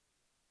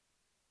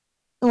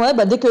Ouais,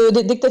 bah dès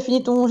que t'as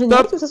fini ton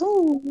générique, de toute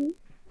façon.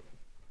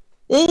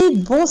 Et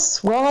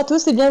bonsoir à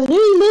tous et bienvenue,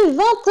 il est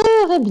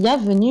 20h et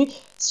bienvenue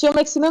sur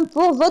Maximum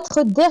pour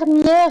votre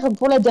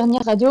pour la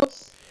dernière radio,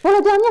 pour la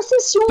dernière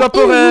session. Top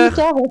et horaire.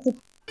 Oui,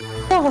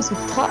 car on se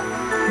quittera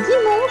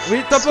dimanche.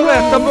 Oui,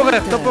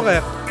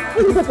 temporaire.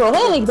 Oui, le top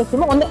horaire,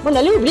 exactement. On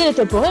allait oublier le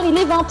top horaire, il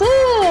est 20h.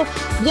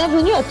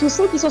 Bienvenue à tous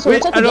ceux qui sont sur le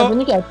chat et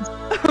bienvenue à tous.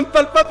 On ne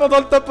parle pas pendant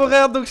le top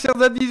horaire, donc chers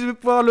amis, je vais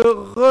pouvoir le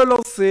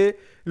relancer,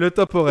 le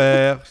top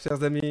horaire,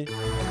 chers amis.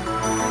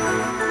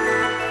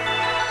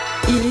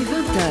 Il est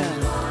 20h.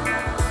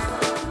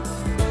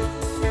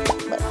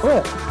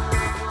 Ouais.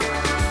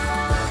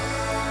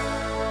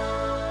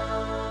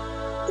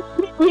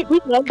 Oui,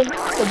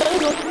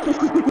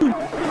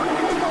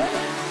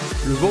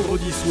 Le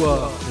vendredi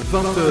soir, de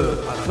 20h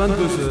à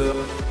 22h,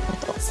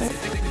 c'est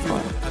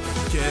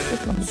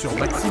africaine sur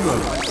Maximum.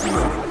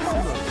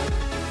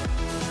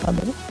 Ah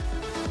bon.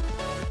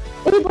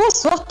 Et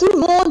bonsoir tout le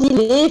monde,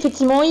 il est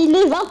 20h01, mais il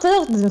est 20h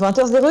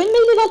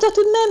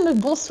tout de même.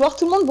 Bonsoir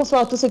tout le monde,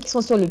 bonsoir à tous ceux qui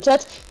sont sur le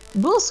chat.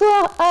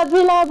 Bonsoir à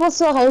Bella,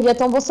 bonsoir à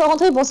Eliatan, bonsoir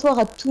André, bonsoir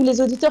à tous les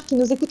auditeurs qui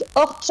nous écoutent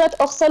hors chat,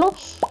 hors salon.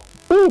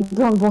 Et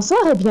bonsoir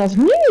et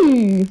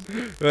bienvenue.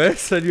 Ouais,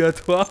 salut à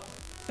toi.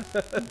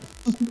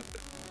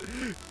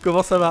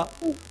 Comment ça va?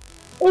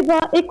 Eh ben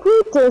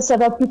écoute, ça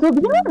va plutôt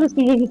bien, je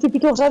suis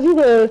plutôt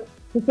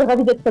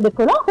ravie d'être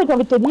là en fait, j'ai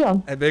envie de te dire.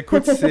 Eh ben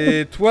écoute,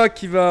 c'est toi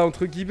qui vas,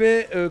 entre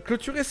guillemets,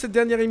 clôturer cette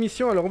dernière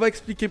émission. Alors on va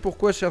expliquer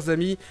pourquoi, chers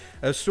amis,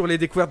 sur les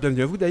découvertes.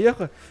 Bienvenue à vous d'ailleurs.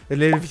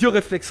 Les vieux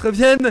réflexes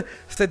reviennent.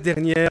 Cette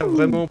dernière,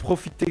 vraiment,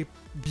 profitez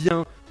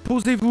bien.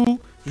 Posez-vous.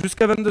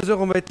 Jusqu'à 22h,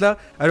 on va être là.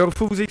 Alors il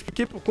faut vous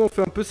expliquer pourquoi on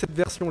fait un peu cette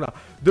version-là.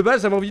 De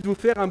base, j'avais envie de vous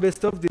faire un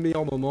best-of des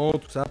meilleurs moments,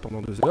 tout ça,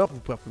 pendant 2 heures, vous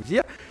pouvez faire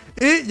plaisir.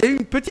 Et il y a eu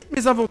une petite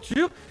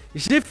mésaventure.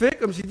 J'ai fait,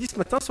 comme j'ai dit ce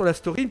matin sur la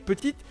story, une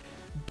petite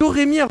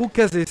Dorémy à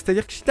Roucazé,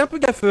 c'est-à-dire que j'étais un peu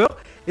gaffeur,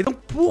 et donc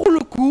pour le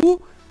coup,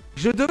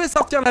 je devais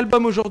sortir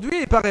l'album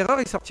aujourd'hui, et par erreur,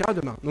 il sortira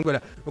demain. Donc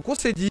voilà, donc on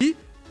s'est dit,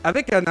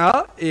 avec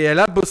Anna, et elle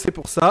a bossé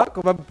pour ça,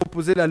 qu'on va vous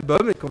proposer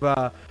l'album, et qu'on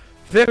va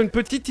faire une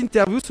petite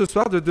interview ce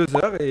soir de 2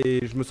 heures,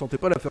 et je me sentais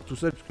pas la faire tout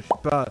seul, parce que je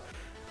suis pas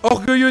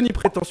orgueilleux ni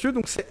prétentieux,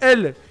 donc c'est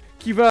elle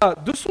qui va,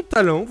 de son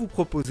talent, vous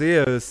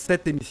proposer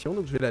cette émission,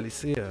 donc je vais la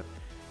laisser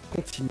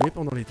continuer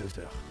pendant les 2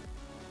 heures.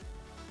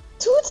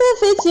 Tout à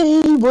fait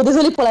Thierry. Bon,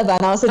 désolé pour la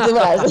vanne, hein, c'était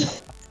voilà.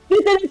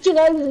 C'était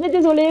naturel, mais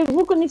désolé,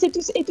 vous connaissez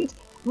tous et toutes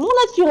mon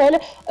naturel.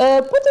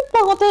 Petite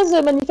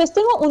parenthèse,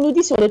 manifestement, on nous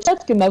dit sur le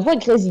chat que ma voix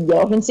grésille.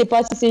 Alors je ne sais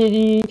pas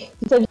si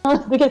ça vient,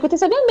 de quel côté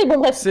ça vient, mais bon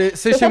bref.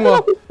 C'est chez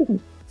moi.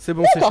 C'est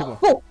bon, c'est chez moi.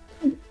 Bon.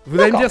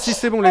 Vous allez me dire si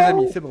c'est bon les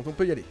amis, c'est bon, on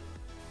peut y aller.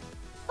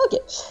 Ok.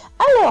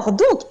 Alors,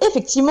 donc,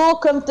 effectivement,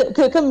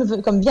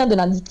 comme vient de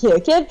l'indiquer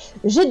Kev,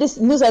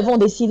 nous avons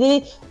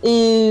décidé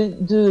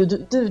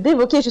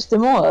d'évoquer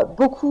justement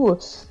beaucoup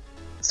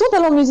son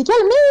talent musical,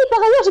 mais par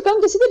ailleurs, j'ai quand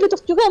même décidé de le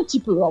torturer un petit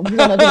peu. Hein. Vous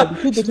en avez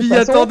l'habitude de toute façon. Je m'y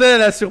attendais à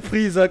la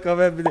surprise, hein, quand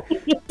même.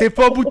 T'es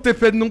pas au bout de tes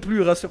peines non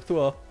plus,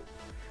 rassure-toi.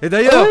 Et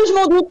d'ailleurs, oui, je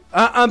m'en doute.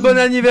 Un bon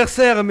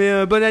anniversaire,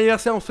 mais bon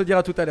anniversaire, on se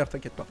dira tout à l'heure,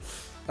 t'inquiète pas.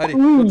 Allez,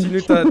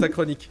 continue ta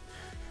chronique.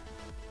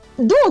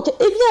 Donc,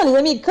 eh bien, les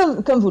amis,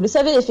 comme vous le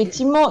savez,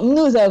 effectivement,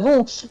 nous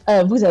avons,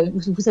 vous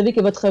savez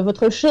que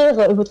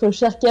votre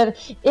cher Kev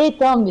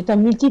est un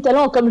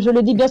multitalent, comme je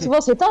le dis bien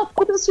souvent, c'est un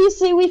couteau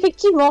suisse, et oui,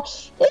 effectivement.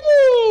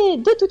 Et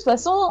de toute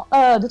façon,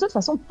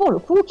 pour le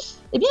coup,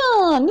 eh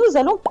bien, nous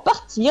allons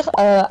partir,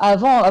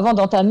 avant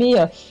d'entamer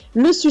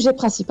le sujet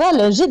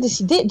principal, j'ai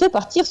décidé de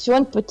partir sur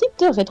une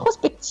petite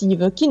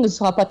rétrospective, qui ne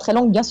sera pas très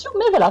longue, bien sûr,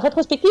 mais voilà,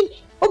 rétrospective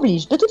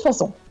oblige, de toute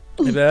façon.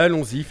 Eh bien,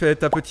 allons-y, fais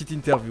ta petite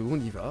interview, on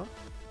y va.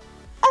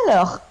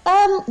 Alors,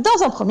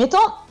 dans un premier temps,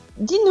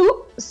 dis-nous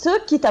ce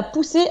qui t'a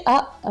poussé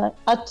à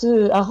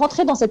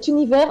rentrer dans cet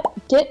univers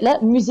qu'est la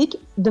musique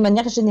de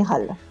manière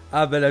générale.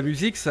 Ah bah la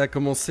musique, ça a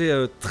commencé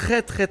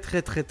très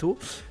tôt.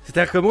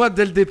 C'est-à-dire que moi,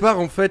 dès le départ,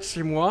 en fait,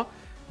 chez moi,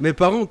 mes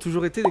parents ont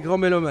toujours été des grands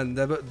mélomanes.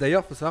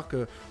 D'ailleurs, il faut savoir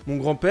que mon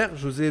grand-père,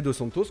 José dos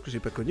Santos, que j'ai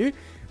pas connu,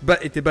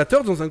 était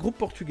batteur dans un groupe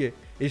portugais.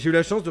 Et j'ai eu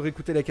la chance de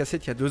réécouter la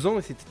cassette il y a 2 ans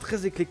et c'était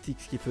très éclectique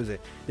ce qu'il faisait.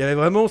 Il y avait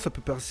vraiment, ça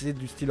peut passer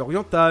du style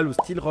oriental au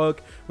style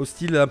rock, au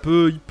style un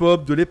peu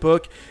hip-hop de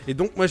l'époque. Et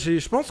donc moi,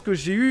 je pense que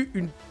j'ai eu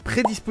une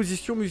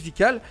prédisposition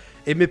musicale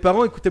et mes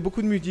parents écoutaient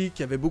beaucoup de musique.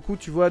 Il y avait beaucoup,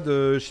 tu vois,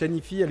 de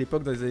Shanifi à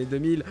l'époque dans les années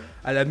 2000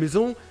 à la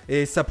maison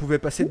et ça pouvait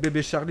passer de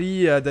Bébé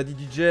Charlie à Daddy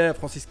DJ, à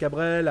Francis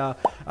Cabrel,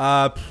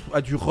 à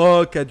du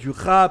rock, à du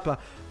rap.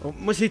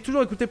 Moi j'ai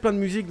toujours écouté plein de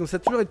musique, donc ça a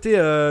toujours été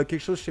quelque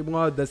chose chez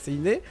moi d'assez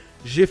inné.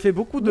 J'ai fait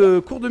beaucoup de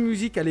cours de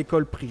musique à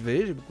l'école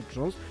privée, j'ai beaucoup de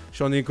chance. Je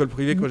suis en école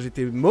privée quand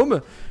j'étais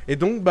môme. Et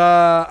donc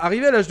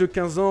arrivé à l'âge de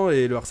 15 ans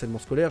et le harcèlement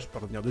scolaire, je vais pas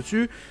revenir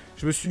dessus,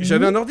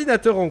 j'avais un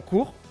ordinateur en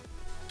cours.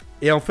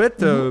 Et en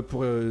fait,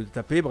 pour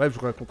taper, bref, je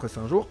vous raconterai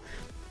ça un jour.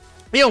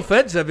 Et en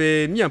fait,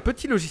 j'avais mis un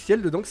petit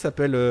logiciel dedans qui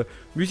s'appelle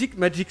Music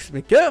Magic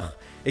Maker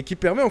et qui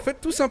permet en fait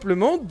tout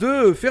simplement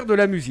de faire de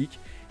la musique.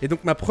 Et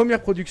donc ma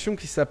première production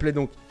qui s'appelait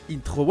donc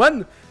Intro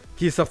One,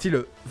 qui est sorti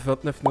le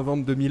 29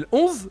 novembre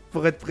 2011,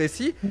 pour être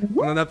précis.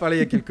 On en a parlé il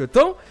y a quelques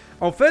temps.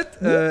 En fait,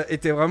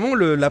 était vraiment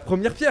la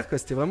première pierre, quoi.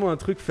 C'était vraiment un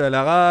truc fait à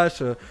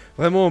l'arrache,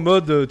 vraiment en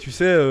mode, tu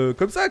sais,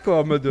 comme ça, quoi,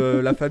 en mode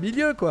la famille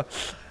lieu, quoi.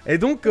 Et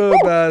donc,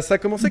 ça a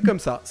commencé comme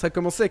ça. Ça a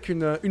commencé avec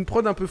une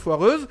prod un peu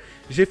foireuse.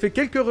 J'ai fait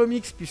quelques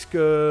remixes, puisque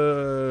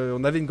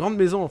on avait une grande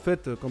maison, en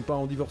fait, quand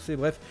parents divorcés,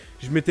 bref.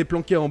 Je m'étais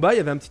planqué en bas, il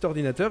y avait un petit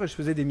ordinateur, et je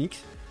faisais des mix.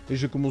 Et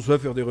j'ai commencé à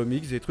faire des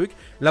remixes, des trucs.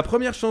 La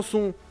première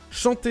chanson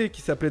chantée,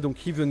 qui s'appelait donc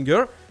Heaven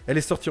Girl, elle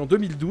est sortie en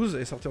 2012,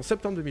 elle est sortie en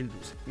septembre 2012.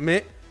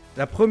 Mais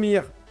la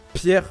première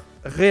pierre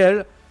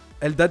réelle,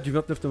 elle date du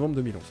 29 novembre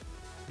 2011.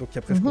 Donc il y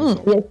a presque 11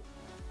 ans.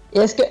 Et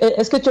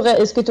est-ce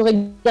que tu aurais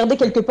gardé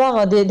quelque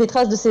part des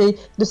traces de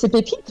ces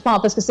pépites, enfin,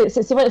 parce que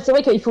c'est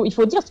vrai qu'il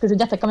faut dire, parce que je veux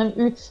dire, tu as quand même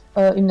eu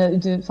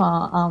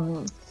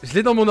Je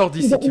l'ai dans mon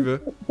ordi si tu veux.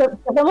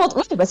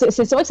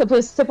 C'est vrai que ça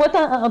pourrait être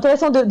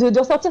intéressant de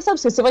ressortir ça,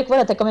 parce que c'est vrai que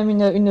voilà, tu as quand même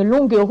une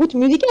longue route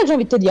musicale, j'ai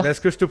envie de te dire.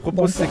 Ce que je te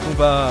propose, c'est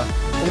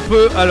on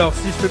peut, alors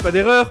si je fais pas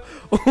d'erreur,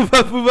 on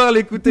va pouvoir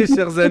l'écouter,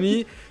 chers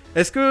amis.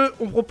 Est-ce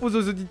qu'on propose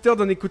aux auditeurs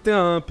d'en écouter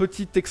un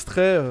petit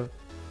extrait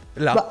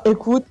là? Bah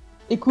écoute,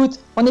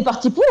 on est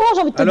parti pour,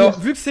 j'ai envie de te dire. Alors,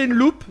 vu que c'est une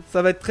loupe,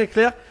 ça va être très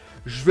clair.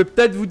 Je vais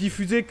peut-être vous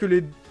diffuser que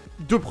les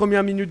 2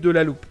 premières minutes de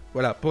la loupe.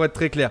 Voilà, pour être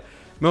très clair.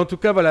 Mais en tout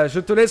cas, voilà, je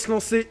te laisse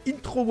lancer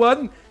Intro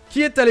One,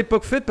 qui est à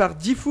l'époque fait par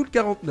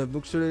Diffoul49.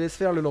 Donc, je te laisse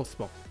faire le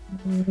lancement.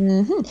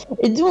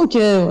 Et donc,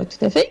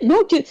 tout à fait.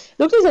 Donc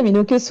les amis,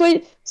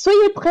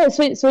 soyez prêts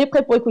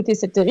pour écouter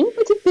une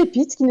petite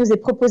pépite qui nous est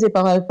proposée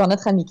par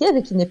notre ami Kev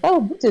et qui n'est pas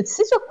au bout de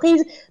ses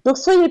surprises. Donc,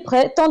 soyez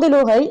prêts, tendez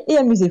l'oreille et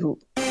amusez-vous.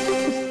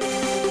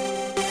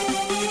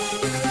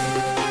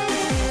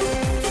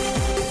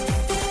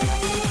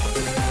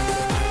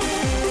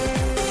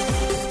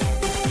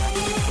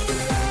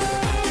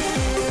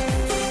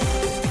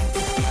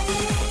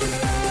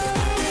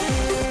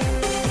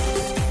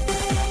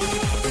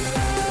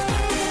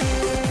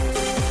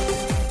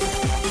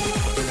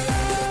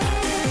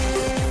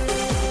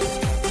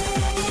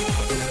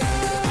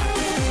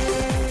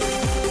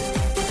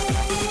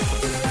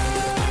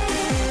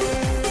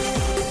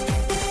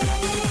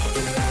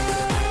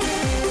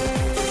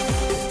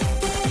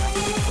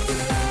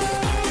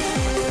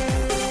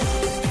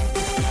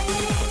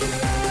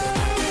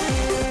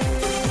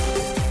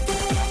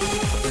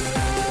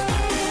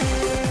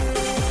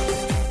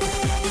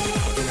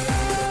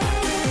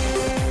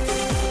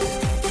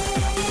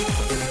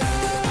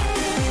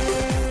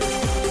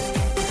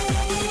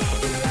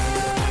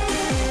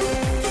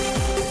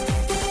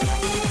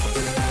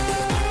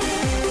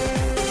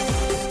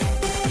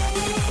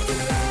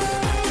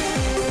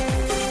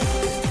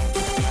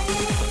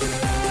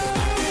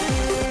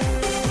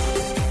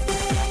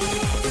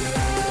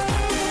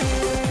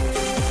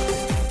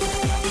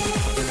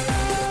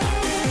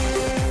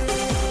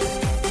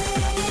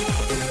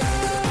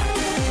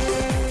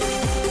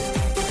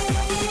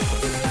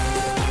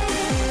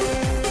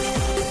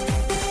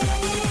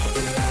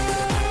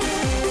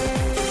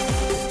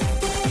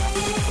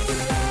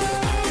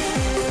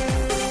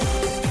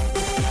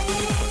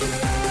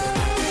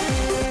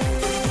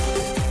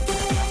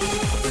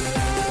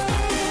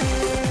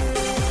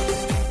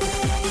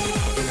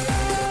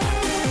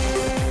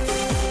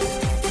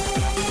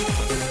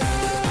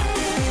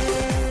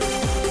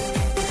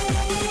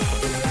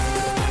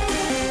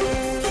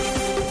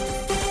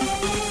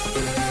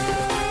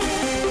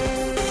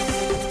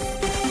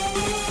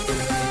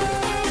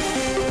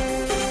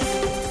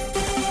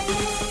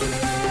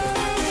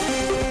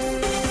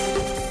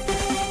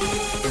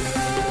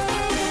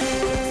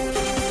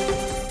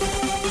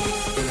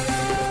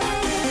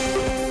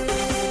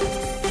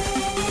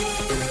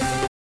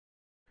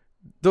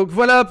 Donc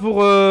voilà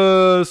pour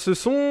ce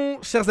son,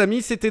 chers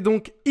amis, c'était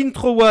donc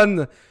Intro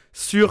One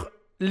sur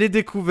les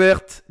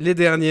découvertes, les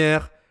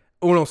dernières.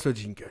 On lance le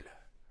jingle.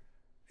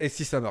 Et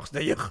si ça marche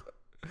d'ailleurs.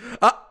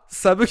 Ah,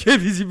 ça a bugué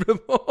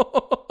visiblement.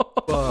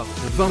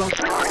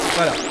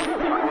 Voilà.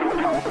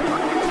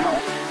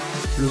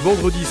 Le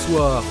vendredi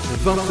soir, de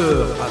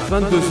 20h à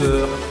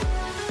 22h,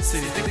 c'est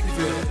les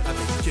découvertes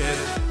avec Kev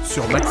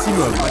sur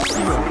Maximum.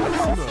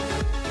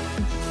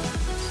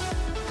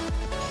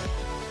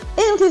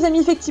 Et donc les amis,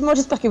 effectivement,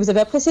 j'espère que vous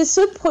avez apprécié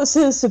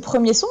ce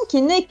premier son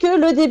qui n'est que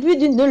le début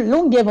d'une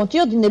longue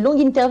aventure, d'une longue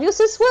interview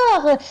ce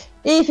soir.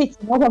 Et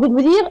effectivement, j'ai envie de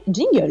vous dire,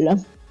 jingle.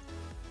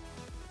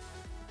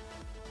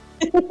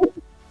 Effectivement,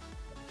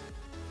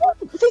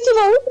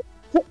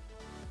 oui.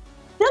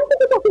 C'est un petit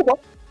peu perturbant.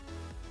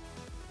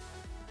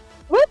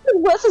 Ouais,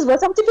 ça se voit,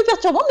 c'est un petit peu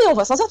perturbant, mais on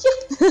va s'en sortir.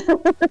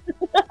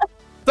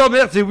 Oh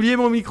merde, j'ai oublié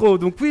mon micro.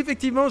 Donc oui,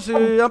 effectivement,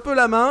 j'ai un peu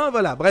la main,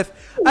 voilà, bref.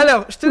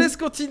 Alors, je te laisse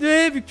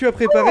continuer, vu que tu as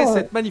préparé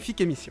cette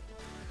magnifique émission.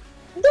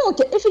 Donc,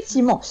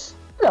 effectivement,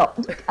 alors,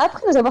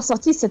 après nous avoir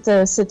sorti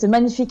cette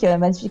magnifique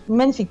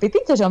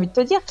pépite, j'ai envie de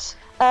te dire,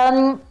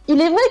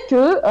 il est vrai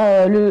que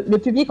le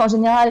public en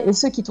général, et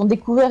ceux qui t'ont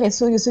découvert, et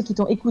ceux qui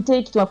t'ont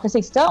écouté, qui t'ont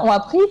apprécié, etc., ont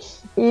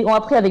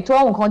appris avec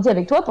toi, ont grandi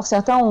avec toi. Pour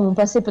certains, ont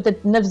passé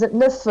peut-être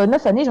 9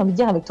 années, j'ai envie de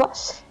dire, avec toi.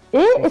 Et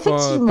enfin,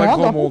 effectivement... pas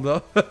grand monde,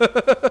 hein.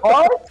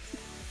 Oh,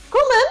 quand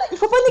même,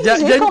 faut pas Il y a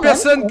négliger une quand même.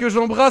 personne que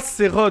j'embrasse,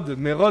 c'est Rod.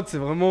 Mais Rod, c'est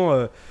vraiment.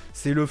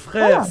 C'est le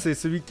frère, Voilà. c'est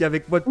celui qui est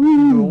avec moi depuis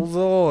 11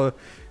 ans.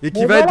 Et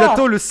qui Mais va être voilà.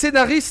 bientôt le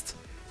scénariste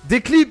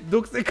des clips.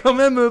 Donc c'est quand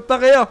même pas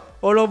rien.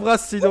 On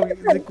l'embrasse s'il nous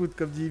écoute,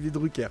 comme dit Yves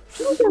Drucker.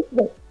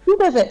 Tout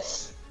à fait.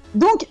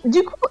 Donc,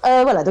 du coup,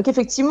 voilà. Donc,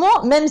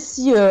 effectivement, même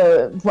si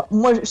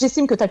moi,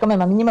 j'estime que tu as quand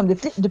même un minimum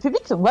de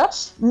public, donc voilà.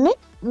 Mais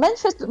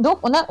donc,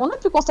 on a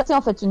pu constater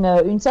en fait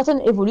une certaine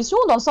évolution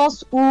dans le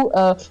sens où,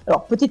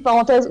 alors petite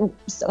parenthèse, où,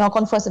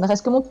 encore une fois, ça ne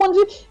reste que mon point de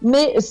vue,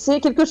 mais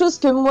c'est quelque chose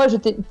que moi, je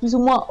t'ai plus ou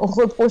moins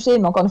reproché.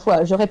 Mais encore une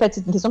fois, je répète,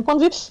 c'est une question de point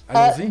de vue.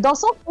 Allons-y. Dans le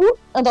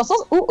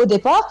sens où, au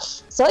départ,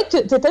 c'est vrai que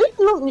tu as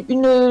eu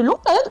une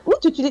longue période où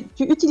tu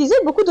utilisais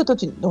beaucoup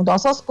d'autotune. Donc, dans le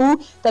sens où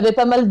tu avais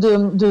pas mal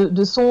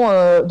de sons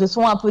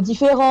un peu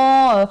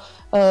différents,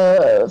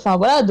 enfin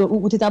voilà,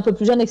 où tu étais un peu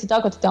plus jeune, etc.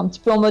 Quand tu étais un petit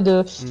peu en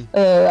mode.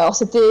 Alors,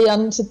 tu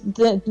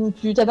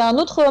avais un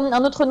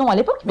autre nom à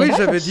l'époque. Oui, bref.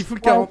 j'avais dit Full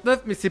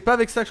 49, mais c'est pas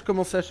avec ça que je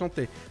commençais à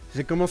chanter.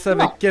 J'ai commencé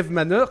avec Non. Kev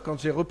Manor quand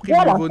j'ai repris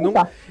Voilà, le nouveau c'est nom.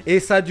 ça. Et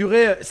ça a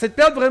duré. Cette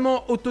période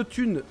vraiment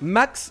autotune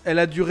max, elle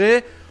a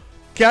duré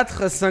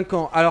 4 à 5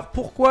 ans. Alors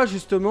pourquoi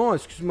justement,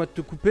 excuse-moi de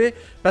te couper,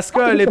 parce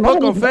qu'à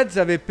l'époque en fait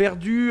j'avais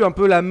perdu un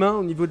peu la main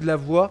au niveau de la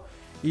voix.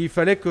 Il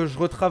fallait que je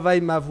retravaille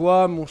ma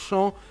voix, mon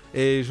chant,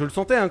 et je le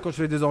sentais quand je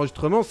faisais des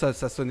enregistrements, ça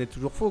sonnait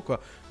toujours faux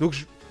quoi. Donc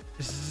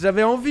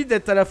j'avais envie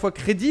d'être à la fois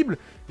crédible.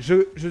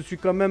 Je suis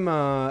quand même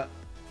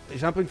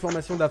j'ai un peu une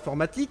formation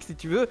d'informatique si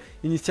tu veux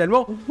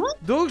initialement.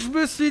 Donc je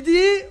me suis dit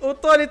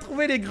autant aller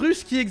trouver les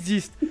gruges qui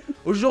existent.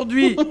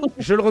 Aujourd'hui,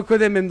 je le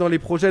reconnais même dans les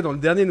projets, dans le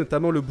dernier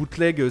notamment le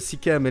bootleg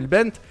CK Amel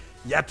Bent,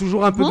 il y a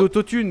toujours un peu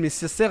d'autotune, mais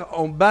ça sert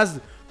en base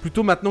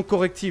plutôt maintenant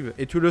corrective.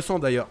 Et tu le sens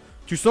d'ailleurs.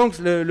 Tu sens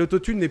que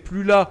l'autotune n'est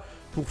plus là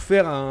pour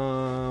faire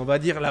on va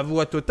dire la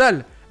voix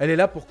totale. Elle est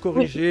là pour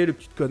corriger les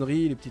petites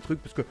conneries, les petits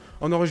trucs, parce que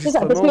en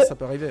enregistrement ça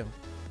peut arriver.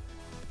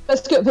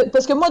 Parce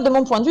que moi, de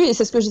mon point de vue, et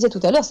c'est ce que je disais tout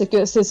à l'heure, c'est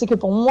que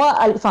pour moi,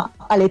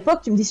 à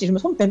l'époque, tu me dis si je me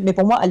trompe, mais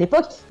pour moi, à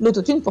l'époque,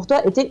 l'autotune pour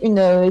toi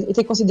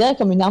était considérée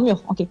comme une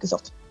armure, en quelque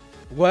sorte.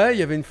 Ouais, il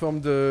y avait une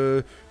forme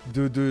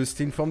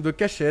c'était une forme de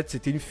cachette,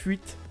 c'était une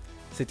fuite.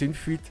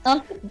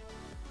 Hein.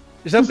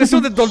 J'ai l'impression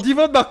d'être dans le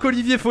divan de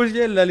Marc-Olivier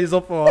Fogiel, là, les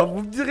enfants.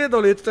 Vous me direz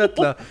dans les chats,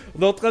 là.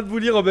 On est en train de vous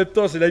lire en même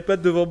temps, j'ai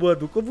l'iPad devant moi.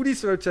 Donc on vous lit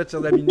sur le chat,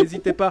 chers amis,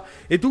 n'hésitez pas.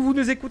 Et d'où vous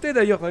nous écoutez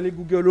d'ailleurs, les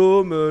Google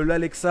Home,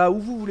 l'Alexa, où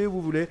vous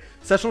voulez.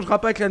 Ça changera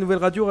pas avec la nouvelle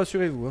radio,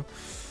 rassurez-vous.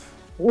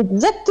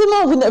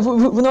 Exactement,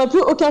 vous n'aurez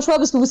plus aucun choix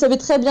parce que vous savez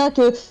très bien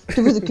que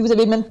vous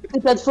avez même des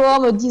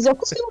plateformes, Deezer,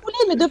 tout ce que vous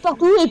voulez, mais de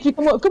partout. Et puis,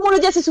 comme on le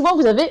dit assez souvent,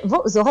 vous avez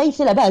vos oreilles,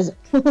 c'est la base.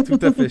 Tout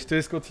à fait, je te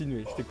laisse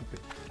continuer, je t'ai coupé.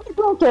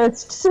 Donc,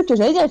 ce que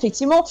j'allais dire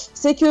effectivement,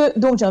 c'est que,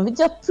 donc j'ai envie de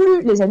dire,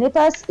 plus les années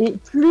passent et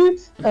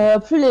plus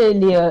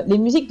les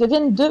musiques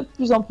deviennent de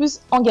plus en plus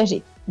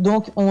engagées.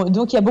 Donc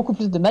il y a beaucoup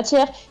plus de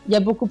matière, il y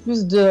a beaucoup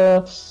plus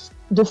de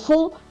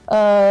fond, il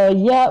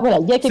y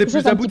a quelque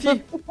chose d'un petit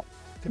peu.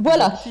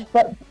 Voilà.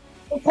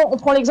 On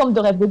prend l'exemple de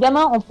Rêve de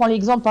gamin, on prend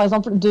l'exemple par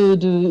exemple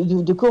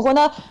de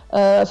Corona.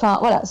 Enfin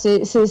voilà,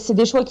 c'est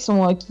des choix qui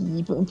sont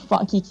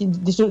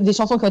des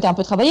chansons qui ont été un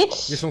peu travaillées.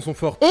 Des chansons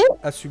fortes,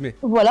 assumées.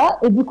 Voilà.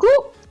 Et du coup,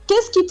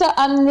 qu'est-ce qui t'a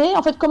amené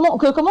en fait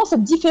comment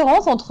cette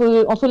différence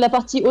entre la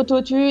partie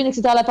autotune,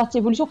 etc., la partie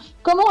évolution,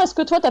 comment est-ce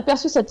que toi t'as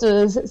perçu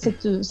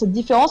cette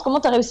différence? Comment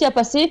t'as réussi à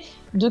passer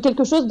de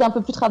quelque chose d'un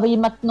peu plus travaillé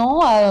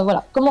maintenant à,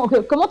 voilà. Comment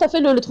t'as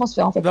fait le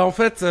transfert en fait? Bah en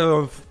fait,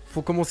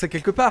 faut commencer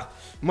quelque part.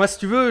 Moi, si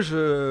tu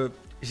veux,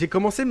 j'ai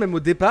commencé même au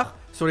départ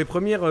sur les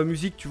premières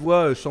musiques, tu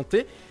vois,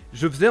 chantées.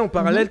 Je faisais en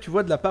parallèle, tu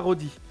vois, de la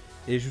parodie.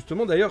 Et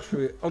justement, d'ailleurs, je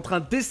suis en train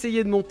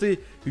d'essayer de monter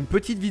une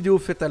petite vidéo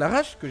faite à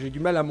l'arrache que j'ai du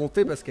mal à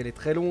monter parce qu'elle est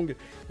très longue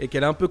et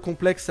qu'elle est un peu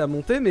complexe à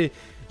monter. Mais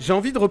j'ai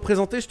envie de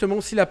représenter justement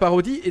aussi la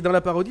parodie. Et dans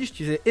la parodie,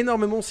 j'utilisais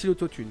énormément aussi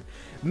l'autotune.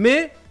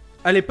 Mais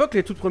à l'époque,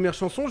 les toutes premières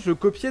chansons, je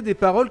copiais des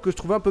paroles que je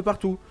trouvais un peu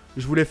partout.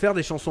 Je voulais faire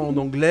des chansons en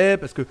anglais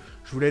parce que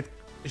je voulais être...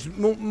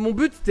 Mon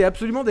but, c'était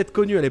absolument d'être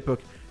connu à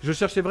l'époque. Je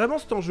cherchais vraiment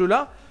cet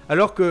enjeu-là,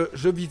 alors que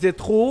je visais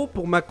trop haut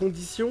pour ma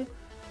condition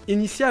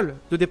initiale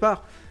de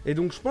départ. Et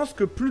donc, je pense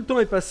que plus le temps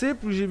est passé,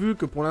 plus j'ai vu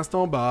que pour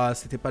l'instant, bah,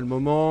 c'était pas le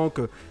moment,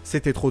 que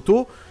c'était trop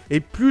tôt. Et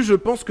plus je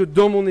pense que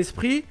dans mon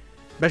esprit,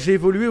 bah, j'ai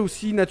évolué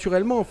aussi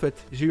naturellement, en fait.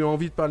 J'ai eu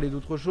envie de parler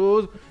d'autre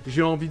chose,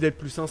 j'ai eu envie d'être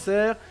plus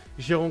sincère.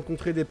 J'ai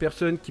rencontré des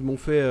personnes qui m'ont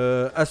fait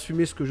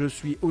assumer ce que je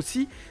suis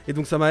aussi. Et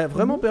donc ça m'a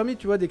vraiment permis,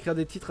 tu vois, d'écrire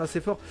des titres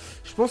assez forts.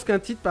 Je pense qu'un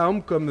titre, par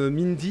exemple, comme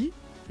Mindy,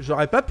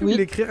 j'aurais pas pu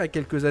l'écrire il y a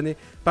quelques années.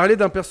 Parler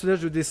d'un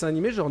personnage de dessin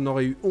animé, j'en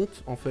aurais eu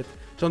honte, en fait.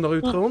 J'en aurais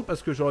eu très honte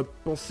parce que j'aurais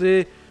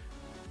pensé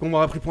qu'on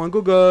m'aurait pris pour un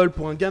gogol,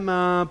 pour un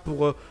gamin,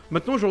 pour...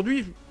 Maintenant,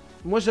 aujourd'hui,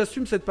 moi,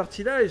 j'assume cette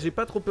partie-là et j'ai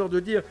pas trop peur de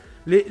dire...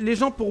 Les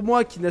gens, pour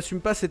moi, qui n'assument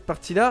pas cette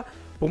partie-là,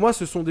 pour moi,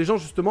 ce sont des gens,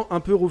 justement, un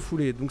peu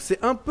refoulés. Donc c'est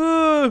un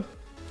peu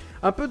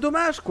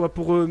dommage quoi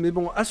pour eux, mais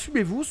bon,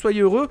 assumez-vous,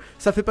 soyez heureux,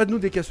 ça fait pas de nous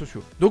des cas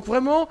sociaux. Donc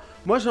vraiment,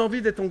 moi j'ai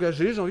envie d'être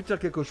engagé, j'ai envie de faire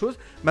quelque chose.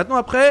 Maintenant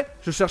après,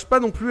 je cherche pas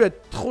non plus à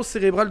être trop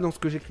cérébral dans ce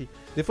que j'écris.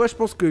 Des fois je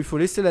pense qu'il faut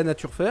laisser la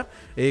nature faire.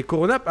 Et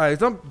Corona par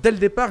exemple, dès le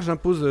départ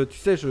j'impose, tu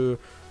sais, je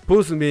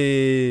pose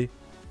mes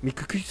mes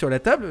cuculs sur la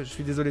table, je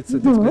suis désolé de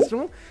cette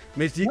expression,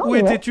 mais je dis où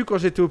étais-tu quand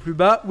j'étais au plus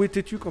bas, où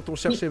étais-tu quand on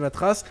cherchait ma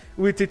trace,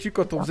 où étais-tu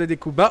quand on faisait des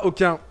coups bas,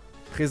 aucun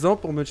présent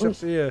pour me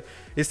chercher.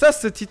 Et ça,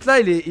 ce titre-là,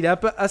 il est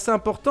assez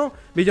important,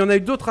 mais il y en a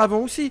eu d'autres avant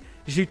aussi.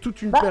 J'ai eu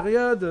toute une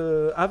période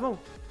avant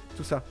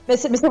tout ça. Mais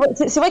c'est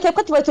vrai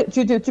qu'après,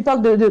 tu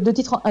parles de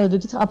titres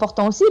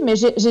importants aussi, mais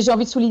j'ai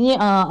envie de souligner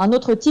un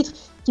autre titre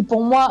qui,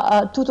 pour moi,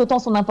 a tout autant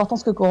son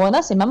importance que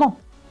Corona, c'est Maman.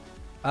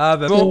 Ah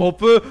bah bon,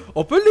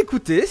 on peut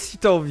l'écouter si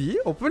t'as envie,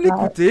 on peut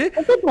l'écouter.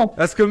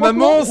 Parce que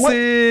Maman,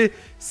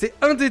 c'est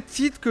un des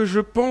titres que je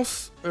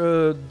pense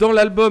dans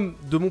l'album,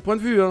 de mon point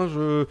de vue, hein,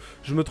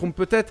 je me trompe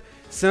peut-être,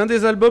 c'est un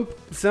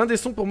des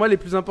sons pour moi les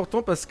plus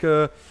importants parce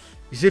que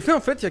j'ai fait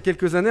en fait il y a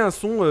quelques années un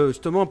son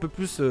justement un peu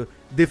plus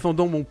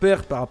défendant mon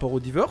père par rapport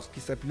au divorce qui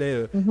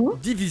s'appelait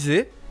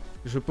Divisé.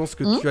 Je pense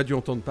que tu as dû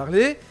entendre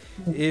parler.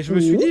 Et je me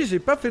suis dit, j'ai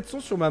pas fait de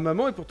son sur ma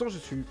maman et pourtant je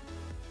suis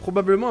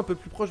probablement un peu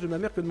plus proche de ma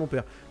mère que de mon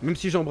père. Même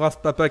si j'embrasse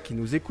papa qui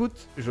nous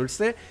écoute, je le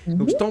sais.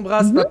 Donc je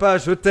t'embrasse papa,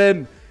 je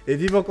t'aime. Et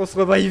vivant qu'on se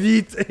revoie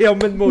vite et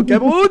emmène-moi au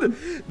Cameroun.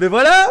 Mais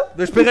voilà,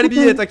 je paierai les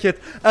billets, t'inquiète.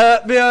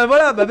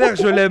 Voilà, ma mère,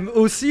 je l'aime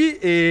aussi.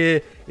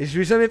 Et je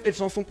lui ai jamais fait de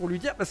chanson pour lui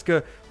dire parce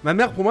que ma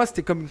mère, pour moi,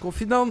 c'était comme une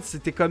confidente.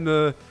 C'était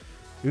comme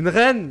une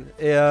reine.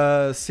 Et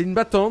c'est une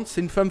battante,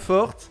 c'est une femme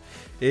forte.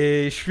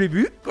 Et je suis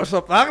ému quand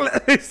j'en parle.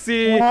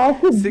 c'est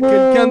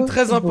quelqu'un de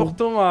très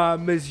important à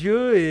mes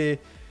yeux. Et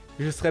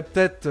je serais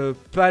peut-être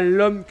pas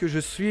l'homme que je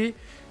suis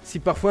si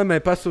parfois elle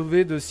m'avait pas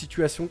sauvé de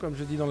situations, comme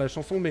je dis dans la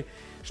chanson. Mais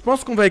je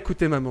pense qu'on va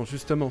écouter Maman,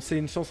 justement. C'est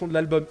une chanson de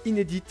l'album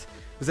inédite.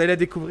 Vous allez la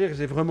découvrir.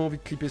 J'ai vraiment envie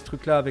de clipper ce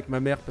truc-là avec ma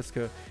mère parce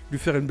que lui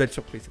faire une belle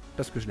surprise.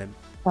 Parce que je l'aime.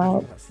 Ah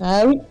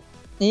oui.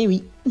 Et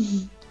oui.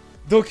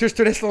 Donc je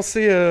te laisse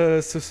lancer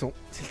ce son,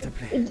 s'il te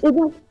plaît.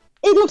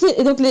 Et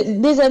donc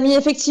les amis,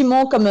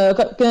 effectivement, comme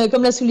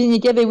l'a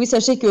souligné Kev, et oui,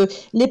 sachez que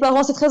les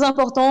parents, c'est très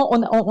important.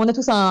 On a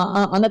tous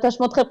un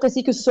attachement très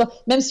précis, que ce soit,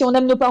 même si on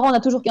aime nos parents, on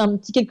a toujours un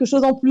petit quelque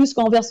chose en plus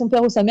envers son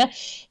père ou sa mère.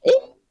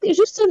 Et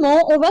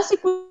justement, on va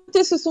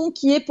s'écouter ce son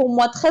qui est pour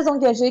moi très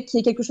engagé, qui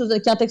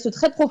est un texte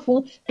très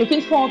profond. Donc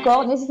une fois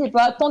encore, n'hésitez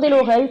pas, tendez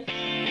l'oreille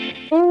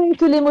et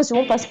que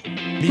l'émotion passe.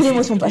 Que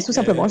l'émotion passe, tout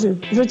simplement. Je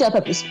ne dirai pas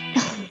plus.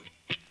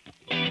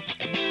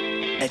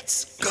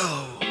 Let's go.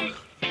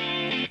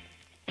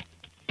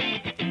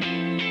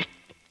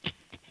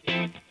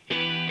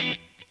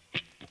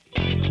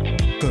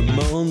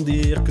 Comment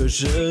dire que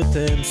je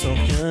t'aime sans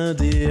rien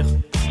dire?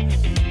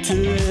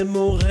 Tu es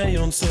mon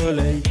rayon de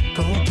soleil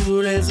quand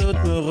tous les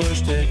autres me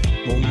rejetaient.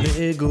 Mon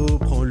ego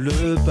prend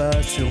le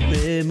pas sur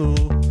mes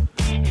mots.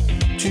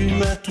 Tu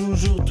m'as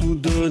toujours tout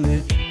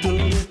donné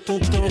ton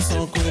temps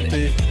sans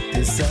compter.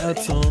 Tes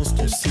absences,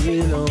 ton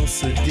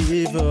silence, ce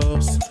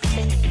divorce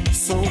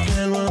sont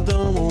très loin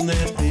dans mon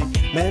esprit,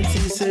 même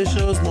si ces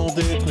choses m'ont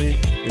détruit.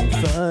 Une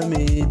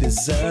famille,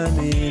 des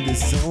amis,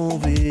 des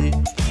envies.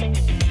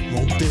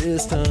 Mon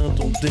destin,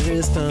 ton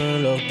destin,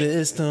 leur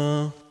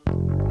destin.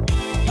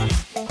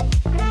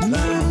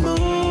 Maman,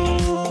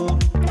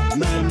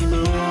 maman,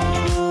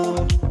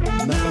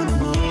 maman,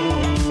 maman,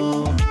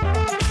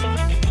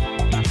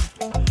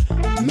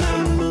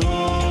 maman, maman,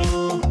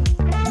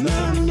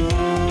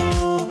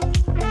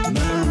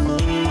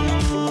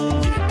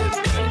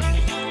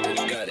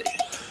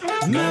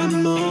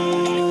 maman,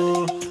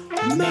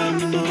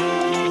 maman,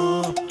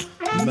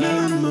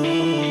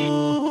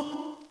 maman.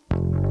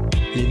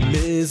 Les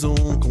maisons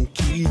qu'on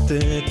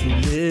quittait tous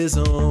les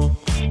ans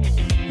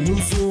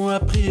nous ont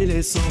appris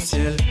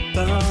l'essentiel,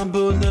 pas un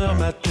bonheur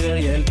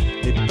matériel,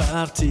 des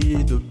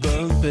parties de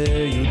bonne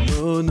paye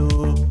ou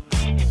nono,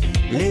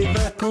 les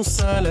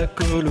vacances à la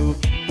colo,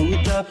 où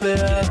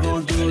taper avant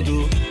le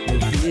dodo, nos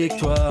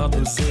victoires,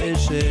 nos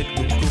échecs,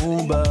 nos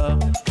combats,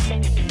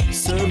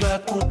 se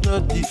battre contre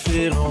notre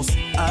différence,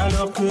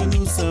 alors que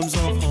nous sommes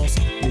en France,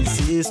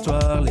 les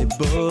histoires, les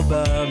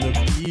bobards, nos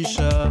petits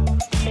chats,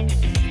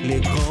 les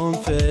grandes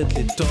fêtes,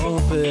 les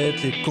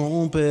tempêtes, les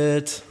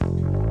compètes.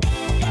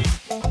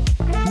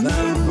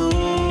 Maman,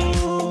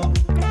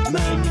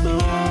 maman, maman,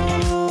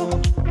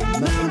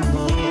 maman,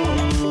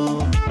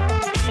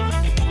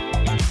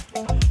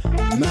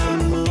 maman,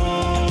 maman,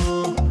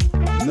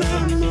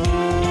 maman, maman,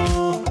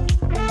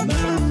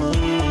 maman.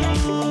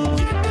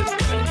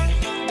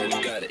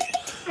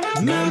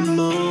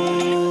 Maman,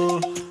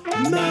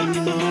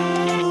 maman,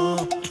 maman,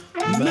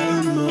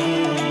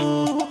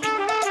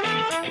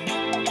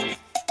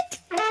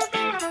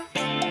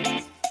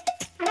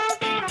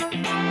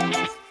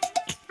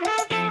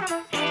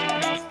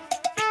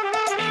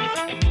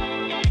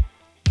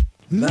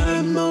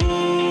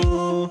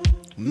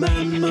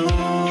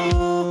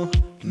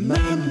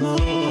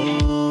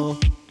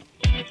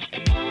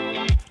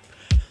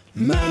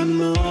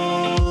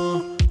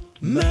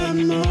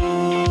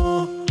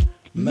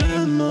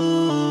 maman, maman,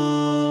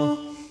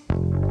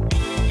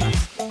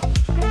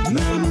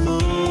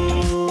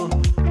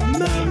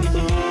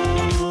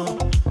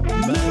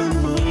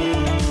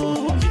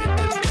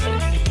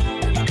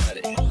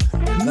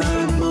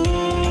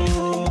 maman,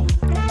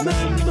 maman,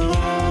 maman,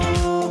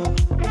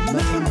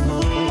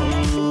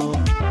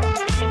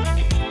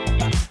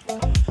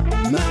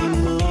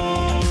 maman,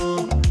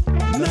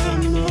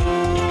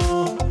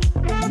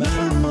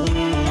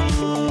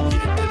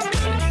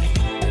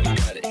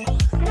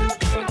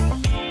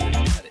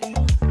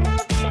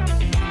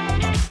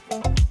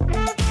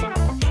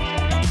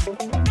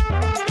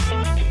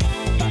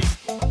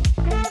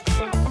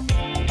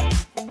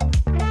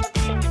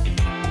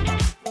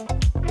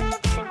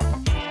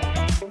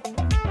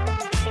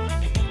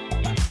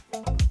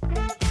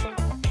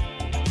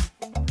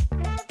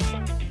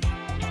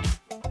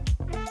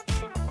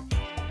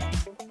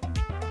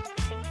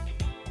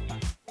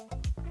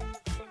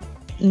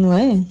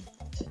 Ouais.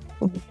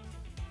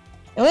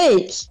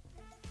 Oui.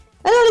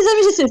 Alors les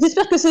amis,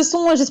 j'espère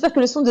que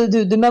le son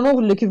de maman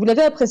que vous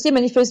l'avez apprécié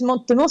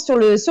manifestement sur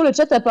le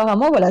chat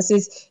apparemment. Voilà,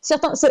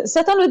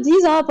 certains le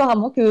disent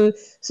apparemment que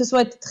ce son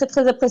est très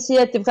très apprécié,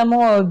 a été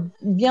vraiment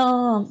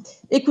bien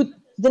écouté.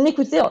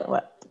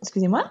 Voilà,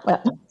 excusez-moi.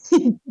 Voilà.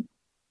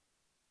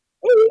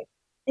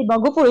 Et ben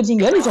go pour le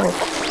jingle. Et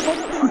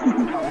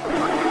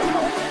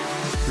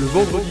le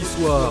vendredi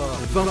soir,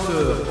 20h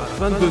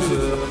à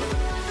 22h,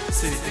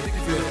 c'est les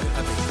découvertes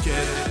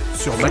africaines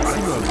sur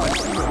Maximum.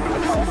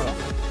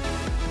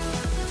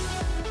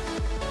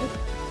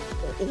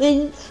 Et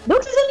donc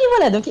les amis,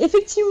 voilà, donc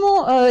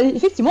effectivement,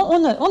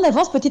 on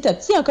avance petit à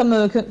petit,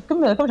 comme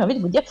j'ai envie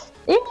de vous dire.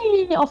 Et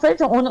en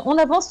fait, on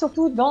avance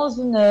surtout dans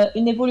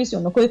une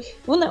évolution. Donc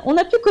on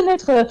a pu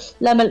connaître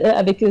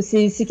avec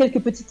ces quelques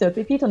petites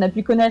pépites, on a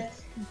pu connaître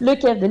le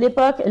kev de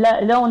l'époque.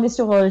 Là, on est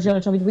sur, j'ai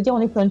envie de vous dire, on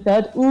est sur une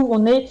période où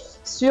on est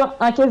sur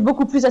un kev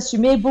beaucoup plus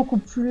assumé, beaucoup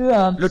plus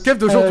le kev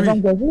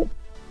d'aujourd'hui.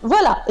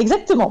 Voilà,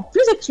 exactement,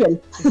 plus actuel.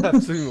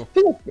 Absolument.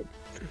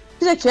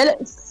 Plus actuel,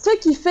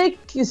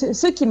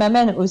 ce qui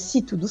m'amène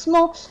aussi tout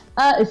doucement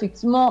à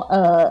effectivement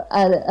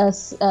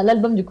à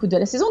l'album du coup de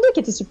la saison 2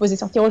 qui était supposé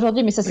sortir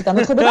aujourd'hui, mais ça c'est un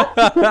autre débat.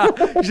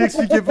 J'ai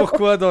expliqué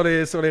pourquoi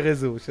sur les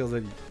réseaux, chers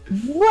amis.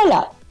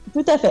 Voilà,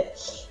 tout à fait.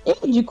 Et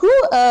du coup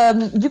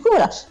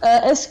voilà.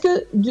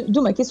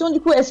 D'où ma question, du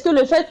coup, est-ce que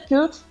le fait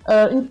que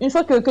une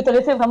fois que tu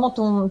avais fait vraiment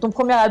ton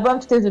premier album,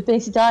 toutes tes EP,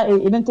 etc.,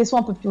 et même tes sons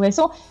un peu plus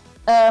récents,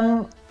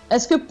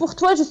 est-ce que pour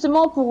toi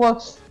justement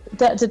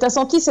t'as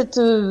senti ce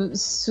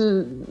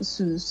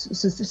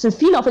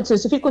fil, en fait,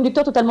 ce fil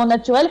conducteur totalement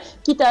naturel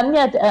qui t'a amené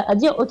à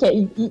dire, ok,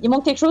 il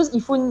manque quelque chose,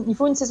 il faut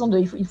une saison 2,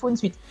 il faut une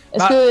suite.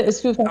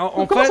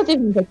 Comment ça t'est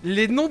venu, en fait ?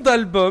 Les noms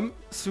d'albums,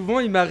 souvent,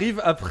 ils m'arrivent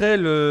après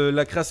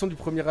la création du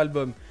premier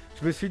album.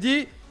 Je me suis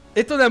dit,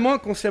 étonnamment,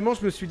 inconsciemment,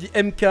 je me suis dit,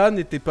 MK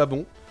n'était pas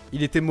bon,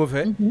 il était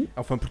mauvais,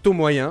 enfin plutôt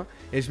moyen.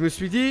 Et je me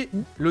suis dit,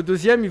 le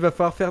deuxième, il va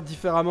falloir faire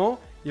différemment,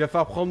 il va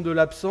falloir prendre de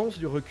l'absence,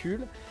 du recul.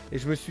 Et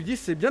je me suis dit,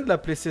 c'est bien de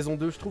l'appeler saison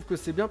 2. Je trouve que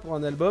c'est bien pour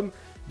un album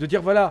de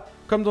dire, voilà,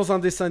 comme dans un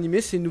dessin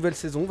animé, c'est une nouvelle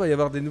saison. Il va y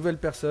avoir des nouvelles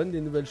personnes,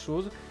 des nouvelles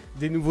choses,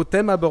 des nouveaux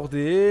thèmes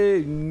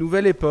abordés, une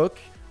nouvelle époque.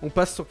 On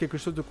passe sur quelque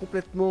chose de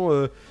complètement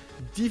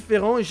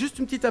différent. Et juste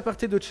une petite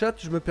aparté de chat,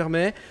 je me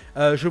permets.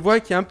 Je vois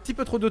qu'il y a un petit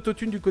peu trop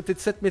d'autotune du côté de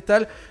cette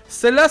métal.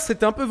 Celle-là,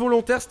 c'était un peu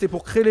volontaire, c'était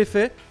pour créer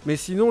l'effet. Mais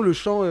sinon, le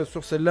chant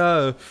sur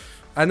celle-là...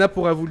 Anna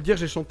pourra vous le dire,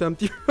 j'ai chanté un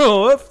petit peu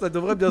en off, ça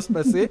devrait bien se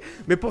passer.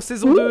 Mais pour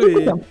saison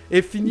 2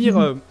 et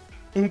finir...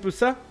 on peut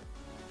ça,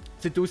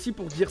 c'était aussi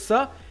pour dire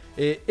ça.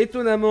 Et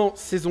étonnamment,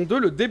 saison 2,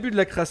 le début de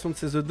la création de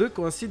saison 2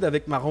 coïncide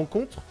avec ma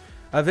rencontre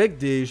avec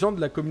des gens de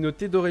la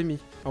communauté d'Orémy,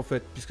 en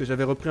fait, puisque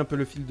j'avais repris un peu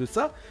le fil de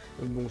ça.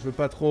 Bon, je veux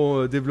pas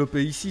trop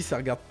développer ici, ça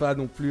regarde pas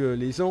non plus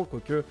les gens,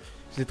 quoique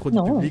je l'ai trop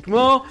dit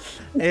publiquement.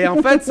 Et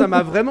en fait, ça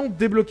m'a vraiment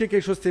débloqué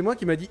quelque chose chez moi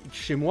qui m'a dit,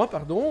 chez moi,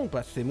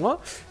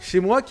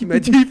 qui m'a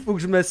dit, il faut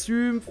que je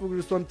m'assume, il faut que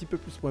je sois un petit peu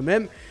plus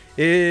moi-même.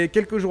 Et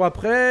quelques jours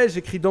après,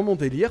 j'écris Dans mon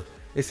délire.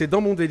 Et c'est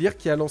Dans mon délire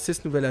qui a lancé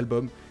ce nouvel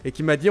album. Et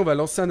qui m'a dit, on va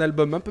lancer un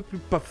album un peu plus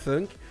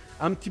pop-funk,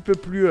 un petit peu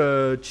plus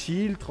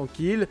chill,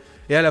 tranquille,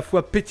 et à la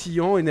fois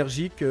pétillant,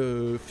 énergique,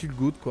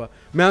 feel-good, quoi.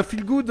 Mais un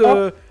feel-good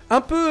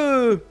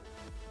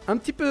un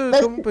petit peu,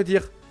 comment on peut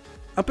dire,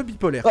 un peu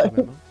bipolaire, quand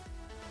même.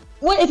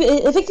 Ouais,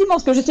 effectivement,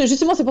 parce que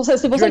justement, c'est pour ça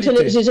que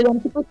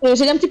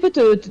j'allais un petit peu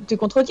te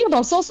contredire, dans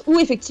le sens où,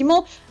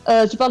 effectivement,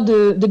 tu parles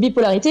de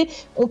bipolarité.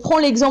 On prend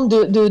l'exemple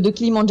de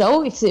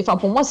Kilimanjaro, et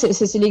pour moi,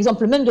 c'est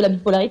l'exemple même de la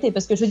bipolarité,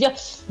 parce que je veux dire,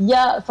 il y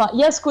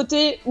a ce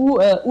côté où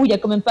il y a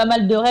quand même pas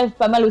mal de rêves,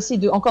 pas mal aussi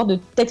encore de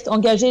textes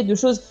engagés, de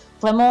choses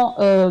vraiment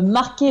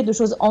marquées, de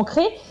choses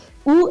ancrées,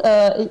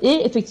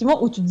 et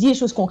effectivement où tu dis les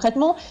choses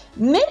concrètement,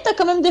 mais tu as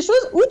quand même des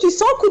choses où tu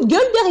sens un coup de gueule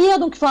derrière.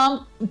 Donc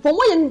pour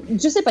moi,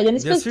 je sais pas, il y a une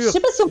espèce, je sais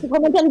pas si on peut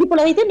vraiment dire une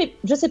bipolarité, mais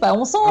je sais pas,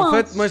 on sent. En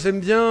fait, moi j'aime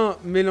bien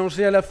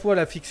mélanger à la fois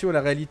la fiction et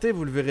la réalité.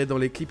 Vous le verrez dans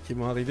les clips qui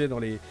vont arriver dans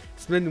les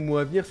semaines ou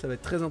mois à venir, ça va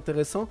être très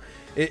intéressant.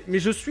 Mais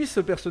je suis ce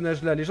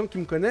personnage-là. Les gens qui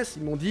me connaissent,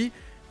 ils m'ont dit,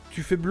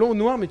 tu fais blond ou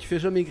noir, mais tu fais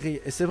jamais gris.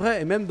 Et c'est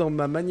vrai. Et même dans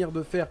ma manière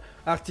de faire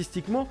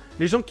artistiquement,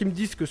 les gens qui me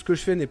disent que ce que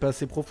je fais n'est pas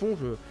assez profond,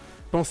 je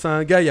pense à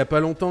un gars il y a pas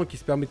longtemps qui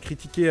se permet de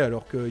critiquer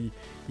alors qu'il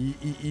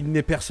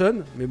n'est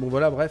personne. Mais bon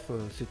voilà, bref,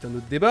 c'est un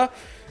autre débat.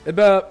 Et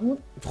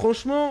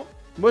franchement,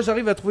 moi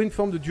j'arrive à trouver une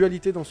forme de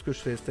dualité dans ce que je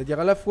fais. C'est-à-dire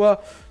à la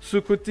fois ce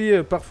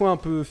côté parfois un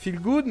peu feel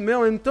good, mais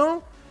en même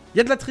temps, il y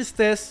a de la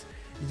tristesse,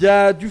 il y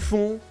a du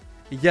fond,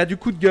 il y a du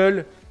coup de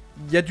gueule,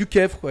 il y a du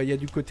kef, quoi. Il y a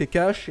du côté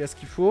cash, il y a ce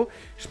qu'il faut.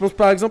 Je pense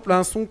par exemple à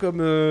un son comme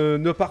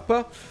Ne pars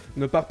pas.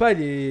 Ne pars pas,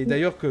 il est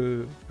d'ailleurs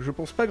que je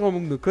pense pas grand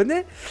monde ne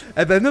connaît.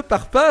 Ne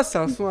pars pas, c'est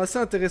un son assez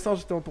intéressant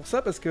justement pour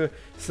ça, parce que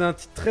c'est un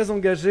titre très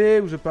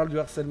engagé où je parle du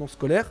harcèlement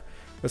scolaire,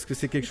 parce que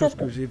c'est quelque chose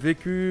que j'ai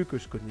vécu, que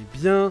je connais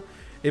bien,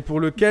 et pour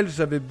lequel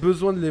j'avais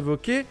besoin de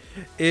l'évoquer.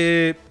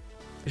 Et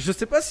je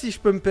sais pas si je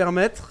peux me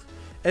permettre,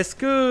 est-ce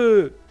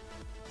que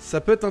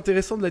ça peut être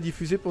intéressant de la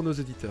diffuser pour nos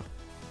auditeurs ?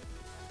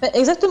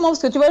 Exactement, parce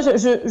que tu vois,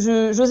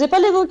 j'osais pas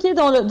l'évoquer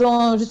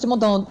justement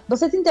dans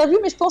cette interview,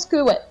 mais je pense que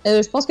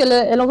je pense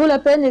qu'elle en vaut la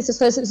peine et ce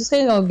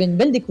serait une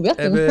belle découverte.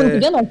 Eh On est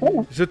bien ben, dans le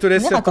thème. je te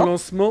laisse On est faire ton raccord.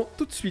 lancement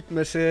tout de suite,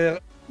 ma chère.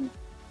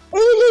 Et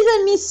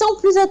les amis, sans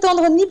plus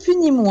attendre ni plus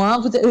ni moins,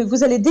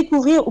 vous allez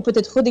découvrir ou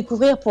peut-être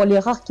redécouvrir pour les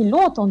rares qui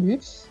l'ont entendu.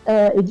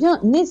 Eh bien,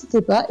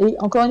 n'hésitez pas. Et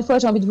encore une fois,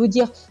 j'ai envie de vous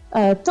dire,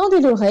 tendez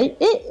l'oreille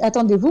et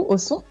attendez-vous au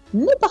son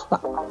Ne pars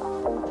pas.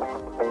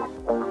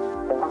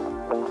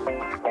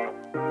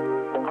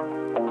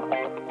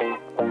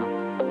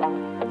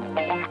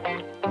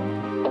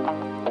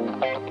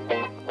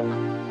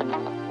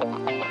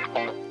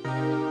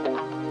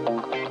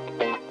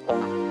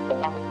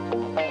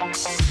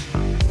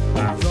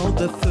 Devant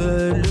ta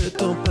feuille, le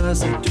temps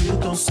passe et tu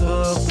t'en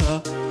sors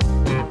pas.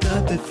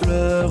 T'as tes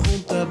fleurs, on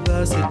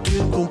tabasse et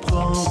tu ne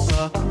comprends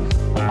pas.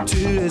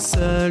 Tu es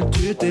seul,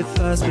 tu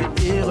t'effaces, mais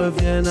ils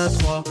reviennent à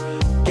trois.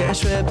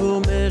 Qu'ai-je fait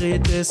pour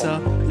mériter ça?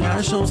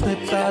 La chance n'est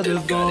pas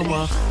devant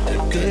moi.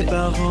 Tes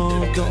parents,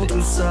 dans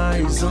tout ça,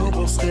 ils en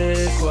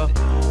penseraient quoi?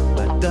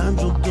 Madame,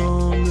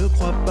 j'entends, ne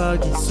crois pas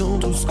qu'ils sont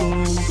tous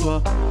contre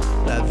toi.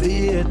 La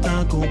vie est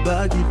un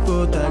combat qu'il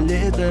faut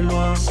aller très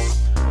loin.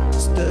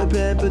 S'il te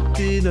plaît,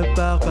 petit, ne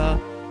pars pas.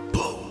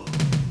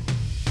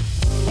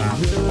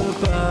 Ne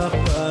pars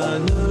pas,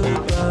 non. Ne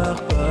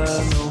pars pas,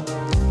 non.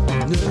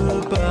 Ne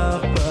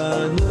pars pas,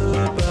 non.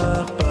 Ne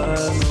pars pas,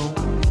 non.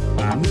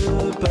 Ne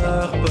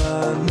pars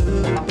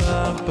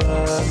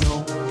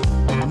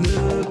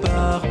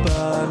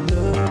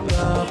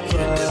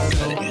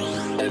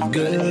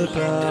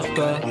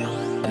pas,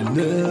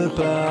 ne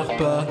pars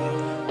pas,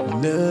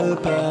 ne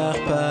pars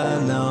pas,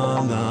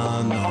 non,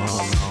 non, non.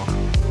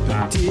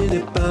 Petit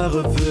n'est pas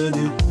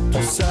revenu,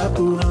 tout ça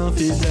pour un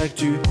fil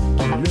d'actu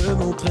qui le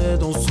montrait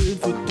dans une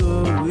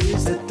photo où il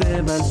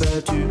s'était mal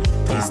battu.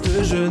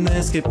 Triste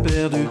jeunesse qui est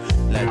perdue,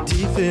 la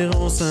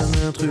différence un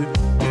intrus.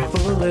 Il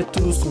faudrait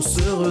tous qu'on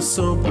se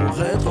ressemble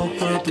pour être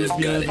enfin tous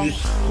bien vus.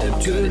 Mon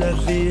Dieu, la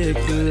vie est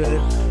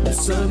cruelle, nous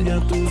sommes bien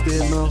tous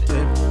des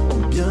mortels.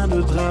 Combien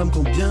de drames,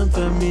 combien de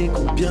familles,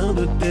 combien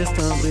de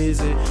destins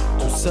brisés.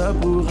 Tout ça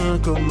pour un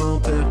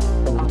commentaire,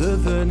 pour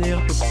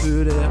devenir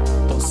populaire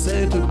dans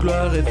cette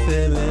gloire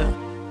éphémère.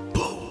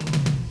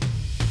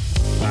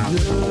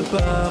 Ne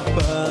pars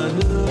pas,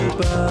 non. Ne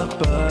pars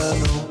pas,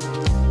 non.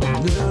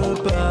 Ne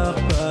pars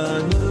pas,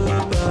 non. Ne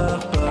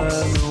pars pas,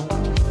 non.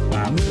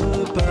 Ne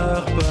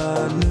pars pas,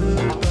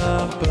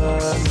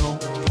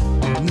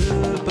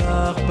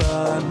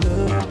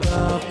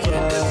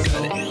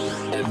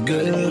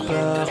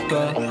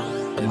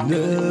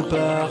 ne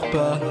pars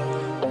pas,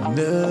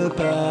 ne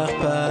pars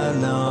pas,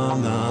 non,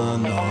 non,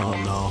 non,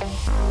 non.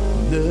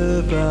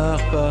 Ne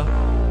pars pas,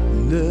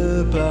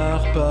 ne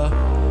pars pas,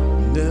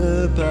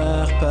 ne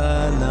pars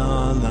pas,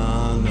 non,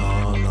 non,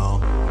 non, non.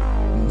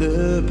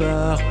 Ne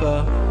pars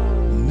pas,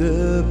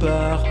 ne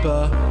pars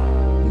pas,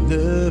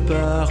 ne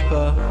pars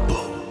pas.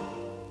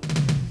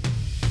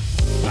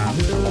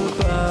 Ne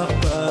pars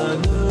pas,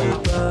 non. Ne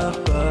pars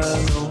pas,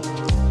 non.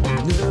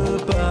 Ne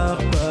pars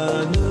pas,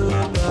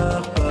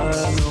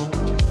 non.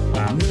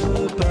 Ne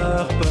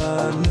pars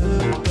pas,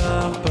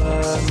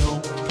 non.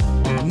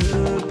 Ne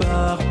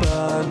pars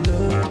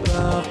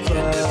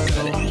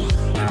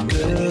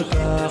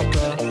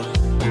pas,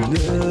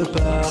 ne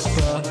pars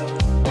pas,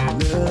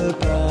 ne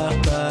pars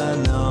pas,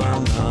 non, non,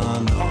 non,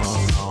 non.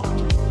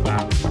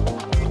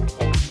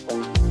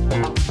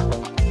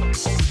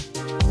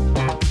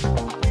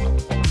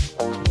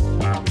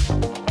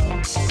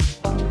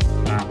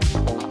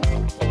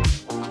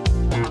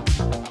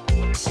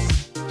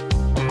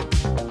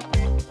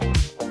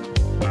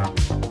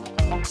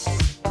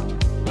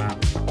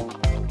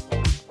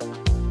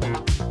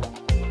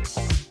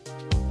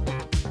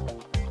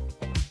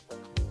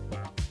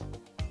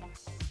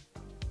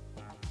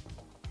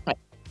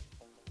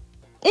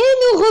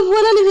 Nous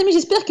revoilà les amis,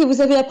 j'espère que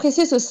vous avez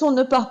apprécié ce son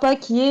Ne pars pas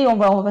qui est, on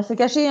va se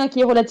cacher, hein, qui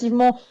est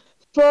relativement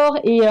fort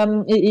et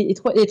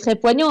très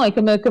poignant. Et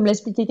comme l'a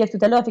expliqué Kev tout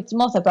à l'heure,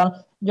 effectivement, ça parle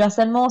du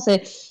harcèlement.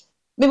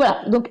 Mais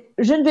voilà, donc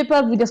je ne vais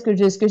pas vous dire ce que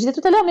je disais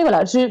tout à l'heure, mais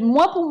voilà,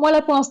 pour moi,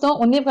 là, pour l'instant,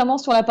 on est vraiment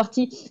sur la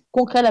partie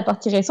concrète, la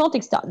partie récente,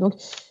 etc. Donc,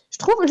 je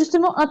trouve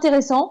justement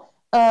intéressant...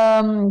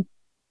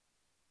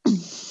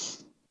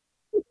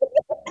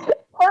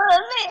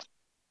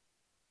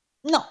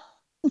 Non.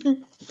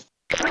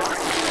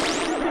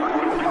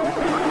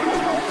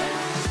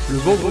 Le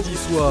vendredi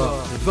soir,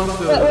 de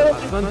 20h à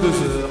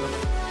 22h,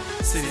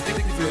 c'est les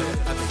découvertes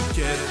avec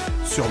Kev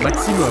sur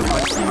Maximum.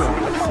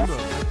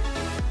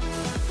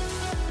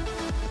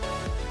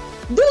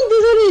 Donc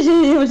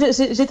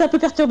désolée, j'étais un peu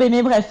perturbée,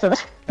 mais bref.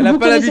 Elle n'a Vous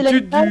pas connaissez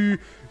l'habitude la-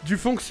 du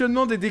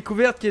fonctionnement des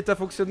découvertes qui est un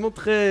fonctionnement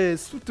très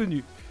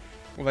soutenu,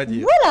 on va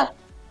dire. Voilà.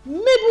 Mais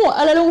bon,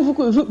 à la longue, vous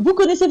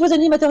connaissez vos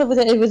animateurs et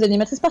vos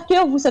animatrices par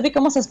cœur, vous savez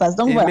comment ça se passe.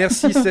 Donc Et voilà.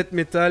 merci 7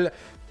 Metal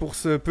pour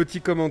ce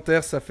petit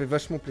commentaire, ça fait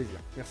vachement plaisir.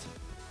 Merci.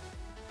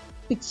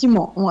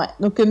 Effectivement, ouais.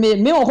 Donc,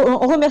 mais on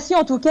remercie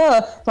en tout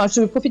cas. Enfin,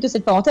 je profite de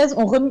cette parenthèse.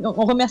 On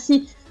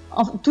remercie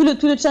tout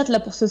le chat là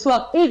pour ce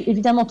soir, et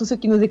évidemment tous ceux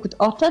qui nous écoutent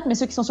hors chat, mais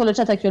ceux qui sont sur le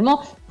chat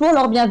actuellement, pour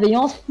leur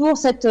bienveillance, pour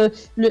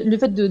le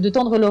fait de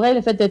tendre l'oreille,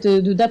 le fait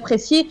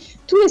d'apprécier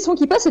tous les sons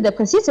qui passent et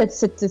d'apprécier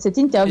cette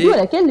interview Et à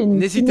laquelle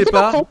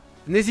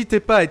n'hésitez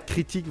pas à être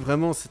critique,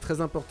 vraiment, c'est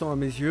très important à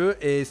mes yeux,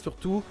 et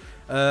surtout,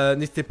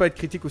 n'hésitez pas à être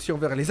critique aussi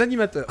envers les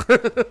animateurs.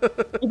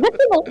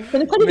 Exactement, ça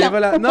nous ferait du Mais bien.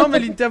 voilà, non, mais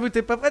l'interview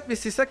t'es pas prête, mais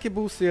c'est ça qui est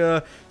beau.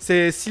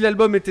 C'est si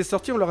l'album était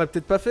sorti, on l'aurait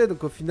peut-être pas fait.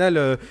 Donc au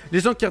final, les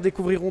gens qui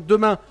redécouvriront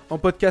demain en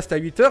podcast à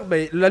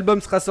 8h,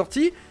 l'album sera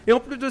sorti. Et en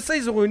plus de ça,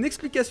 ils auront une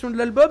explication de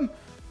l'album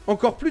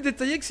encore plus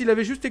détaillée que s'il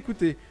avait juste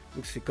écouté.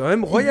 Donc c'est quand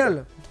même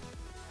royal.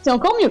 C'est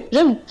encore mieux,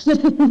 j'avoue.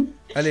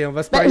 Allez, on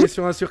va se parier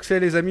sur un succès,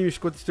 les amis, mais je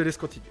te laisse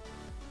continuer.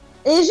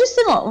 Et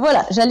justement,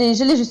 voilà, j'allais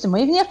justement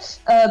y venir,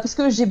 parce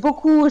que j'ai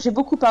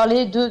beaucoup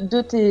parlé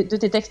de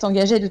tes textes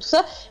engagés, de tout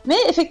ça, mais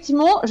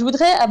effectivement, je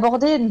voudrais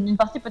aborder une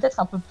partie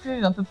peut-être un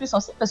peu plus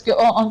sensible, parce que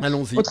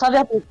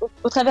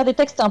au travers des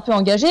textes un peu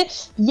engagés,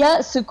 il y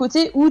a ce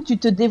côté où tu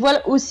te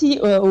dévoiles aussi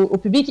au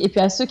public et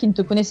puis à ceux qui ne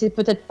te connaissaient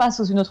peut-être pas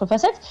sous une autre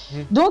facette.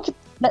 Donc,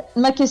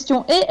 ma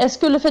question est-ce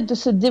que le fait de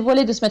se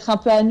dévoiler, de se mettre un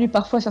peu à nu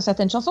parfois sur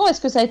certaines chansons,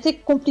 est-ce que ça a été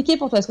compliqué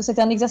pour toi? Est-ce que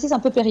c'était un exercice un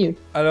peu périlleux?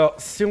 Alors,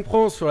 si on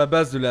prend sur la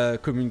base de la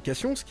communication,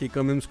 ce qui est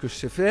quand même ce que je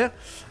sais faire,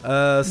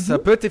 ça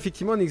peut être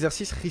effectivement un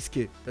exercice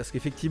risqué. Parce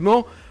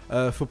qu'effectivement,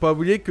 faut pas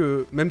oublier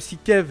que même si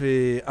Kev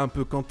est un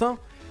peu Quentin,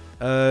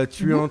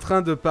 tu es en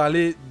train de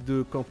parler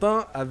de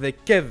Quentin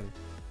avec Kev.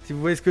 Si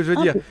vous voyez ce que je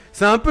veux dire.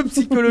 C'est un peu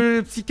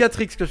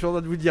psychiatrique ce que je suis en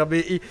train de vous dire,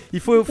 mais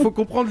il faut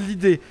comprendre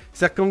l'idée.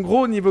 C'est-à-dire qu'en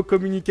gros, au niveau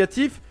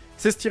communicatif,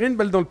 c'est se tirer une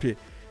balle dans le pied.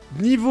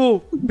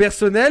 Niveau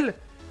personnel,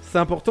 c'est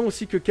important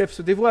aussi que Kev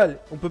se dévoile.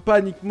 On peut pas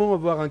uniquement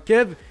avoir un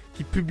Kev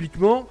qui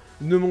publiquement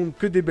ne montre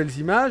que des belles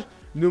images,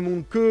 ne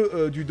montre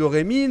que du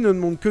do-ré-mi, ne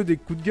montre que des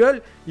coups de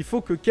gueule. Il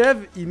faut que Kev,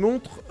 il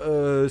montre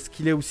ce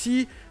qu'il est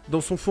aussi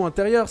dans son fond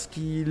intérieur, ce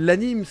qui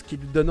l'anime, ce qui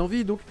lui donne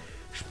envie. Donc,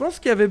 je pense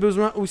qu'il y avait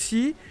besoin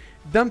aussi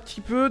d'un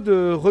petit peu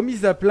de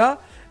remise à plat.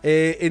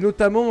 Et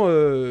notamment,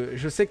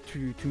 je sais que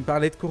tu me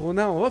parlais de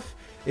Corona en off.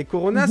 Et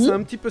Corona, c'est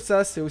un petit peu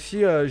ça. C'est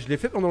aussi, je l'ai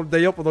fait pendant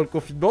le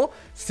confinement.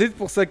 C'est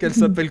pour ça qu'elle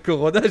s'appelle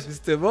Corona,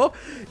 justement.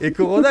 Et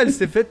Corona, elle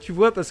s'est faite, tu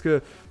vois, parce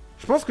que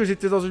je pense que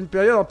j'étais dans une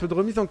période un peu de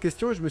remise en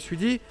question. Et je me suis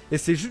dit, et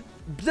c'est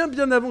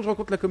bien avant que je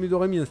rencontre la comédie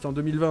Rémi, c'était en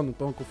 2020, donc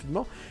pas en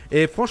confinement.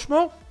 Et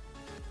franchement,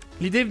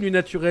 l'idée est venue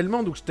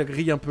naturellement, donc je t'ai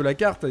grillé un peu la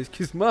carte,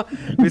 excuse-moi.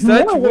 Mais c'est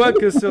vrai, tu vois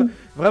que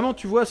vraiment,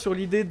 tu vois, sur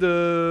l'idée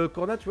de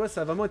Corona, tu vois,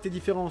 ça a vraiment été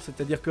différent.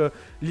 C'est-à-dire que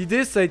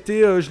l'idée, ça a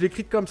été, je l'ai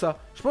écrite comme ça.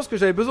 Je pense que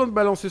j'avais besoin de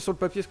balancer sur le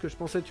papier ce que je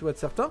pensais, tu vois, de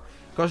certains.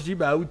 Quand je dis,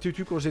 où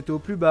étais-tu quand j'étais au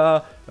plus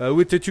bas,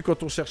 où étais-tu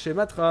quand on cherchait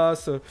ma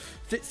trace.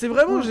 C'est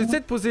vraiment,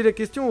 j'essaie de poser la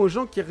question aux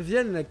gens qui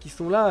reviennent, là, qui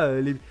sont là,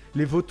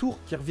 les vautours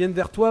qui reviennent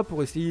vers toi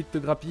pour essayer de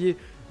te grappiller.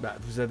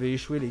 Vous avez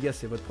échoué, les gars,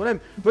 c'est votre problème.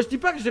 Moi, je dis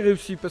pas que j'ai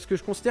réussi, parce que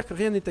je considère que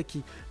rien n'est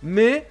acquis.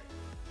 Mais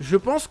je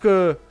pense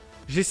que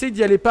j'essaie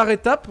d'y aller par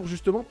étapes pour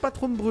justement pas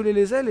trop me brûler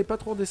les ailes et pas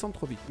trop descendre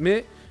trop vite.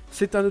 Mais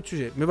c'est un autre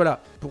sujet. Mais voilà,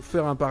 pour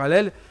faire un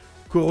parallèle,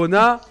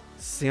 Corona,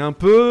 c'est un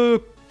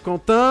peu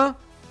Quentin,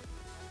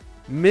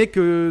 mais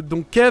que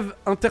donc Kev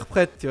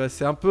interprète. Tu vois,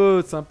 c'est un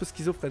peu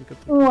schizophrène comme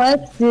truc. Ouais,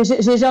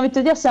 j'ai envie de te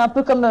dire, c'est un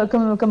peu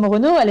comme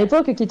Renaud à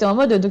l'époque qui était en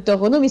mode Dr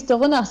Renaud, Mr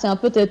Renard. C'est un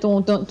peu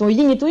ton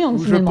yin et ton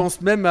yang. Je pense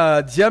même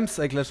à Diams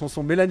avec la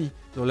chanson Mélanie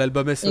dans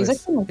l'album SOS.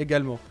 Exactement.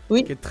 Également,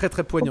 oui. Qui est très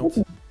très poignante.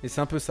 Et c'est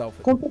un peu ça en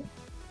fait.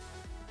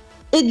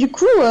 Et du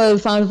coup,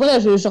 voilà,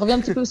 je reviens un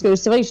petit peu parce que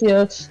c'est vrai que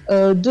j'ai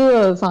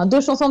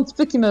deux chansons un petit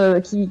peu qui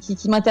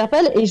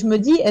m'interpellent et je me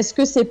dis, est-ce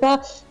que c'est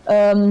pas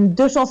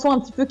deux chansons un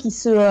petit peu qui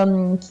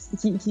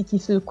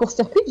se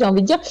court-circuitent, j'ai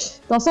envie de dire,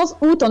 dans le sens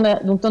où t'en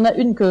as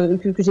une que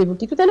j'ai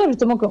évoquée tout à l'heure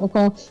justement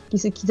qui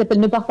s'appelle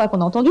Ne pars pas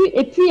qu'on a entendu,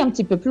 et puis un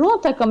petit peu plus loin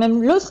t'as quand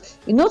même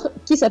une autre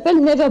qui s'appelle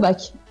Never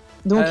Back.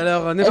 Donc,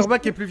 alors Never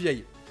Back est plus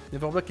vieille.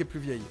 Never Back est plus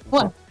vieille.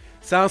 Ouais.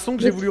 C'est un son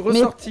que j'ai voulu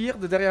ressortir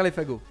de derrière les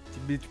fagots.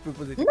 Mais tu peux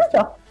poser des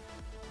questions.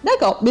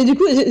 D'accord, mais du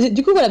coup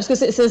voilà, parce que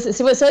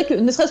c'est vrai que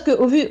ne serait-ce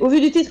qu'au vu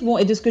du titre, bon,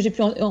 et de ce que j'ai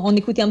pu en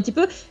écouter un petit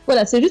peu,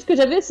 voilà, c'est juste que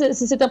j'avais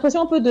cette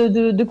impression un peu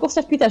de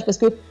court-circuitage, parce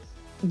que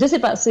je sais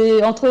pas,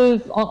 c'est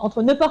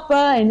entre Ne pars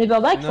pas et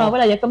Never Back, enfin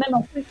voilà, il y a quand même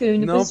un truc,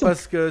 une position. Non,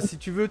 parce que si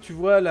tu veux, tu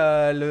vois,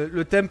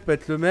 le thème peut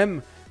être le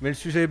même, mais le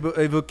sujet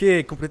évoqué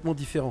est complètement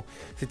différent.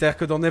 C'est-à-dire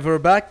que dans Never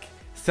Back,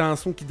 c'est un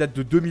son qui date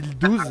de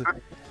 2012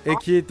 et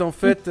qui est en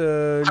fait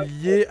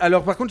lié.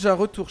 Alors par contre, j'ai un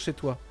retour chez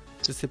toi.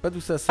 Je sais pas d'où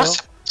ça sort.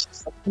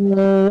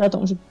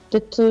 Attends, j'ai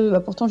peut-être.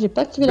 Pourtant, j'ai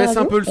pas activé la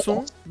radio.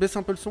 Baisse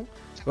un peu le son.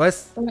 Ouais,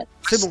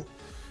 c'est bon.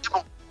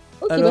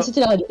 Ok, alors,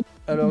 c'était la radio.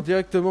 Alors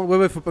directement,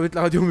 ouais, faut pas mettre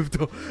la radio en même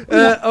temps.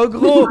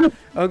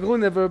 En gros,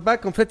 Never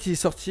Back, en fait, il est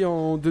sorti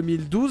en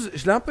 2012.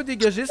 Je l'ai un peu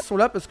dégagé ce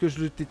son-là parce que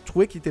je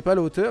trouvais qu'il était pas à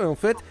la hauteur. Et en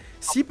fait,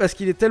 si, parce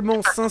qu'il est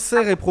tellement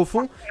sincère et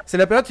profond. C'est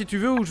la période, si tu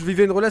veux, où je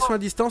vivais une relation à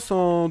distance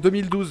en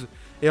 2012.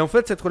 Et en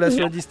fait, cette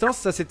relation à distance,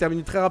 ça s'est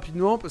terminé très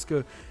rapidement parce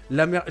que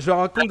la mère, je le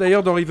raconte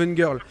d'ailleurs dans Raven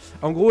Girl.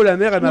 En gros, la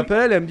mère, elle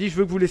m'appelle, elle me dit, je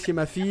veux que vous laissiez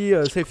ma fille,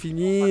 c'est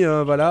fini,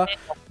 voilà.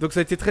 Donc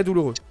ça a été très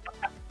douloureux.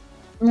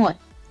 Ouais.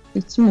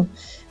 effectivement.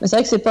 Mais c'est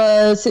vrai que c'est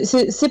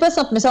pas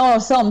simple, mais ça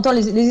en même temps,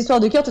 les histoires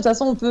de cœur, de toute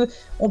façon,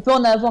 on peut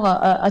en avoir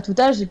à tout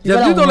âge. Et puis,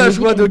 Bienvenue voilà, dans la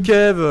joie de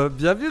Kev,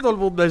 bienvenue dans le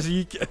monde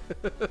magique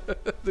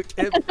de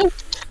Kev.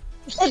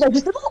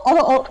 Justement,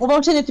 on va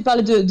enchaîner. Tu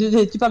parles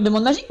de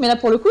monde magique, mais là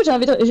pour le coup, j'ai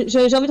envie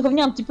de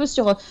revenir un petit peu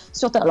sur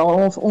ta.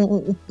 Alors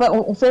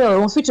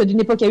on switch d'une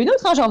époque à une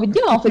autre. Hein, j'ai envie de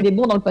dire, on fait des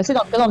bonds dans le passé,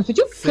 dans le présent, dans le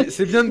futur.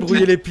 C'est bien de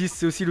brouiller les pistes,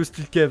 c'est aussi le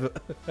style Kev.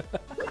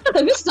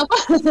 T'as vu, c'est sympa.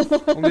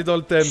 On est dans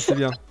le thème, c'est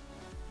bien.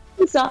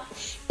 C'est ça.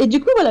 Et du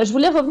coup, voilà, je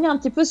voulais revenir un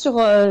petit peu sur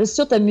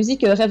ta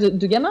musique Rêve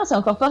de gamin. C'est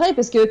encore pareil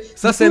parce que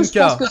ça, c'est MK.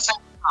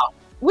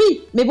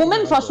 Oui, mais bon,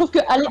 même, je trouve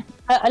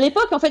qu'à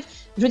l'époque, en fait,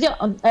 je veux dire,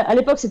 à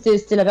l'époque,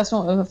 c'était la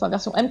version MK,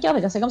 on va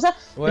dire ça comme ça.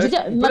 Ouais, je veux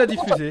dire, on peut la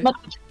diffuser.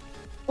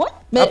 Ouais,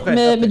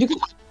 mais du coup,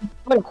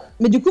 voilà.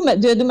 Mais du coup,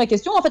 de ma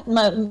question, en fait,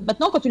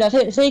 maintenant, quand tu la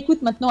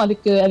réécoutes maintenant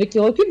avec les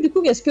reculs, du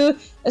coup, est-ce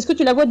que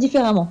tu la vois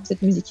différemment,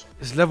 cette musique?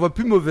 Je la vois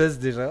plus mauvaise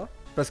déjà,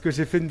 parce que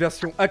j'ai fait une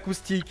version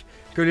acoustique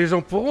que les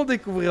gens pourront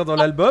découvrir dans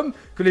l'album,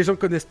 que les gens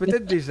connaissent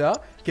peut-être déjà,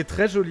 qui est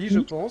très jolie, je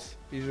pense,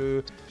 et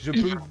je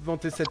peux me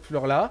vanter cette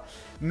fleur-là.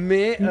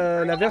 Mais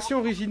la version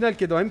originale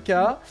qui est dans MK,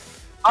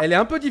 elle est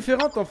un peu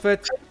différente en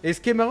fait. Et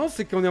ce qui est marrant,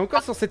 c'est qu'on est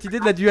encore sur cette idée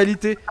de la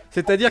dualité.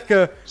 C'est-à-dire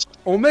que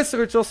on met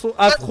sur une chanson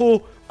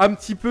afro un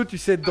petit peu, tu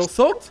sais,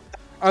 dansante,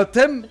 un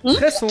thème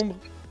très sombre.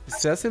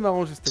 C'est assez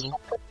marrant justement.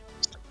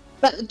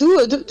 D'où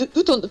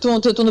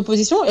ton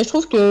opposition, et je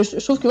trouve que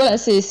voilà,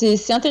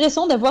 c'est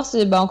intéressant d'avoir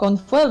encore une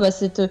fois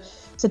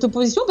cette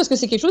opposition, parce que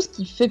c'est quelque chose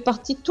qui fait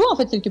partie de toi en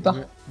fait quelque part.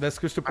 Ouais. Ce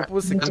que je te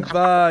propose, c'est qu'on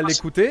va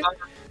l'écouter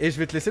et je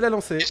vais te laisser la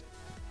lancer.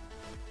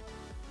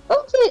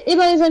 Ok, et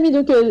les amis,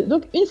 donc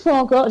une fois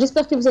encore,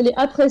 j'espère que vous allez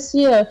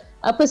apprécier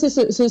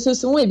ce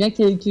son, et bien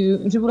que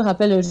je vous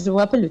rappelle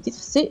le titre,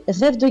 c'est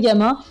Rêve de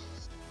gamin.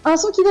 Un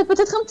son qui va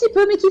peut-être un petit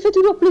peu, mais qui fait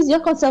toujours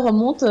plaisir quand ça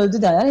remonte de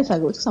derrière les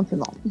fagots, tout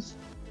simplement.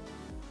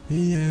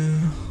 Yeah.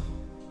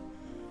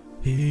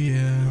 Yeah.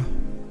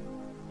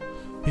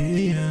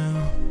 Yeah.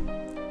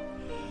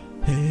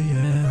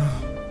 Yeah.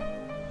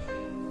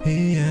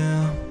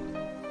 Yeah.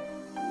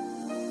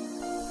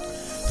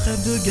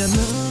 Rêve de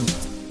gamin,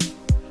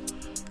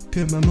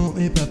 que maman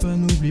et papa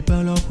n'oublient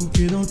pas leur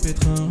poupée dans le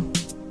pétrin.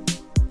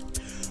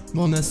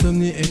 Mon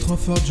insomnie est trop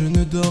forte, je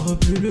ne dors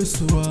plus le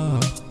soir.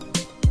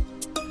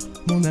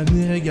 Mon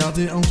avenir est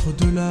gardé entre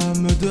deux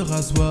lames de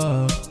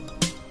rasoir.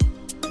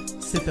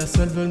 Ces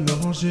personnes veulent me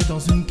ranger dans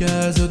une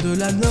case de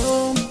la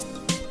norme.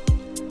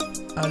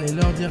 Allez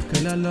leur dire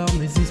que la norme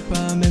n'existe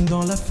pas même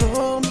dans la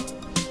forme.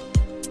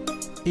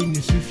 Il ne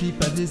suffit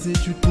pas des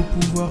études pour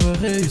pouvoir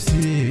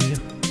réussir.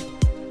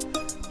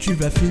 Tu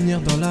vas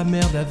finir dans la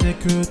merde avec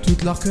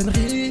toutes leurs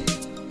conneries.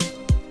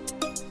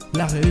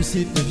 La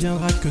réussite ne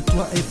viendra que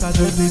toi et pas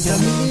de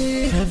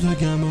gamin. Rêve de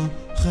gamin,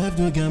 rêve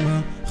de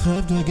gamin,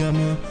 rêve de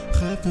gamin,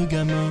 rêve de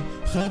gamin,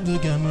 rêve de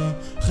gamin,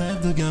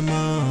 rêve de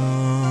gamin.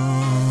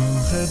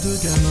 Rêve de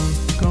gamin,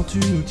 quand tu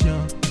nous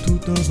tiens,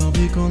 toutes nos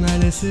envies qu'on a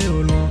laissées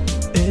au loin.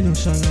 Et nos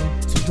chagrins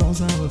sont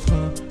dans un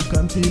refrain,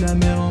 comme si la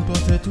mer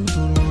emportait tout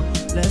au loin.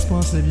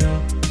 L'espoir c'est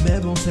bien, mais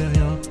bon c'est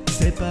rien.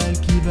 C'est pas elle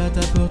qui va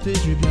t'apporter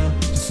du bien.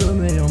 Du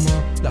sommeil en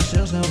moi, la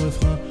recherche d'un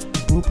refrain,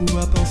 pour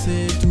pouvoir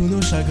penser tous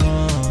nos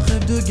chagrins.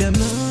 Rêve de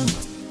gamin,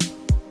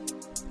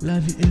 la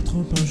vie est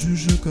trop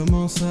injuste, je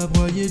commence à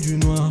broyer du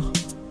noir.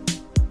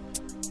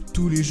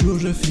 Tous les jours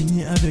je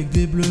finis avec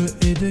des bleus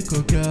et des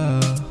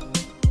cocards.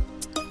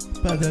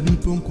 Pas d'amis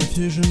pour me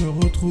confier, je me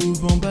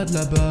retrouve en bas de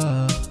la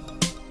barre.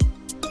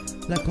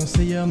 La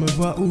conseillère me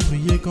voit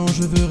ouvrier quand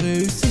je veux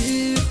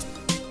réussir.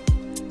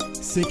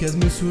 Ces cases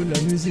me saoulent,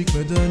 la musique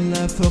me donne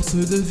la force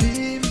de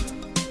vivre.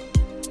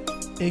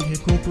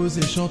 Écrire,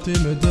 composer, chanter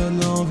me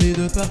donne envie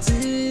de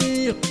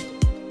partir.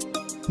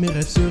 Mes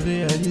rêves se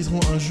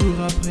réaliseront un jour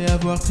après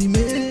avoir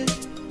trimé.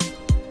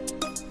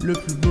 Le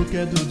plus beau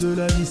cadeau de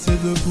la vie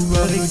c'est de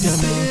pouvoir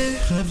exister.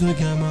 Rêve de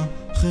gamin,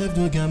 rêve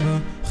de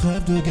gamin,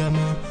 rêve de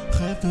gamin,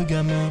 rêve de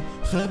gamin,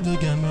 rêve de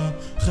gamin,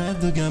 rêve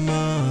de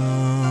gamin.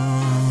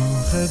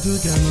 Rêve de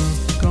gamin,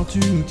 quand tu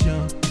nous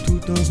tiens,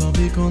 toutes nos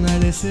envies qu'on a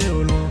laissées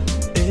au loin.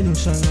 Et nos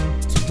chagrins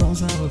sont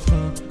dans un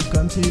refrain,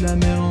 comme si la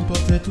mer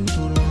emportait tout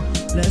au loin.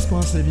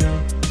 L'espoir c'est bien,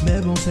 mais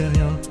bon c'est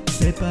rien.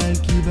 C'est pas elle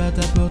qui va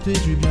t'apporter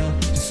du bien.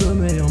 Du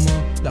sommeil en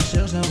moi, la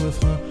recherche d'un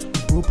refrain,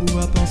 pour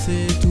pouvoir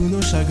penser tous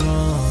nos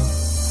chagrins.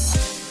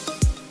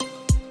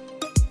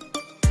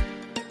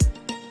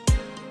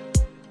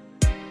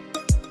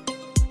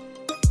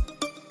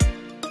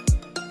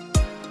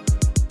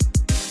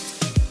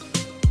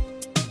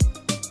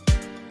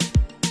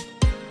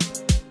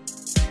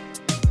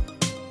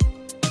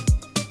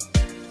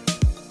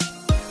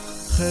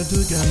 Rêve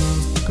de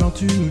gamin, quand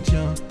tu nous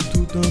tiens,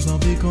 toutes nos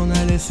envies qu'on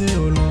a laissées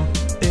au loin.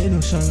 Et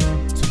nos chagrins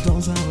sont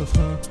dans un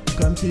refrain,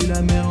 comme si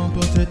la mer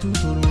emportait tout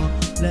au loin.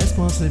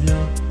 L'espoir c'est bien,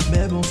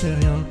 mais bon c'est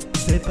rien.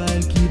 C'est pas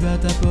elle qui va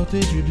t'apporter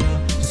du bien.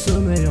 Du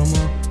sommeil en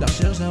moi, la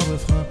recherche d'un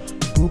refrain,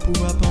 pour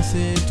pouvoir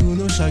penser tous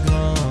nos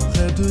chagrins.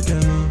 Rêve de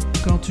gamin,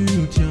 quand tu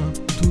nous tiens,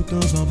 toutes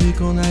nos envies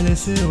qu'on a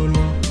laissées au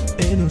loin.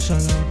 Et nos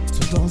chagrins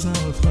sont dans un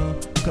refrain,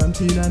 comme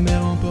si la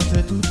mer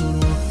emportait tout au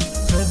loin.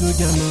 Rêve de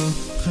gamin,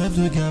 rêve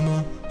de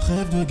gamin,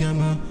 rêve de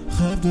gamin,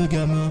 rêve de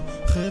gamin,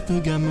 rêve de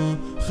gamin,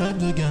 rêve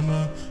de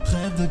gamin,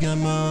 rêve de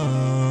gamin.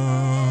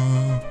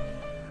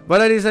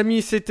 Voilà les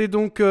amis, c'était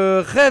donc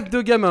Rêve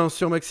de gamin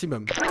sur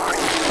Maximum.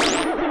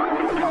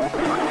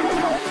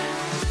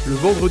 Le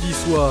vendredi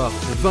soir,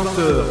 de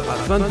 20h à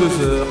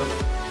 22h,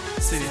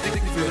 C'est les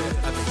découvertes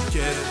avec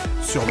elle.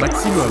 sur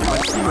Maximum.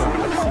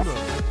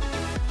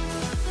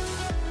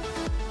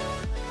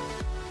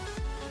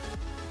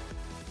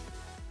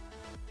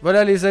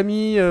 Voilà les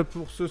amis,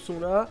 pour ce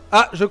son-là.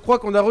 Ah, je crois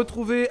qu'on a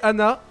retrouvé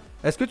Anna.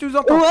 Est-ce que tu nous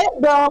entends? Ouais,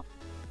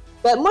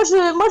 moi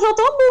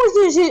j'entends.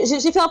 Bon,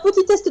 j'ai fait un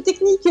petit test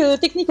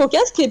technique au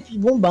casque et puis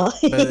bon bah.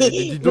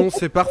 Dis donc,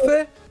 c'est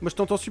parfait. Moi je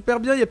t'entends super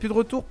bien, il n'y a plus de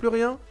retour, plus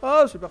rien.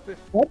 Ah, c'est parfait.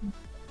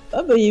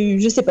 Ah bah,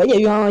 je sais pas,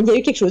 il y a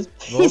eu quelque chose.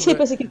 Bon, Il s'est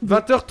passé quelque chose.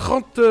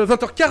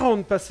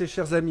 20h40 passé,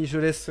 chers amis. Je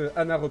laisse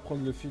Anna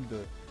reprendre le fil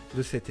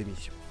de cette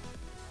émission.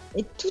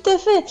 Et tout à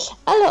fait.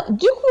 Alors,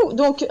 du coup,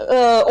 donc,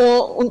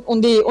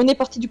 on est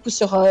parti du coup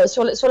sur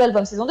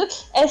l'album saison 2.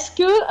 Est-ce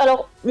que,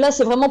 alors là,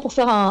 c'est vraiment pour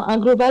faire un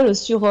global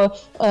sur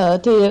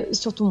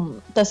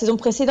ta saison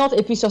précédente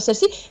et puis sur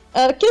celle-ci.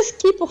 Qu'est-ce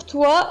qui, pour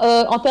toi,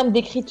 en termes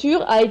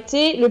d'écriture, a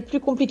été le plus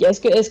compliqué?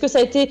 Est-ce que ça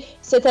a été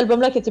cet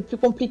album-là qui était plus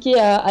compliqué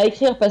à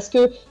écrire parce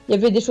que il y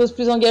avait des choses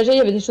plus engagées, il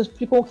y avait des choses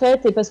plus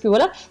concrètes et parce que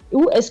voilà,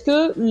 ou est-ce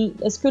que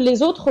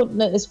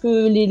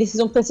les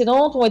saisons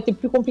précédentes ont été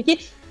plus compliquées?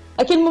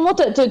 À quel moment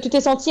tu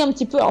t'es senti un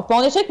petit peu, alors pas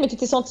en échec, mais tu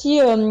t'es senti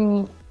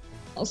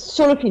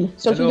sur le fil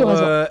du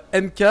réseau?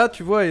 MK,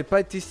 tu vois, n'a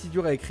pas été si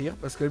dur à écrire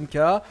parce que MK,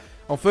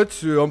 en fait,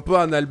 c'est un peu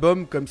un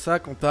album comme ça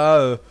quand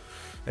t'as.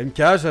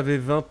 MK, j'avais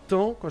 20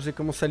 ans quand j'ai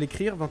commencé à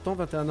l'écrire, 20 ans,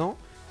 21 ans.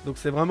 Donc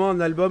c'est vraiment un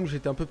album où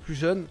j'étais un peu plus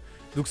jeune.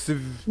 Donc c'est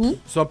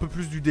un peu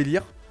plus du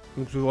délire.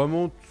 Donc c'est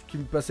vraiment tout ce qui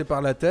me passait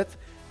par la tête.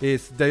 Et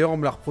d'ailleurs, on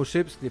me l'a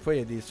reproché parce que des fois, il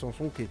y a des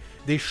chansons qui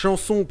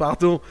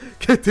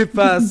n'étaient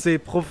pas assez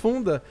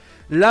profondes.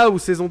 Là où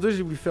saison 2,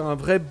 j'ai voulu faire un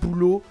vrai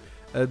boulot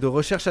de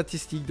recherche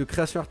artistique, de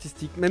création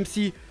artistique. Même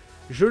si,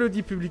 je le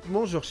dis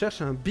publiquement, je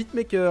recherche un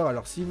beatmaker.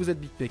 Alors si vous êtes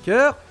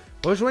beatmaker,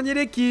 rejoignez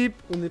l'équipe.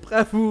 On est prêt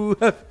à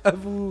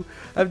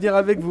venir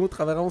avec vous, on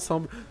travaillera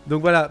ensemble.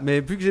 Donc voilà, mais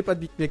vu que j'ai pas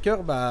de beatmaker,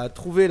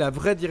 trouver la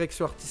vraie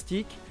direction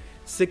artistique,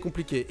 c'est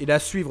compliqué. Et la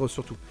suivre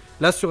surtout.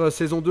 Là sur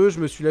saison 2, je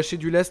me suis lâché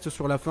du lest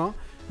sur la fin,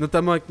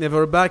 notamment avec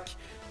Never Back,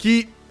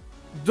 qui,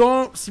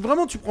 si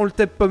vraiment tu prends le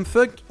thème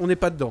pump-funk, on n'est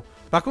pas dedans.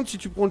 Par contre, si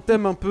tu prends le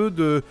thème un peu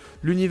de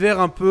l'univers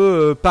un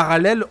peu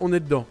parallèle, on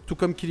est dedans. Tout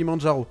comme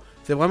Kilimanjaro.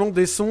 C'est vraiment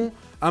des sons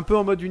un peu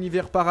en mode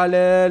univers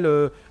parallèle,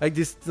 avec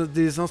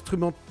des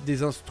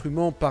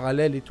instruments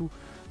parallèles et tout.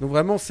 Donc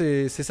vraiment,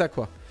 c'est ça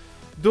quoi.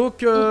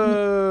 Donc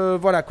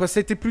voilà quoi, ça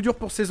a été plus dur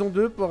pour saison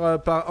 2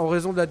 en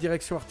raison de la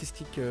direction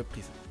artistique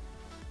prise.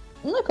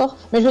 D'accord.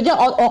 Mais je veux dire,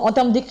 en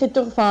termes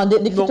d'écriture,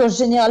 d'écriture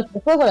générale,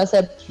 pourquoi voilà,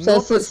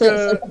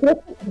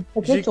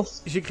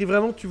 j'écris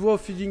vraiment, tu vois, au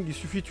feeling. Il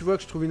suffit, tu vois,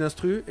 que je trouve une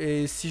instru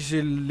et si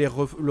j'ai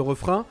le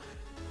refrain,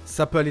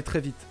 ça peut aller très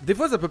vite. Des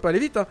fois, ça peut pas aller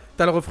vite. Hein.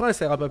 T'as le refrain et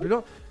ça ira pas plus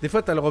loin. Des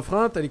fois, t'as le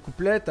refrain, t'as les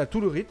couplets, t'as tout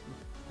le rythme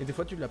et des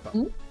fois, tu l'as pas.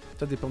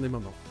 Ça dépend des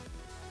moments.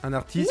 Un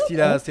artiste, il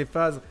a ses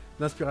phases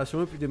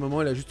d'inspiration et puis des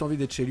moments, il a juste envie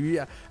d'être chez lui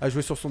à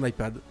jouer sur son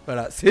iPad.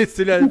 Voilà,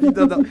 c'est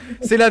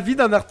la vie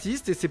d'un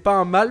artiste et c'est pas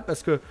un mal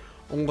parce que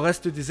on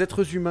reste des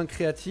êtres humains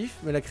créatifs,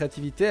 mais la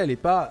créativité, elle n'est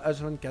pas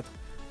H24.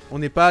 On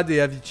n'est pas des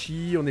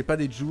Avicii, on n'est pas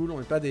des Joule, on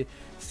n'est pas des...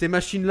 Ces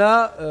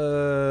machines-là,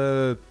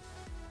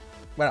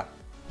 voilà,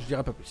 je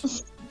dirais pas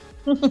plus.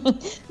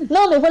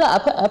 Non, mais voilà,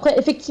 après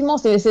effectivement,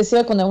 c'est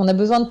vrai qu'on a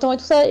besoin de temps et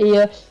tout ça, et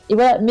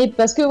voilà, mais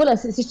parce que voilà,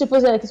 si je te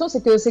posais la question,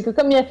 c'est que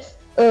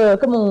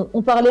comme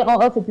on parlait en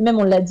off, et puis même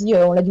on l'a dit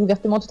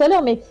ouvertement tout à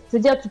l'heure, mais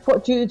c'est-à-dire tu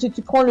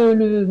prends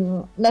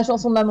la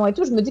chanson de Maman et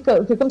tout, je me dis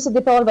que comme c'est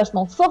des paroles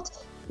vachement fortes,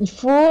 il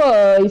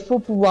faut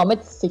pouvoir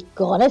mettre ses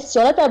grenades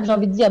sur la table, j'ai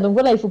envie de dire. Donc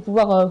voilà, il faut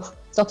pouvoir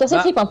sortir ses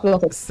tripes un peu en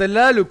fait.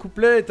 Celle-là, le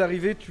couplet est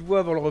arrivé, tu vois,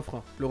 avant le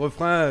refrain. Le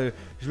refrain,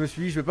 je me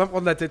suis dit, je vais pas me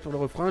prendre la tête pour le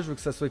refrain, je veux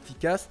que ça soit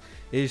efficace.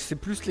 Et c'est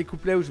plus les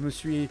couplets où je me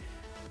suis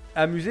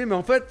amusé. Mais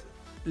en fait,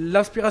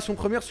 l'inspiration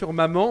première sur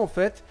Maman, en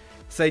fait,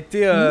 ça a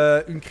été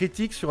une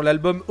critique sur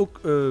l'album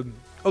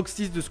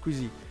Oxys de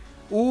Squeezie.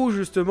 Où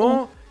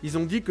justement, ils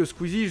ont dit que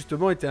Squeezie,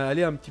 justement, était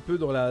allé un petit peu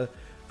dans la...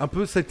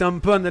 c'était un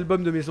peu un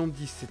album de maison de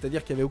 10,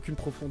 c'est-à-dire qu'il n'y avait aucune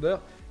profondeur.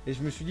 Et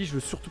je me suis dit, je veux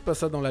surtout pas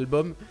ça dans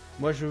l'album.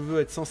 Moi, je veux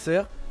être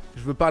sincère,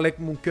 je veux parler avec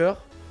mon cœur,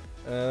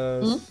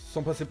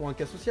 sans passer pour un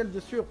cas social,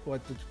 bien sûr, pour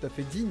être tout à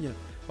fait digne,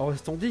 en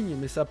restant digne.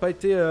 Mais ça n'a pas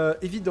été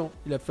évident.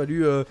 Il a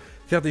fallu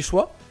faire des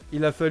choix.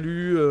 Il a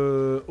fallu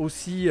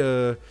aussi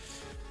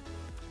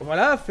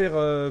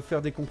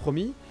faire des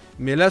compromis.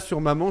 Mais là,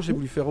 sur Maman, j'ai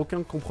voulu faire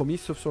aucun compromis,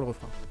 sauf sur le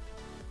refrain.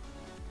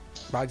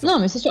 Par exemple. Non,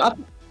 mais c'est sûr.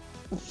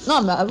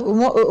 Non, bah, au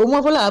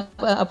moins voilà.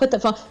 Après,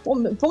 pour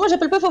moi,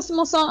 j'appelle pas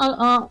forcément ça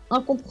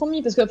un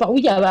compromis parce que,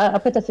 oui,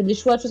 après, t'as fait des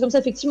choix, des choses comme ça,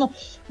 effectivement.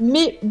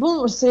 Mais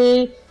bon,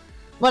 c'est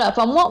voilà.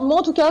 Enfin, moi,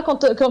 en tout cas,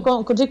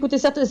 quand j'écoutais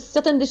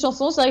certaines des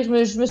chansons, c'est vrai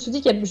que je me suis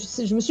dit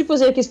je me suis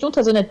posé la question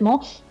très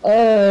honnêtement.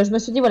 Je me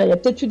suis dit voilà, il y a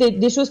peut-être eu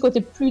des choses qui ont été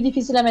plus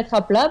difficiles à mettre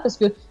à plat parce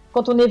que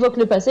quand on évoque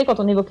le passé,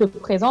 quand on évoque le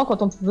présent,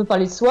 quand on veut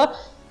parler de soi.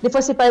 des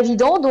fois c'est pas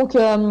évident, donc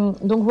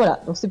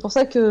voilà. Donc c'est pour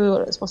ça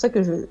que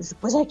je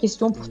posais la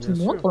question pour tout le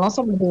monde, pour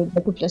l'ensemble de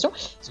la population,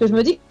 parce que je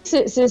me dis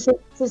que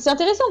c'est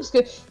intéressant, parce que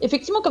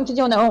effectivement, comme tu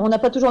dis, on n'a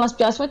pas toujours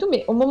l'inspiration et tout,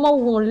 mais au moment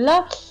où on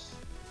l'a,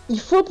 il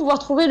faut pouvoir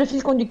trouver le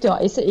fil conducteur.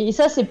 Et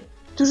ça,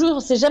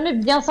 c'est jamais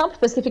bien simple,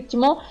 parce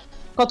qu'effectivement,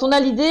 quand on a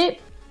l'idée,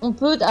 on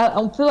peut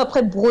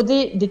après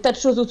broder des tas de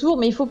choses autour,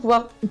 mais il faut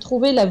pouvoir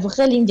trouver la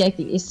vraie ligne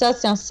directive. Et ça,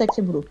 c'est un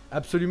sacré boulot.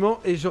 Absolument.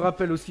 Et je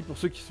rappelle aussi pour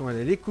ceux qui sont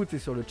allés à l'écoute et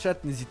sur le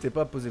chat, n'hésitez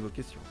pas à poser vos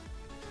questions.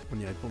 On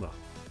y répondra.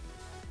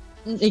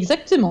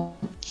 Exactement.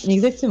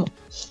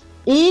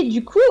 Et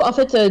du coup, en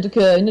fait,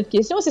 une autre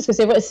question, c'est que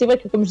c'est vrai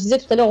que, comme je disais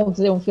tout à l'heure,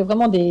 on fait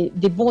vraiment des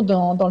bonds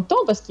dans le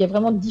temps, parce qu'il y a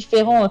vraiment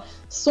différents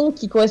sons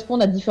qui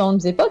correspondent à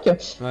différentes époques.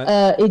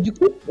 Ouais. Et du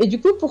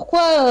coup,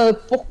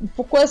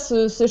 pourquoi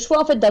ce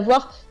choix, en fait,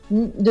 d'avoir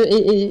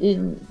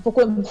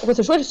pourquoi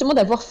ce choix, justement,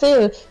 d'avoir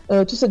fait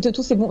tous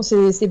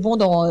ces bonds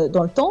dans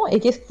le temps, et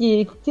qu'est-ce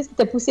qui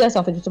t'a poussé à ça,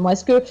 en fait, justement?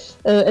 Est-ce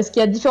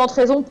qu'il y a différentes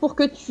raisons pour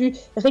que tu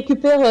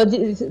récupères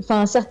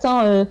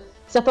certains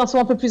sont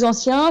un peu plus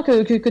anciens,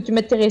 que tu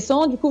mettes tes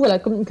récents, du coup voilà,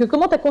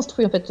 comment t'as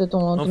construit en fait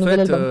ton nouvel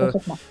album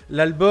concrètement?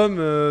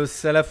 L'album,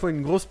 c'est à la fois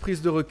une grosse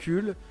prise de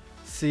recul,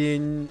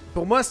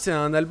 pour moi c'est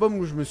un album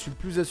où je me suis le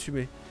plus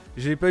assumé.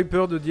 J'ai pas eu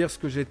peur de dire ce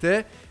que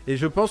j'étais, et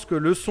je pense que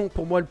le son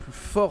pour moi le plus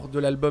fort de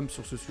l'album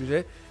sur ce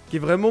sujet, qui est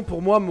vraiment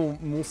pour moi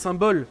mon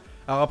symbole.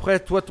 Alors après,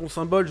 toi, ton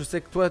symbole, je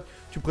sais que toi,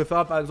 tu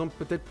préfères par exemple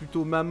peut-être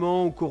plutôt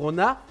Maman ou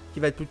Corona, qui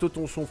va être plutôt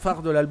ton son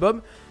phare de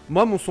l'album.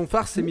 Moi, mon son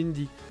phare, c'est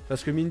Mindy.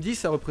 Parce que Mindy,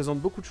 ça représente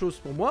beaucoup de choses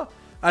pour moi.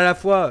 À la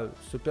fois,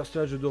 ce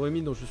personnage de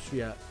Doremi dont je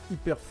suis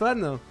hyper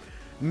fan,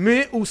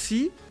 mais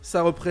aussi,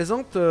 ça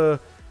représente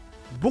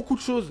beaucoup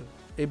de choses.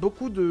 Et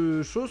beaucoup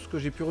de choses que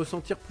j'ai pu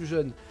ressentir plus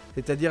jeune.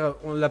 C'est-à-dire,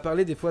 on l'a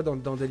parlé des fois dans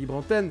des libres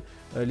antennes,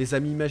 les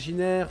amis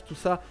imaginaires, tout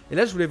ça. Et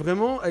là, je voulais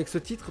vraiment, avec ce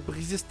titre,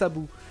 briser ce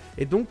tabou.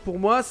 Et donc, pour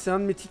moi, c'est un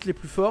de mes titres les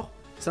plus forts.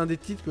 C'est un des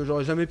titres que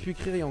j'aurais jamais pu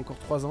écrire il y a encore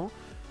 3 ans.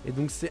 Et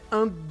donc, c'est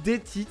un des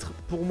titres,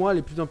 pour moi,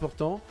 les plus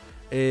importants.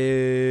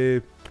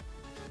 Et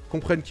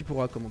comprenne qui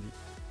pourra, comme on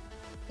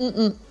dit.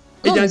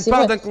 Et il y a une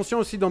part d'inconscient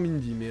aussi dans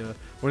Mindy, mais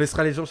on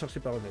laissera les gens chercher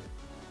par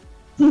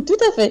eux-mêmes. Tout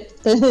à fait.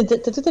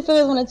 T'as tout à fait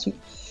raison là-dessus.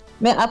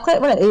 Mais après,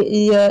 voilà,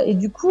 et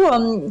du coup,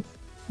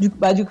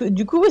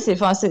 oui, c'est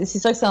vrai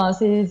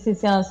que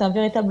c'est un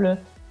véritable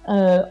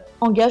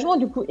engagement,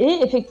 du coup. Et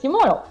effectivement,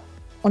 alors,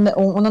 on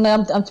en a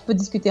un petit peu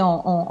discuté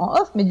en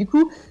off, mais du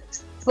coup,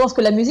 je pense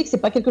que la musique, c'est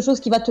pas quelque chose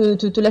qui va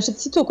te lâcher de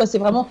sitôt, quoi. C'est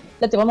vraiment,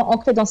 là, t'es vraiment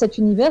ancré dans cet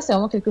univers, c'est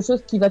vraiment quelque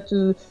chose qui va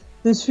te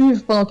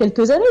suivre pendant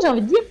quelques années, j'ai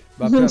envie de dire.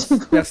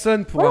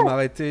 Personne pourra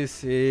m'arrêter.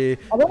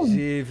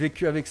 J'ai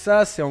vécu avec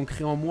ça, c'est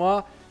ancré en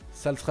moi,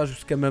 ça le sera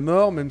jusqu'à ma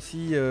mort, même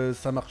si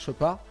ça marche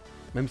pas.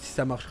 Même si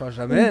ça marchera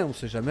jamais, on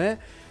sait jamais.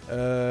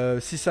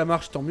 Si ça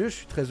marche, tant mieux, je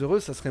suis très heureux.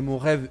 Ça serait mon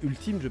rêve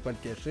ultime, je vais pas le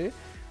cacher.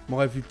 Mon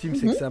rêve ultime,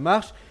 c'est que ça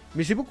marche.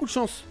 Mais j'ai beaucoup de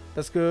chance.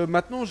 Parce que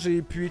maintenant,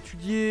 j'ai pu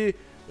étudier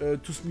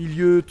tout ce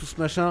milieu, tout ce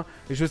machin.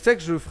 Et je sais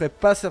que je ferai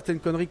pas certaines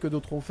conneries que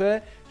d'autres ont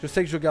fait. Je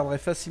sais que je garderai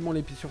facilement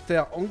les pieds sur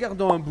terre en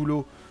gardant un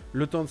boulot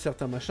le temps de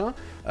certains machins.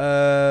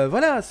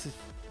 Voilà,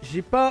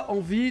 j'ai pas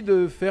envie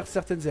de faire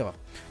certaines erreurs.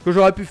 Que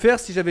j'aurais pu faire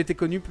si j'avais été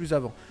connu plus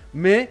avant.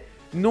 Mais...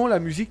 non, la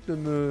musique ne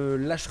me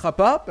lâchera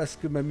pas, parce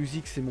que ma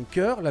musique c'est mon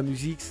cœur, la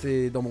musique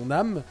c'est dans mon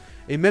âme,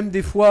 et même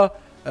des fois,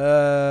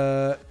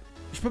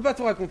 je peux pas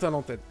tout raconter à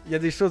l'antenne. Il y a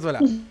des choses,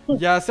 voilà,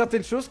 il y a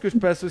certaines choses que je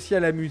peux associer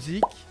à la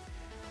musique,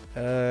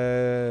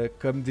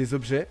 comme des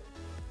objets.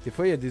 Des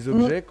fois, il y a des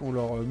objets qui ont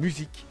leur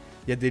musique,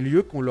 il y a des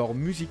lieux qui ont leur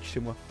musique chez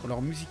moi, qui ont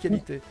leur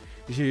musicalité.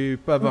 Je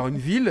peux avoir une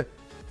ville,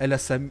 elle a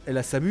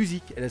sa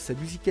musique, elle a sa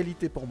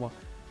musicalité pour moi,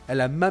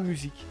 elle a ma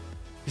musique.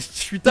 Je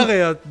suis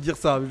taré à dire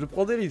ça, je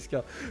prends des risques.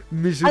 Hein.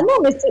 Mais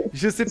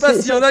je sais pas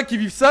s'il y en a qui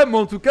vivent ça, mais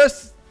en tout cas,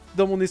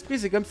 dans mon esprit,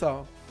 c'est comme ça.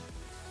 Hein.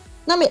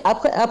 Non, mais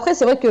après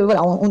c'est vrai que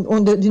voilà,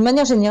 d'une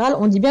manière générale,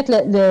 on dit bien que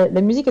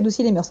la musique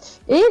adoucit les mœurs.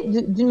 Et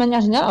d'une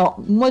manière générale, alors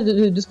moi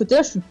de ce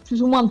côté-là, je suis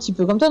plus ou moins un petit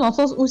peu comme toi, dans le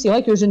sens où c'est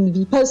vrai que je ne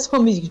vis pas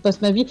sans musique. Je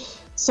passe ma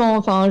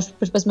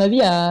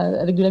vie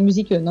avec de la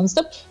musique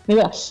non-stop. Mais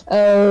voilà.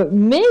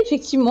 Mais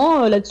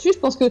effectivement, là-dessus, je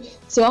pense que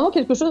c'est vraiment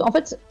quelque chose. En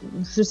fait,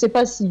 je sais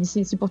pas si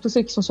pour tous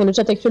ceux qui sont sur le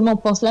chat actuellement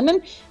pensent la même,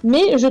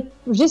 mais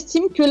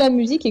j'estime que la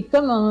musique est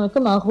comme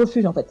un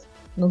refuge en fait.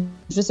 Donc,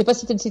 je sais pas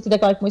si tu es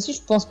d'accord avec moi aussi,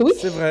 je pense que oui.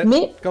 C'est vrai.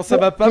 Mais quand ça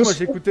va pas, moi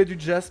j'écoutais du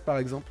jazz par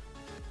exemple.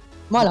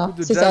 Voilà,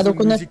 c'est ça.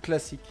 Donc musique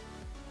classique.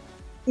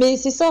 Mais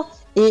c'est ça.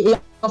 Et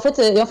en fait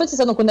c'est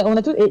ça. Donc on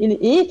a tout.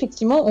 Et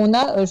effectivement, on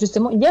a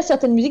justement, il y a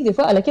certaines musiques des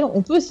fois à laquelle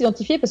on peut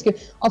s'identifier, parce que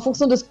en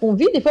fonction de ce qu'on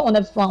vit, des fois on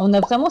a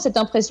vraiment cette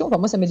impression. Enfin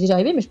moi ça m'est déjà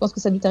arrivé, mais je pense que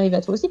ça a dû t'arriver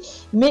à toi aussi.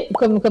 Mais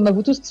comme à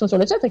vous tous qui sont sur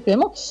le chat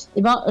actuellement,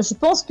 je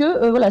pense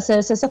que voilà, ça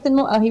a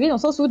certainement arrivé dans le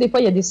sens où des fois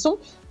il y a des sons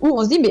où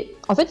on se dit mais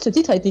en fait ce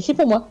titre a été écrit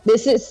pour moi. Mais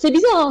c'est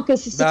bizarre, hein, que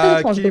c'est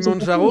très étrange.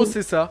 Kilimanjaro,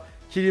 c'est ça.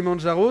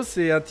 Kilimanjaro,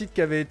 c'est un titre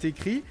qui avait été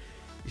écrit.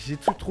 J'ai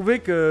trouvé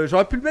que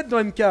j'aurais pu le mettre dans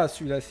MK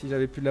celui-là si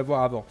j'avais pu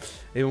l'avoir avant.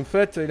 Et en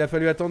fait, il a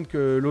fallu attendre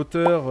que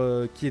l'auteur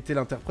qui était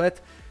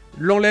l'interprète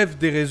l'enlève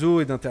des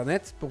réseaux et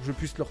d'internet pour que je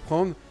puisse le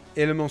reprendre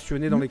et le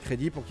mentionner dans les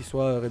crédits pour qu'il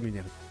soit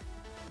rémunéré.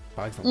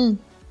 Par exemple.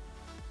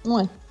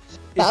 Ouais.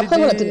 Et Bah, j'ai après,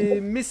 voilà, des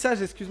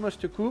messages, excuse-moi, je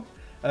te coupe.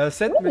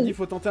 Seth me dit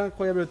faut tenter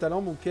Incroyable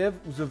Talent, mon Kev,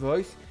 ou The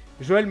Voice.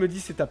 Joël me dit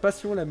c'est ta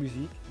passion, la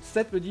musique.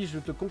 Seth me dit je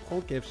te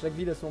comprends, Kev, chaque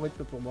ville a son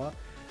rythme pour moi.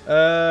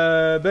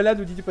 Bella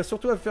nous dit tu passes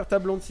surtout à faire ta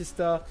blonde,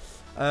 Sista.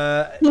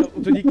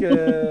 On te dit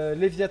que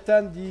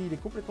Léviathan dit il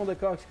est complètement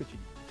d'accord avec ce que tu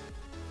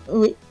dis.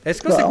 Oui.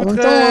 Est-ce que Bah, ça en même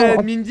coûterait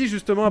temps- Mindy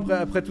justement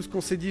après tout ce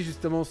qu'on s'est dit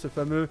justement, ce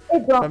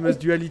fameuse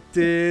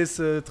dualité,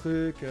 ce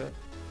truc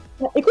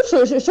Écoute,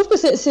 je trouve que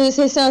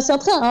c'est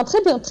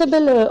un très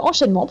bel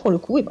enchaînement pour le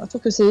coup. Et ben, je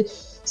trouve que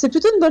c'est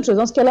plutôt une bonne chose.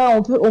 Dans ce cas-là,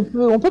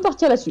 on peut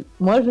partir là-dessus.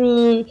 Moi,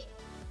 je.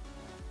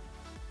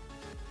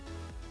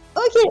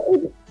 Ok.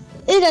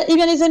 Et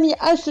bien les amis,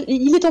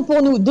 il est temps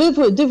pour nous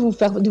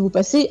de vous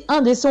passer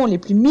un des sons les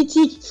plus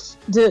mythiques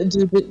de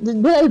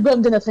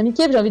l'album de notre ami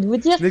Kev, j'ai envie de vous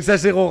dire.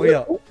 N'exagérons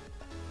rien.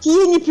 Qui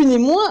est ni plus ni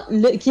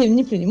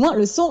moins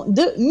le son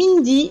de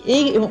Mindy.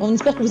 Et on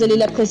espère que vous allez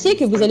l'apprécier,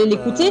 que vous allez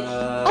l'écouter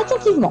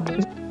attentivement.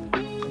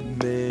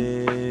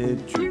 Mais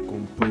tu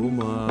comptes pour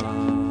moi.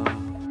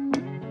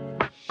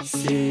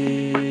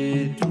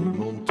 Si tout le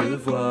monde te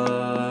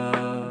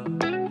voit,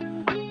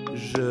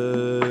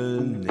 je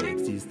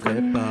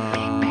n'existerai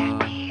pas.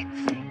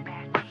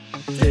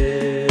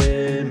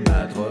 T'es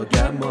ma drogue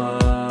à moi.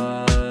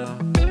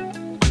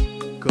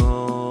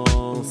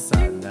 Quand ça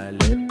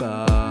n'allait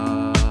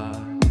pas,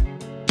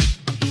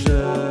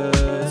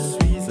 je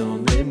suis en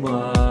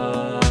émoi.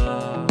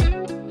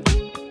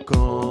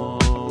 Quand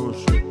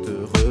je te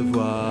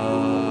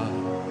revois,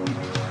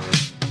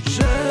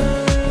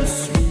 je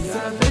suis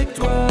avec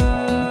toi,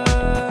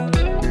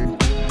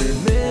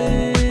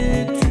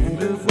 mais tu ne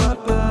me vois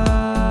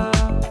pas.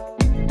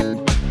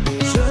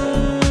 Je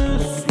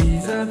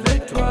suis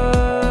avec toi,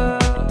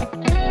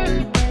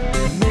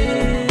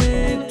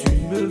 mais tu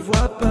ne me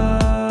vois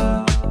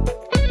pas.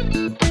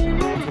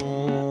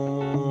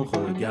 Ton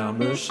regard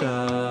me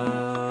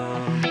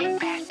charme,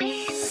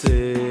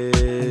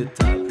 c'est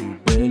ta plus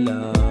belle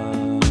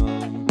âme.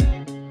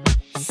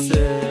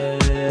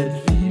 Cette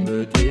vie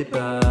me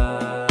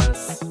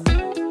dépasse,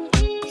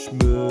 je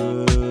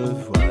me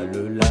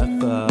voile la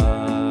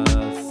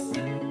face.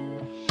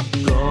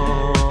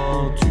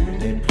 Quand tu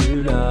n'es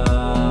plus là,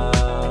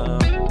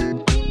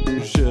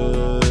 je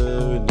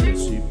ne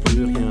suis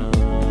plus rien.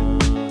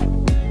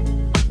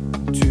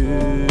 Tu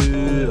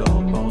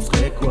en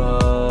penserais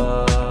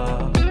quoi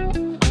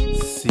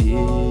si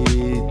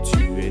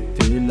tu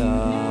étais là?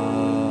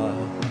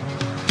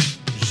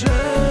 Je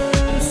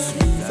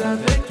suis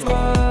avec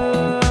toi,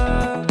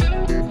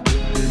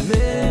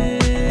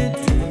 mais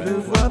tu ne me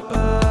vois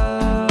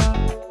pas.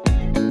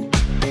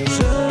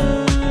 Je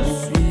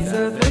suis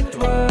avec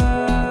toi,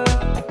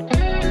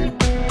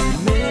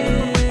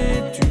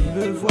 mais tu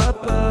ne me vois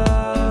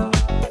pas.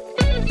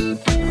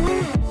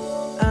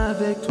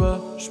 Avec toi,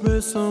 je me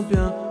sens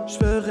bien, je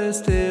veux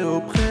rester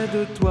auprès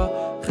de toi.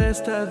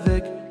 Reste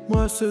avec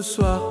moi ce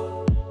soir.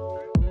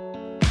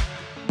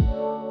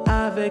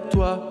 Avec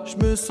toi, je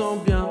me sens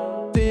bien.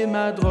 T'es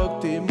ma drogue,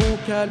 t'es mon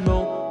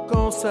calmant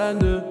quand ça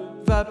ne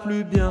va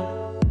plus bien.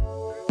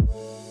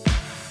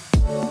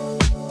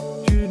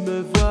 Tu ne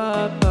me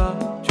vois pas,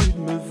 tu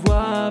ne me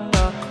vois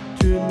pas,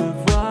 tu ne me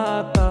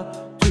vois pas,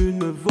 tu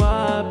ne me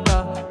vois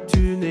pas.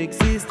 Tu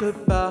n'existes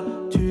pas,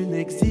 tu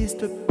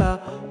n'existes pas,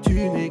 tu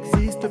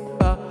n'existes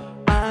pas.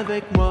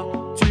 Avec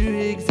moi, tu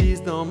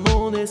existes dans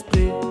mon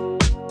esprit.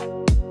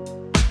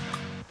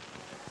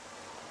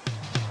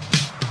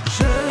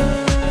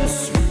 Je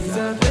suis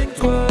avec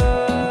toi,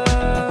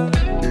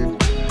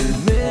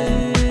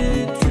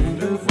 mais tu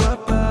ne me vois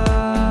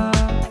pas.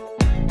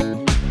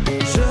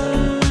 Je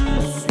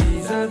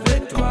suis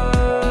avec toi,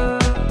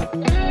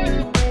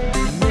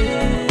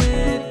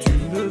 mais tu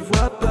ne me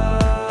vois pas.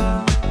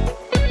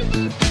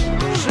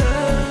 Je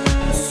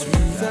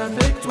suis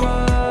avec toi,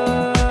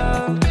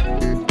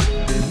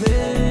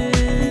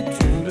 mais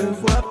tu ne me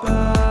vois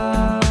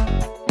pas.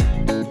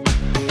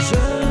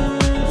 Je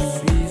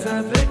suis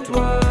avec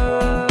toi,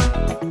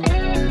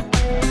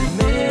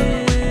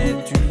 mais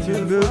tu ne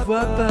me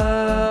vois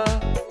pas.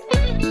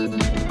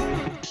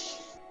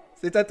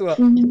 C'est à toi.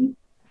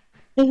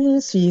 Je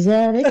suis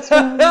avec toi.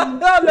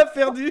 On l'a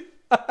perdu.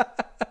 Je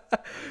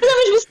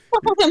me suis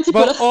emportée un petit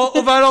Bon, peu là.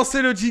 on va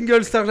lancer le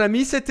jingle Star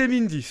Jamy. C'était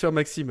Mindy sur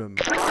Maximum.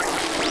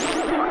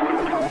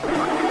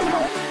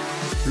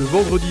 Le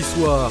vendredi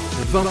soir,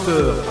 de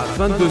 20h à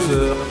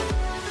 22h,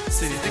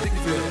 C'est les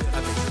découvertes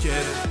avec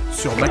Kev.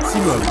 sur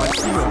Maximum.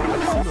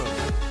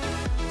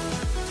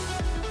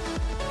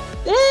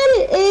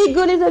 Et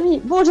go les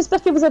amis. Bon,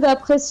 j'espère que vous avez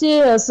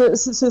apprécié ce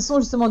son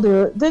justement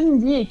de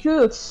Mindy et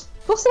que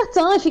pour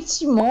certains,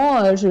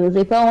 effectivement, je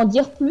vais pas en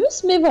dire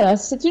plus, mais voilà,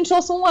 c'est une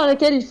chanson à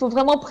laquelle il faut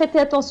vraiment prêter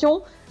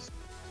attention.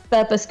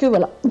 Bah, parce que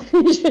voilà.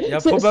 Il y a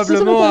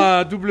probablement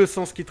un double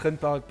sens qui traîne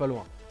pas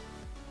loin.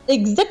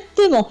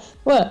 Exactement.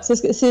 Voilà,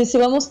 c'est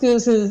vraiment ce que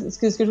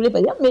je voulais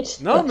pas dire. Mais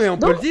Non, voilà. mais on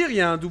Donc, peut le dire, il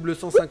y a un double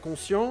sens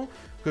inconscient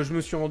que je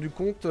me suis rendu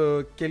compte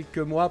quelques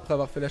mois après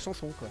avoir fait la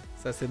chanson, quoi.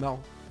 C'est assez marrant.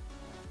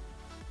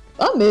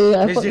 Ah, mais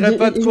Mais je dirais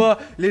pas de quoi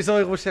les gens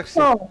y recherchaient.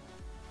 Non.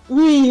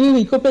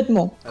 Oui,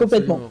 complètement.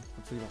 Absolument.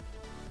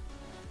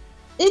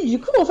 Et du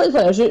coup, en fait,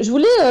 voilà, je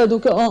voulais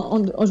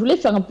je voulais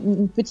faire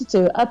une petite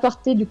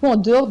aparté du coup en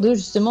dehors de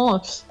justement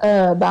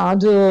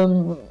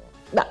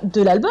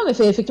de l'album,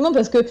 effectivement,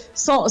 parce que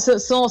sans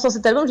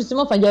cet album,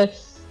 justement, enfin, il y a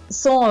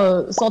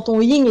sans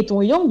ton yin et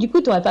ton yang, du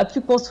coup, tu n'aurais pas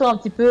pu construire un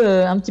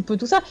petit peu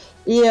tout ça.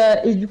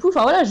 Et du coup,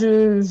 enfin voilà,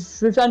 je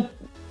vais faire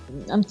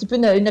un petit peu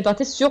une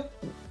aparté sur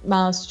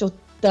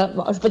je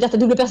vais pas dire ta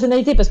double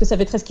personnalité parce que ça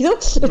fait très schizo.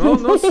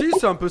 Non, si,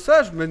 c'est un peu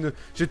ça.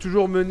 J'ai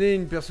toujours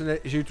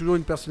eu toujours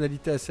une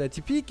personnalité assez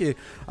atypique et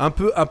un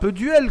peu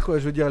duel, quoi.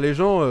 Je veux dire, les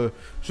gens,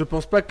 je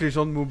pense pas que les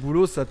gens de mon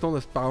boulot s'attendent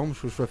à ce, par exemple,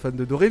 que je sois fan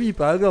de Dorémy,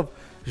 par exemple.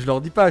 Je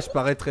leur dis pas, je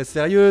parais très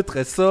sérieux,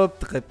 très sobre,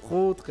 très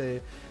pro,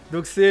 très.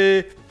 Donc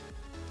c'est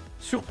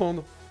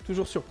surprendre,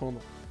 toujours surprendre.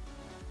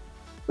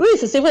 Oui,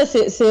 ça c'est vrai,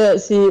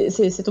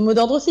 c'est ton mot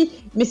d'ordre aussi.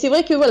 Mais c'est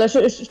vrai que voilà,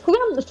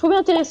 je trouvais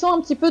intéressant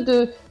un petit peu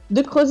de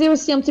creuser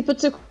aussi un petit peu de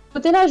ce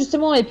côté-là,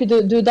 justement, et puis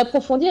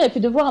d'approfondir, et puis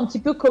de voir un petit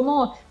peu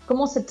comment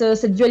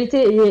cette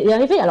dualité est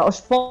arrivée. Alors,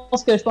 je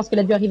pense qu'elle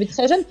a dû arriver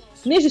très jeune,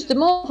 mais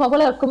justement, enfin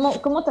voilà, comment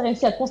tu as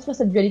réussi à construire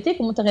cette dualité,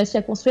 comment tu as réussi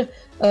à construire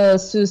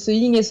ce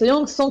yin et ce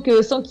yang sans qu'il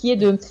y ait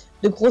de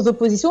grosses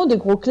oppositions, de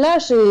gros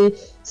clashs, et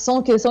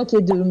sans qu'il y ait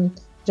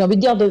j'ai envie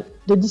de dire de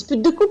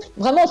disputes de couple,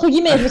 vraiment entre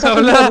guillemets.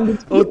 Alors là,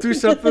 on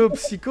touche un peu au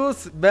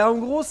psychose. Ben en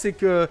gros, c'est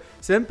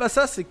même pas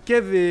ça, c'est que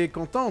Kev et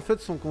Quentin en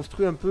fait sont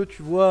construits un peu,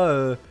 tu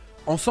vois,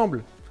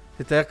 ensemble.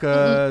 C'est-à-dire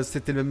que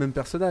c'était le même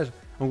personnage.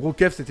 En gros,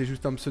 Kev c'était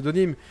juste un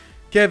pseudonyme.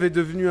 Kev est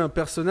devenu un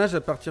personnage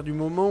à partir du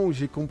moment où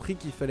j'ai compris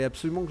qu'il fallait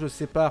absolument que je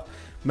sépare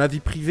ma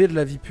vie privée de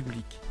la vie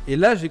publique. Et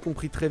là, j'ai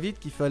compris très vite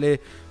qu'il fallait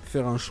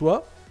faire un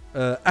choix,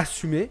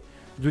 assumé,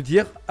 de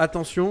dire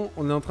attention,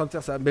 on est en train de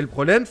faire ça. Mais le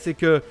problème, c'est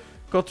que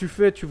quand tu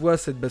vois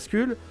cette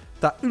bascule,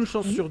 t'as une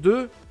chance sur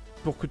deux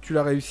pour que tu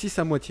la réussisses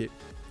à moitié.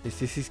 Et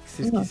c'est ce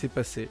qui s'est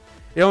passé.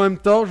 Et en même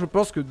temps, je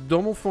pense que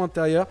dans mon fond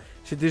intérieur,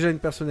 j'ai déjà une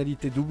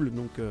personnalité double,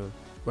 donc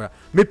voilà.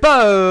 Mais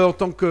pas en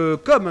tant que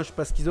je suis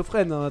pas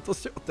schizophrène, hein,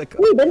 attention,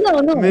 d'accord. Oui, ben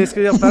non. Mais ce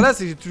que je veux dire par là,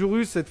 c'est que j'ai toujours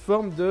eu cette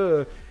forme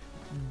de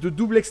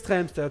double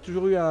extrême. C'est-à-dire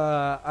toujours eu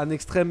un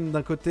extrême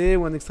d'un côté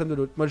ou un extrême de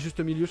l'autre. Moi, le juste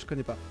milieu, je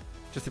connais pas.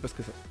 Je sais pas ce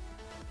que c'est.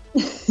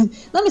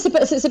 Non, mais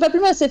c'est pas plus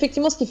mal, c'est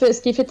effectivement ce qui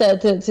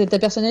fait ta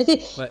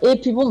personnalité. Ouais. Et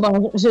puis bon,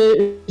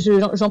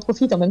 j'en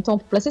profite en même temps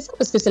pour placer ça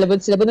parce que c'est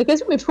la bonne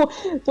occasion. Mais pour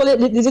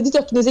les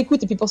auditeurs qui nous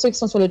écoutent et puis pour ceux qui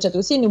sont sur le chat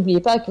aussi, n'oubliez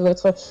pas que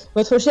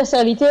votre cher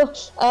serviteur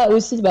a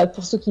aussi,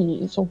 pour ceux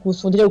qui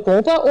sont déjà au courant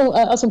ou pas,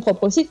 a son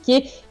propre site qui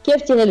est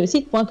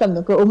kev-le-site.com.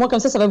 Donc au moins comme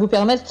ça va vous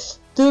permettre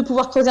de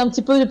pouvoir creuser un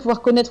petit peu, de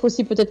pouvoir connaître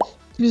aussi peut-être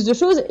plus de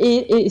choses.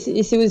 Et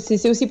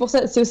c'est aussi pour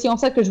ça, c'est aussi en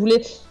ça que je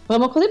voulais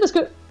vraiment creuser parce que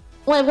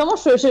ouais, vraiment,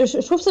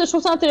 je trouve ça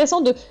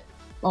intéressant je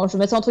vais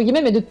mettre ça entre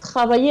guillemets, mais de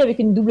travailler avec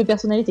une double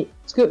personnalité.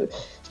 Parce que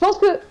je pense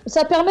que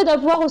ça permet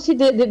d'avoir aussi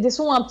des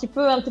sons un petit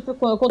peu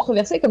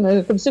controversés,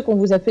 comme ceux qu'on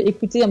vous a fait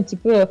écouter un petit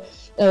peu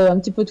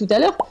tout à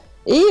l'heure.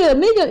 Mais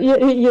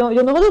il y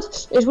en aura d'autres.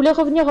 Et je voulais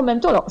revenir en même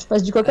temps. Alors, je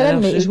passe du coq à l'âne,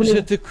 mais je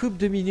te coupe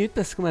 2 minutes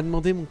parce qu'on m'a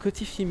demandé mon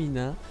côté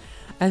féminin.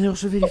 Alors,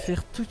 je vais le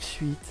faire tout de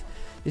suite.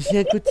 J'ai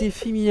un côté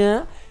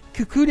féminin.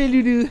 Coucou les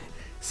loulous,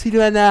 c'est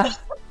Loana.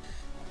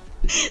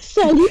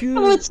 Salut.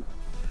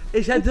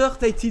 Et j'adore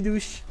Tahiti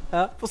Douche,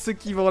 hein, pour ceux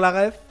qui vont la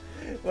ref.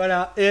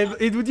 Voilà.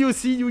 Et nous dit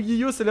aussi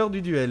Yu-Gi-Oh, c'est l'heure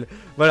du duel.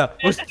 Voilà.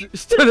 Bon,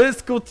 je te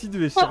laisse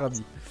continuer, cher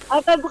ami.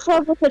 Ah bah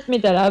bravo cette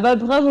médaille. Ah bah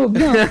bravo,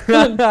 bien.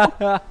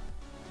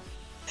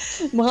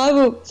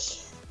 Bravo.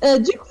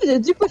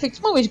 Du coup,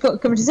 effectivement, oui,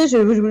 comme je disais, je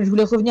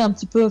voulais revenir un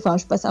petit peu. Enfin,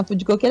 je passais un peu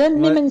du coq à l'âne,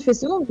 mais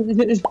manifestement,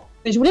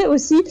 je voulais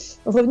aussi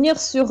revenir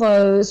sur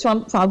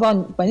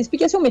avoir pas une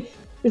explication, mais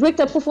je voulais que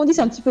tu approfondisses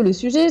un petit peu le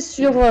sujet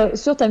sur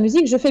ta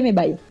musique. Je fais mes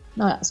bails.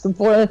 Voilà, parce que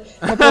pour avoir.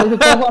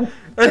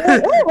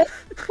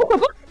 Pourquoi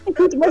pas?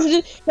 Écoute, moi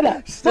voilà.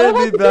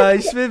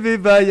 Je fais mes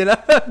bails, là.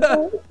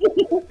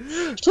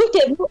 Je trouve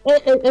qu'elle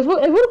vaut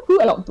le coup.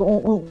 Alors,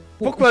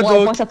 pourquoi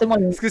donc?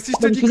 Parce que si je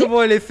te dis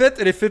comment elle est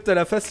faite à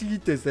la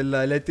facilité.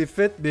 Celle-là, elle a été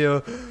faite, mais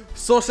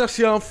sans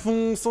chercher un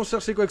fond, sans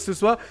chercher quoi que ce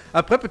soit.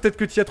 Après, peut-être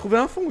que tu y as trouvé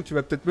un fond. Tu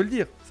vas peut-être me le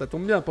dire. Ça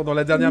tombe bien. Pendant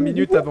la dernière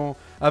minute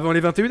avant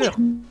les 21h,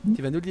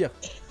 tu vas nous le dire.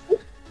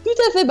 Tout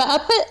à fait.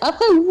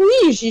 Après,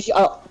 oui.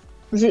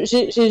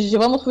 J'ai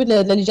vraiment trouvé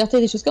de la légèreté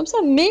et des choses comme ça,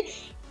 mais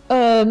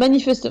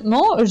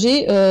manifestement,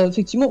 j'ai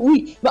effectivement,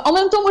 oui. En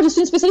même temps, moi, je suis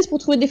une spécialiste pour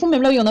trouver des fonds,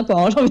 même là où il n'y en a pas,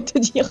 hein, j'ai envie de te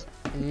dire.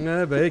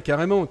 Ouais,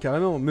 carrément.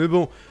 Mais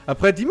bon,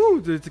 après, dis-moi,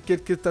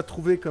 qu'est-ce que t'as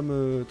trouvé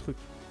comme truc?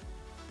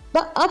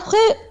 Après,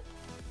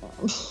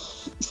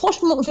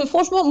 franchement,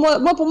 moi,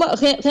 pour moi,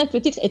 rien que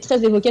le titre est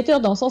très évocateur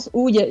dans le sens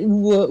où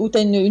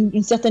t'as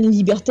une certaine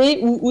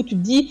liberté, où tu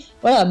te dis,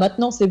 voilà,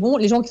 maintenant c'est bon,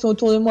 les gens qui sont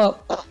autour de moi,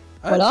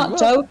 voilà,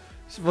 ciao.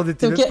 Je m'en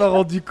étais même pas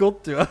rendu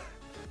compte, tu vois.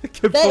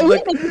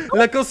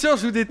 La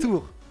conscience joue des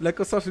tours.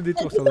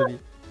 Son ami.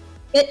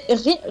 Rien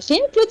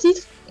que le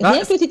titre.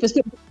 Parce que...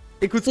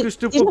 Écoute, ce que je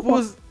te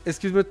propose,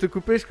 excuse-moi de te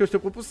couper, ce que je te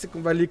propose, c'est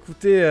qu'on va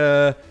l'écouter.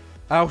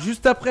 Alors,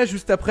 juste après, je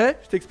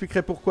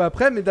t'expliquerai pourquoi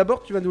après, mais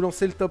d'abord, tu vas nous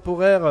lancer le top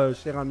horaire,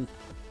 cher ami.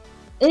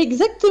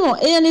 Exactement.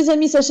 Et les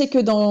amis, sachez que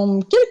dans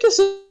quelques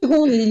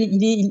secondes,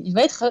 il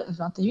va être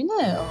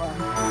 21h.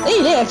 Et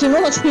il est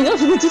actuellement 21h,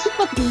 je vous dis tout de suite.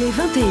 Il est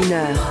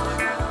 21h.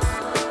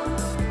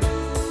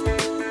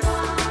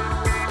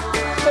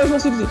 Je m'en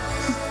suis dit.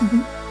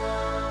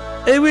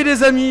 Et oui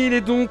les amis, il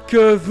est donc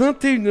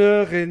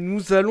 21h et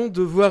nous allons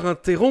devoir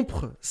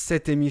interrompre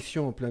cette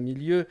émission en plein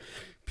milieu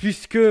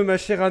puisque ma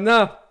chère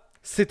Anna,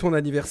 c'est ton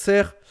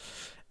anniversaire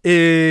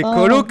et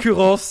qu'en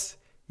l'occurrence,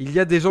 il y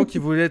a des gens qui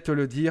voulaient te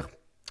le dire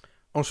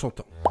en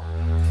chantant.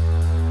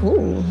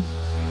 Oh.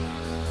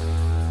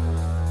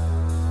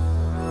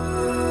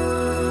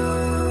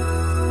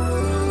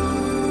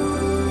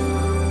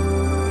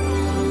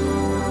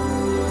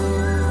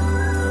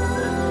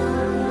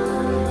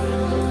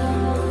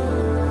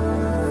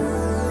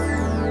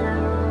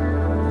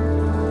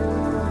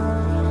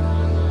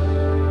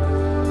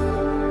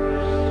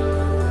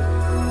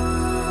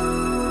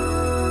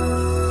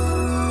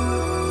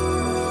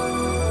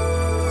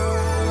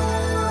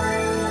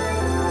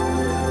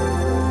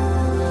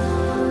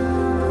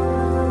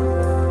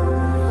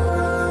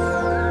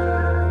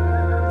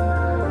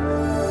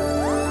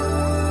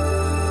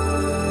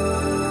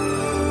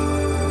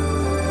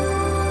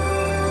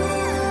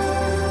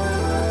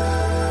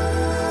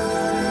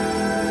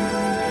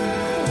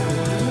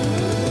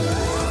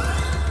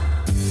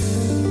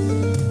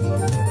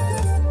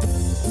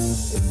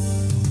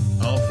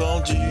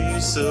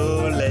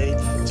 Soleil,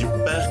 tu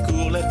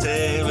parcours la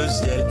terre, le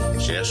ciel,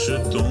 cherche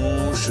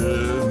ton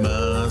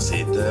chemin,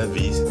 c'est ta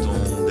vie, c'est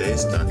ton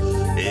destin.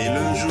 Et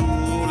le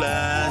jour,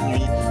 la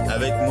nuit,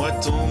 avec moi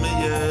ton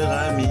meilleur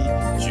ami,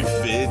 tu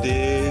fais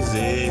des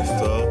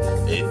efforts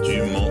et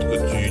tu montres que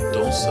tu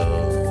t'en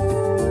sors.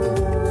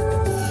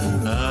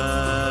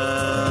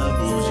 Un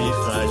bougie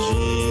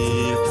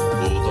fragile,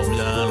 pourtant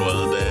bien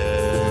loin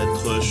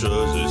d'être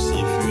chose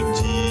si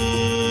futile.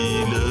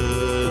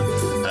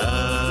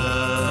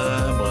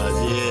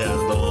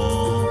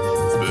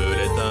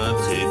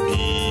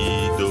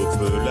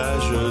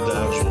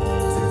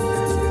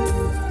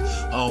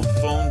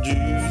 Enfant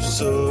du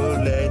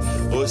soleil,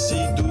 aussi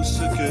douce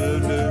que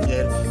le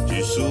miel,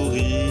 tu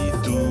souris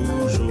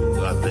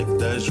toujours avec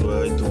ta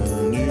joie et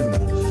ton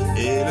humour.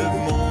 Et le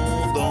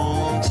monde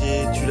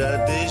entier, tu l'as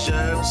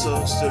déjà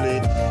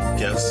ensorcelé,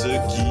 car ceux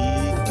qui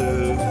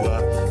te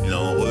voient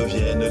n'en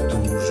reviennent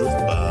toujours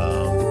pas.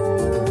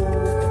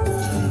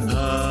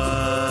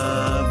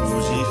 Un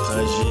bougie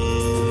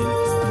fragile,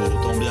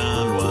 pourtant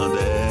bien loin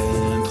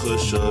d'être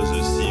chose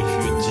si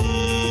futile.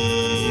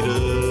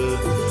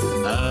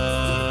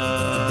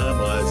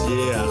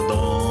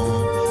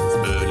 Ardent,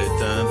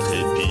 belette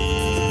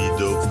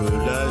intrépide au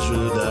pelage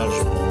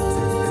d'argent.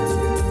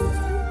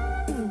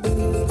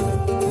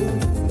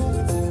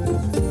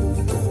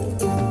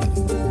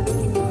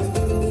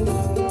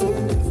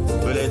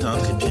 Belette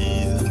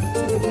intrépide,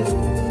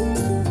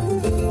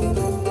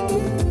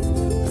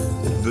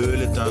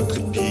 belette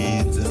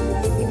intrépide.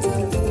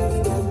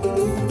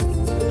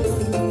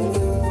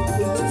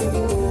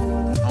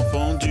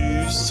 Enfant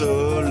du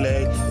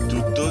soleil,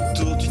 tout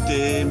autour tu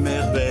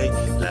t'émerveilles.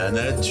 La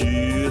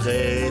nature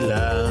est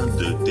là,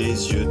 de tes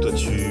yeux, toi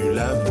tu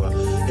la vois.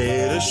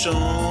 Et le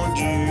chant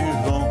du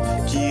vent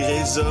qui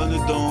résonne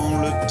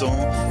dans le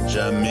temps,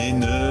 jamais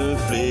ne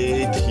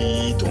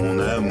flétrit ton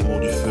amour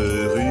du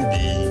feu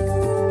rubis.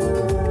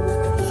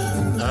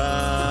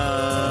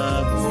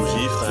 Ah,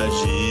 bougie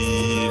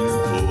fragile,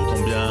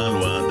 pourtant bien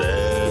loin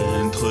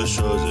d'être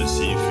chose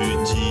si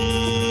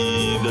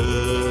futile.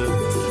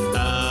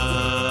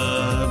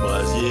 Ah,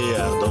 brasier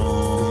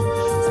ardent,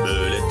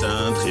 belette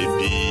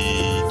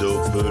intrépide au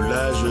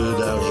pelage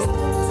d'argent.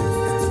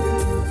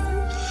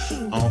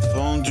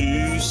 Enfant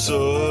du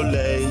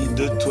soleil,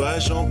 de toi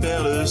j'en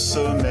perds le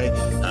sommeil.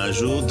 Un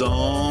jour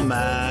dans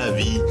ma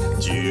vie,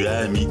 tu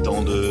as mis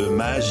tant de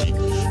magie.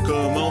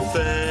 Comment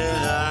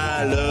faire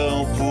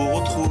alors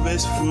pour retrouver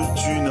ce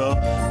foutu nord?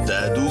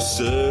 Ta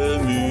douce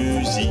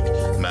musique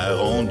m'a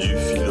rendu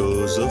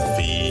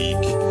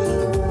philosophique.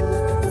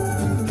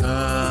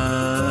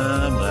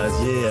 Un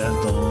brasier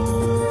ardent,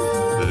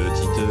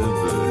 petite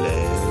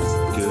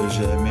belette que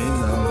j'aime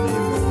énormément.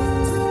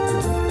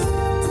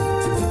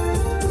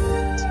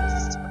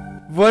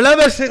 Voilà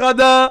ma chère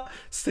Ada,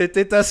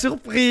 c'était ta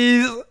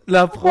surprise,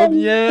 la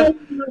première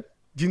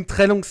d'une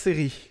très longue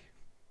série.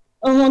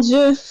 Oh mon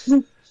Dieu.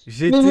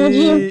 J'ai Mais mon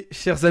été, Dieu.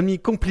 chers amis,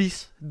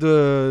 complice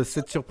de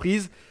cette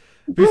surprise,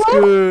 puisque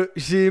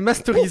j'ai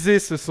masterisé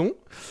ce son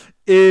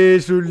et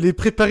je l'ai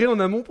préparé en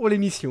amont pour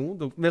l'émission.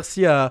 Donc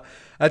merci à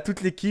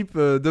toute l'équipe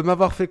de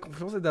m'avoir fait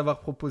confiance et d'avoir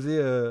proposé,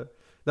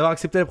 d'avoir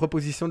accepté la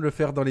proposition de le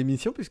faire dans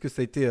l'émission, puisque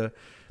ça a été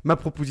ma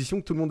proposition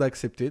que tout le monde a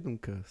acceptée.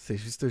 Donc c'est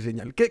juste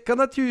génial. Qu'en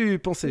as-tu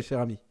pensé, cher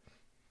ami?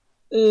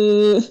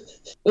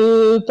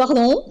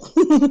 Pardon.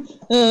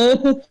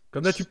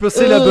 Qu'en as-tu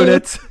pensé, la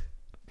belette?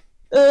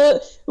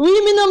 Oui,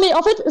 mais non, mais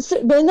en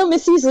fait, ben non, mais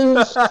si.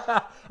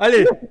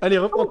 Allez,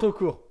 reprends ton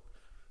cours.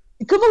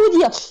 Comment vous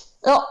dire?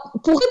 Alors,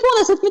 pour répondre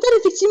à cette méthode,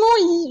 effectivement,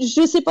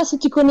 je sais pas si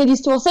tu connais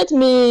l'histoire 7,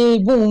 mais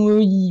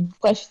bon,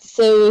 bref,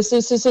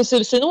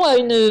 ce nom a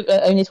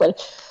une étoile.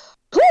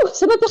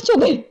 Ça m'a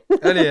perturbé.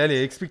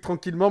 Allez, explique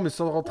tranquillement, mais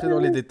sans rentrer dans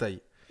les détails.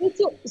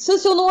 Ce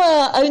surnom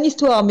a une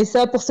histoire, mais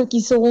ça, pour ceux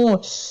qui seront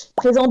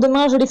présents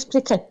demain, je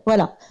l'expliquerai.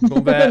 Voilà. Bon,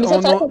 ben, Mais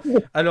ça,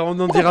 alors on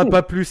n'en dira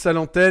pas plus à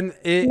l'antenne.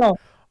 Et Non.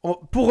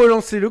 pour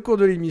relancer le cours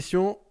de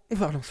l'émission, on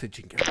va relancer le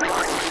jingle.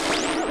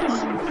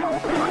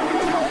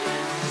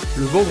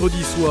 Le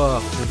vendredi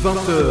soir, de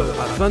 20h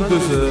à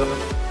 22h,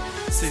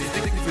 C'est les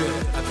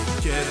découvertes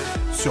avec Kev.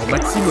 sur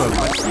Maximum.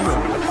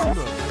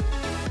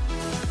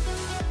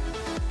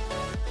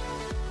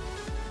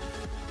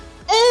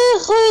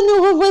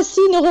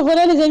 Nous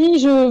revoilà les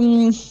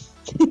amis.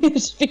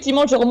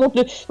 Effectivement, je remonte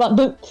le. Enfin,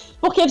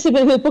 pour Kev,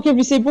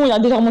 c'est bon, il a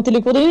déjà remonté le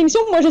cours de l'émission.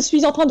 Moi, je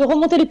suis en train de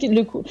remonter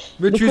le cours.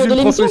 Mais tu es une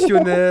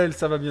professionnelle,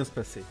 ça va bien se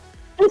passer.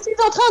 Je suis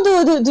en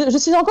train je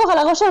suis encore à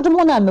la recherche de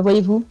mon âme,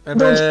 voyez-vous. Eh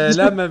ben,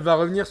 l'âme elle va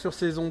revenir sur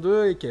saison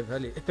 2 et Kev,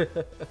 allez.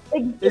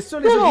 Et sur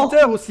les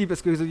auditeurs aussi,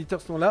 parce que les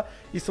auditeurs sont là,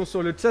 ils sont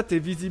sur le chat et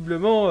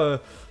visiblement,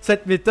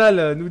 cette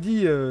métal nous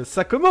dit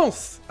ça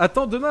commence,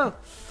 attends demain,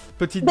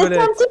 petite Ben,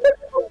 belette.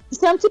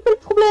 c'est un petit peu le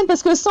problème,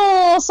 parce que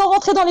sans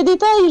rentrer dans les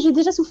détails, j'ai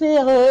déjà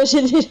souffert.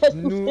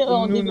 Nous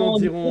en n'en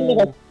dirons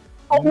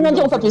nous n'en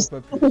dirons pas plus.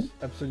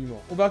 Absolument.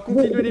 On va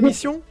continuer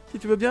l'émission, si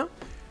tu veux bien.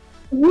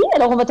 Oui,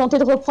 alors on va tenter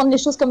de reprendre les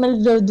choses comme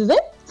elles devaient.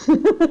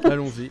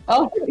 Allons-y.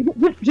 Alors,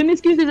 je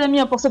m'excuse les amis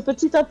pour ce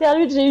petit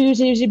interlude,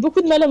 j'ai beaucoup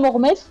de mal à m'en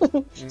remettre.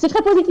 C'est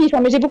très positif,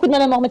 hein, mais j'ai beaucoup de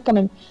mal à m'en remettre quand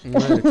même. Ouais,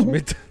 tu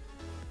m'étonnes.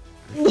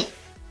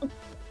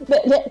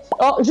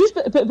 Alors,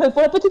 juste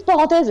pour la petite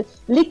parenthèse,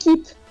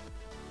 l'équipe,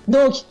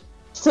 donc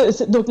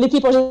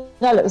l'équipe en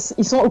général,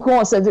 ils sont au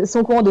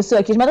courant de ceux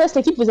à qui je m'adresse.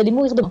 L'équipe, vous allez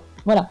mourir demain.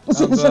 Voilà.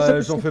 Ah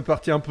bah, j'en fais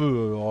partie un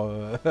peu. Alors,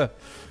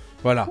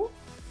 voilà.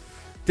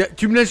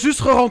 Tu me laisses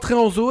juste re-rentrer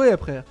en Zoé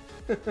après.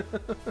 Et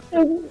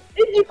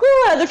du coup,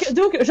 voilà,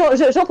 donc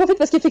j'en profite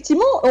parce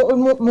qu'effectivement,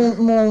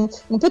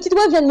 mon petit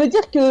doigt vient de me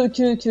dire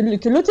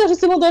que l'auteur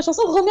justement de la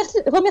chanson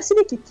remercie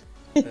l'équipe.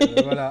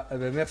 Voilà, eh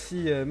ben,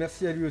 merci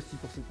à lui aussi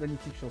pour cette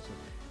magnifique chanson.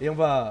 Et on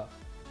va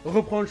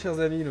reprendre, chers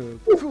amis, le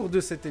cours de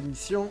cette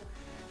émission.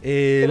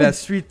 Et la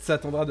suite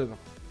s'attendra demain.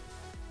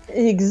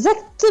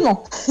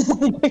 Exactement.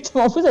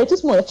 Exactement, vous allez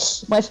tous mourir.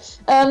 Bref.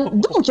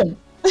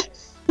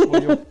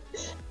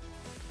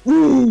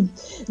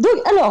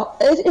 Donc, alors,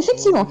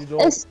 effectivement,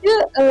 est-ce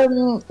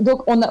que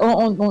donc on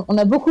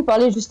a beaucoup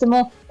parlé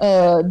justement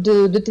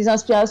de tes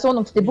inspirations,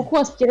 donc tu t'es beaucoup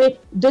inspiré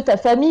de ta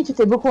famille, tu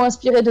t'es beaucoup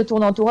inspiré de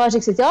ton entourage,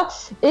 etc.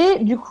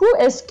 Et du coup,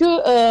 est-ce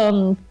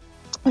que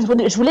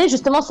je voulais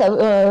justement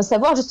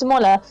savoir justement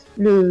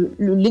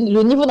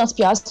le niveau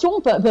d'inspiration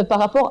par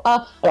rapport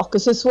à, alors que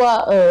ce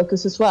soit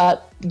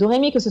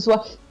Dorémy, que ce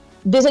soit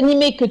des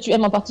animés que tu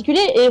aimes en particulier,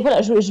 et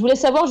voilà, je voulais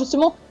savoir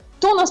justement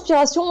ton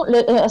inspiration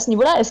à ce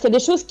niveau-là. Est-ce qu'il y a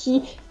des choses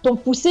qui t'ont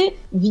poussé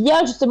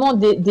via justement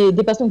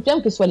des passions que tu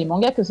aimes, que ce soit les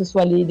mangas, que ce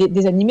soit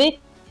des animés.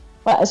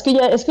 Voilà. Est-ce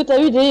que tu as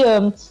eu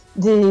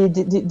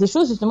des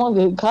choses justement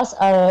grâce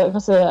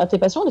à tes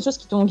passions, des choses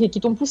qui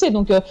t'ont poussé,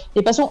 donc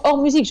des passions hors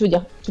musique, je veux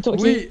dire, qui t'ont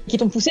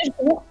poussé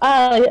justement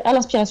à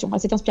l'inspiration, à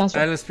cette inspiration.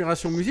 À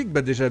l'inspiration musique,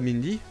 bah déjà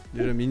Mindy,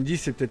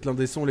 c'est peut-être l'un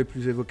des sons les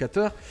plus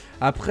évocateurs.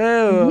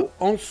 Après,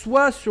 en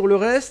soi, sur le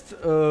reste,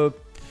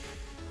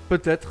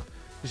 peut-être,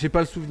 j'ai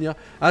pas le souvenir.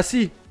 Ah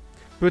si,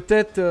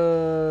 peut-être,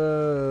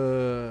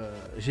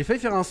 j'ai failli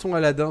faire un son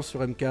Aladdin sur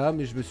MKA,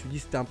 mais je me suis dit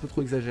c'était un peu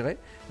trop exagéré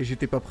et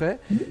j'étais pas prêt.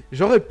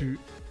 J'aurais pu,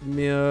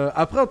 mais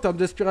après en termes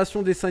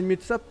d'inspiration, dessin animé,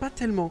 tout ça, pas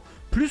tellement.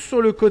 Plus sur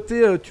le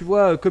côté, tu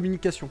vois,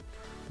 communication.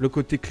 Le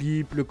côté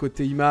clip, le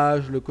côté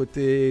image, le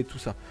côté tout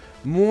ça.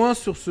 Moins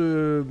sur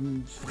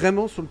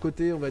vraiment sur le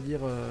côté, on va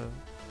dire,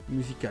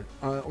 musical.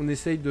 On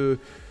essaye de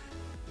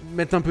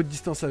mettre un peu de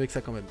distance avec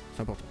ça quand même,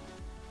 c'est important.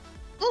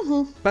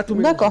 Pas tout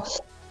mélanger. D'accord.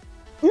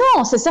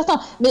 Non, c'est certain.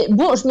 Mais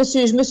bon, je me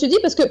suis dit,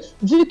 parce que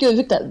vu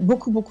que tu as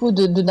beaucoup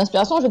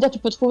d'inspiration, je veux dire, tu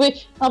peux trouver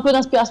un peu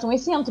d'inspiration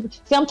ici, un petit peu.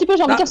 C'est un petit peu,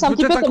 j'ai envie de dire, c'est un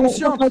petit peu comme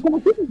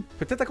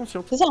peut-être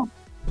inconsciente. C'est ça.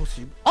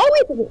 Possible. Ah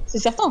oui, c'est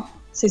certain.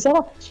 C'est ça.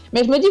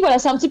 Mais je me dis, voilà,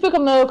 c'est un petit peu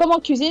comme en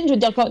cuisine, je veux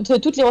dire,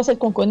 toutes les recettes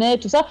qu'on connaît,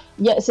 tout ça,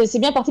 c'est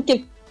bien parti de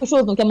quelque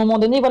chose. Donc à un moment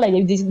donné, voilà, il y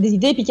a eu des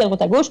idées piquées à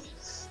droite à gauche.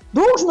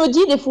 Donc je me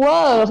dis des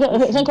fois,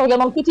 rien qu'en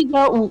regardant le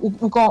quotidien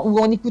ou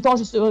en écoutant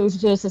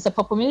juste sa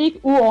propre musique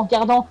ou en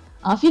regardant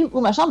un film ou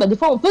machin, bah, des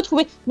fois on peut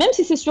trouver, même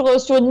si c'est sur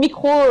une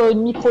micro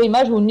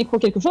image ou une micro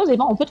quelque chose, et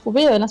ben on peut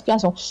trouver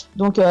l'inspiration.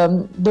 Donc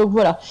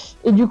voilà.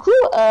 Et du coup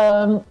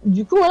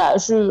voilà,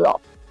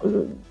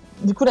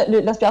 du coup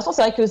l'inspiration,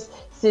 c'est vrai que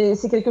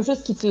c'est quelque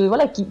chose qui te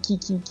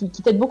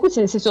qui t'aide beaucoup.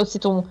 C'est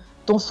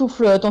ton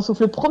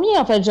souffle premier,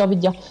 en fait, j'ai envie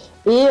de dire.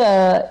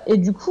 Et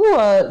du coup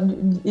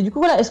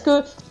voilà, est-ce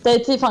que t'as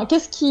été, enfin,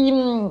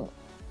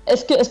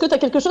 est-ce que t'as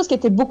quelque chose qui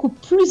était beaucoup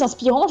plus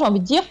inspirant, j'ai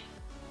envie de dire,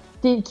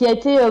 qui a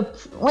été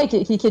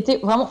qui était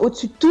vraiment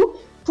au-dessus de tout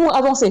pour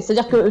avancer.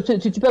 C'est-à-dire que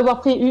tu peux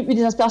avoir eu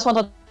des inspirations à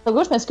droite à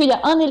gauche, mais est-ce qu'il y a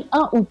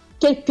un ou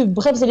quelques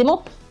brefs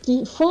éléments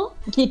qui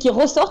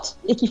ressortent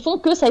et qui font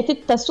que ça a été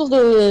ta source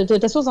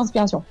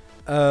d'inspiration?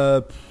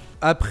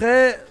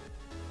 Après,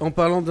 en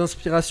parlant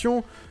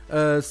d'inspiration,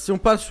 si on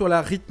parle sur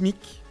la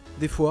rythmique,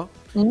 des fois,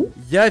 il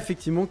y a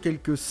effectivement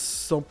quelques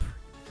samples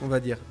on va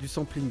dire, du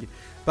sampling.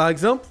 Par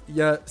exemple,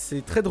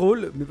 c'est très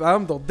drôle, mais par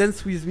exemple dans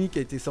Dance With Me qui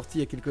a été sorti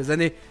il y a quelques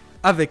années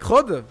avec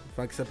Rod,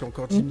 enfin qui s'appelait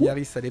encore Jimmy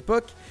Harris à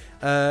l'époque,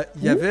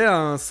 il y avait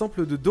un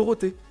sample de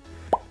Dorothée.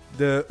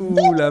 De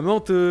Ouh la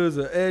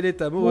menteuse, elle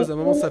est amoureuse. À un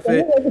moment ça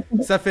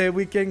fait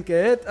We can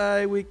get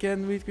high, we can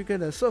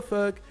so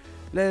fuck,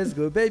 let's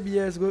go baby,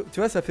 let's go. Tu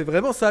vois, ça fait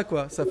vraiment ça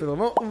quoi. Ça fait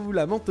vraiment Ouh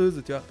la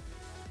menteuse, tu vois.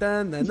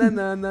 Ta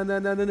nanana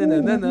nanana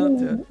nanana,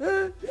 tu vois.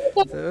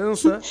 C'est vraiment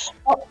ça.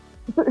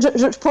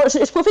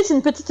 Je profite,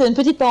 c'est une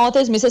petite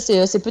parenthèse, mais ça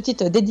c'est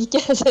petite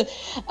dédicace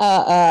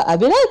à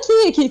Bella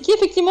qui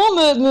effectivement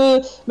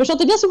me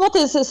chantait bien souvent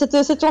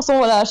cette chanson,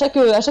 voilà, à chaque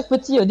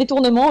petit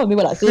détournement, mais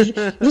voilà, c'est juste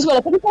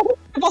voilà,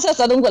 je pensais à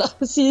ça, donc voilà.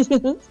 Si.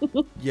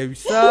 Il y a eu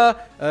ça,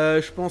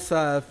 je pense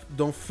à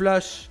dans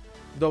Flash,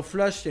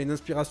 il y a une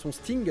inspiration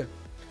Sting,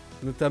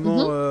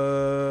 notamment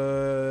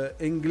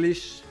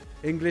English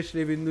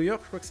Live in New York,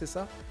 je crois que c'est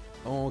ça,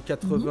 en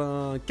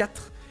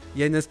 84. Il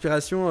y a une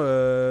inspiration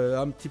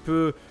un petit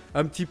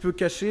peu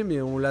cachée,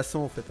 mais on la sent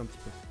en fait un petit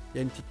peu. Il y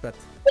a une petite patte.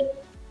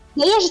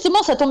 D'ailleurs,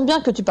 justement, ça tombe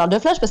bien que tu parles de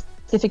Flash parce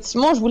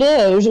qu'effectivement, je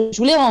voulais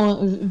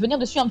venir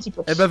dessus un petit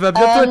peu. Eh ben, va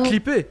bientôt être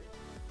clippé.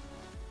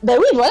 Ben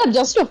oui, voilà,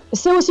 bien sûr.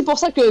 C'est aussi pour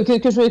ça que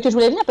je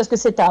voulais venir parce que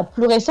c'est ta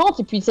plus récente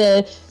et puis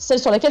c'est celle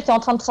sur laquelle tu es en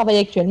train de travailler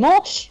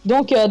actuellement.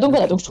 Donc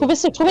voilà. Donc je trouvais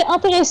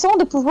intéressant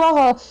de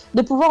pouvoir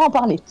en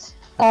parler.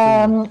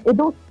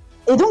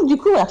 Et donc du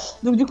coup, voilà.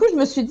 Donc du coup, je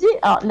me suis dit,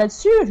 alors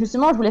là-dessus,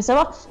 justement, je voulais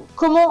savoir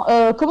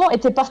comment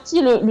était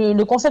parti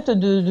le concept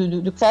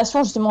de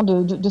création justement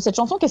de cette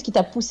chanson. Qu'est-ce qui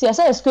t'a poussé à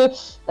ça ?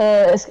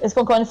 Est-ce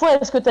qu'encore une fois,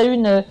 est-ce que tu as eu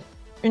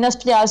une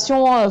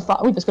inspiration, enfin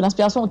oui, parce que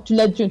l'inspiration, tu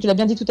l'as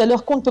bien dit tout à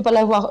l'heure, qu'on ne peut pas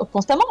l'avoir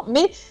constamment,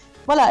 mais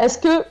voilà,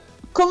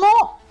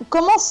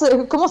 comment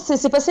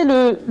s'est passé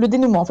le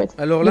dénouement en fait ?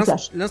 Alors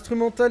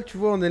l'instrumental, tu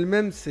vois, en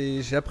elle-même,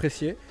 j'ai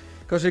apprécié.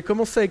 Quand j'ai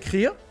commencé à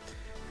écrire,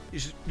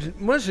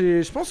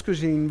 je pense que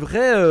j'ai une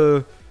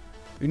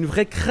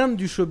vraie crainte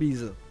du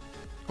showbiz.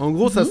 En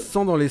gros, ça se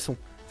sent dans les sons.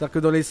 C'est-à-dire que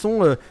dans les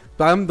sons,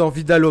 par exemple dans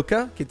Vida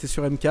Loca, qui était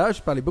sur MK,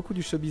 je parlais beaucoup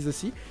du showbiz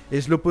aussi,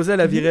 et je l'opposais à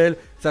la vie réelle.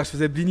 C'est-à-dire que je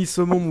faisais Blini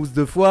Saumon, Mousse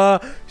de Foie,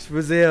 je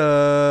faisais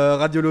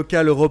Radio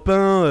Local Europe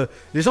 1.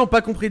 Les gens n'ont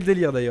pas compris le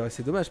délire d'ailleurs, et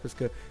c'est dommage parce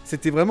que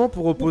c'était vraiment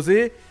pour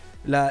opposer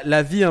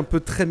la vie un peu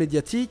très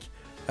médiatique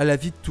à la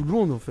vie de tout le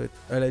monde en fait,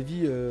 à la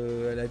vie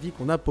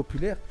qu'on a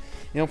populaire.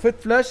 Et en fait,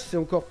 Flash, c'est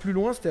encore plus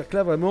loin, c'est-à-dire que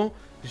là vraiment,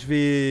 je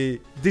vais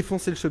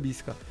défoncer le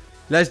showbiz quoi.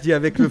 Là, je dis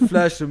avec le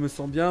Flash, je me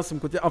sens bien, ça me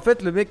continue. En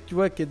fait, le mec, tu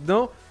vois, qui est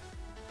dedans.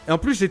 Et en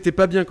plus, j'étais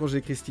pas bien quand j'ai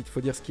écrit ce titre, faut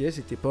dire ce qui est,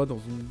 j'étais pas dans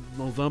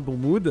un bon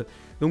mood.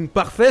 Donc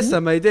parfait,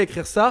 ça m'a aidé à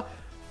écrire ça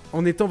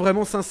en étant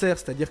vraiment sincère,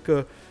 c'est-à-dire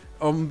que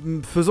en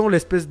faisant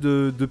l'espèce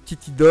de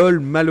petite idole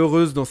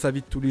malheureuse dans sa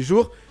vie de tous les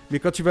jours, mais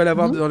quand tu vas la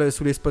voir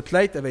sous les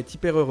spotlights, elle va être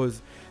hyper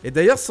heureuse. Et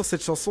d'ailleurs, sur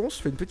cette chanson, je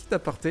fais une petite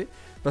aparté,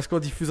 parce qu'on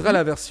diffusera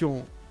la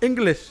version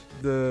English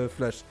de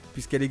Flash,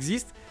 puisqu'elle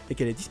existe et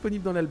qu'elle est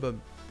disponible dans l'album.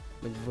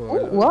 Donc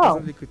voilà,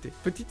 vous l'écoutez.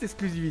 Petite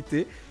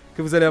exclusivité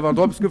que vous allez avoir le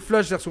droit, parce que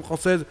Flash version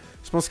française,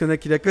 je pense qu'il y en a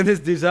qui la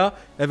connaissent déjà,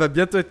 elle va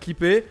bientôt être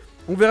clippée.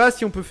 On verra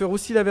si on peut faire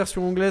aussi la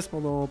version anglaise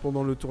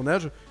pendant le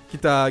tournage,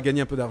 quitte à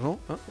gagner un peu d'argent,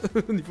 hein,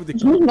 au niveau des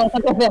clips.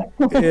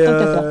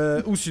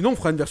 Ou sinon on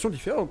fera une version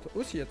différente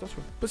aussi, attention,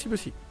 possible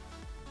aussi.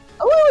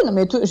 Ah oui, non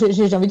mais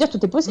j'ai envie de dire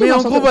tout est possible. Mais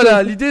en gros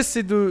voilà, l'idée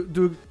c'est de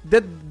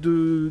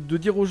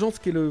dire aux gens ce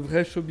qu'est le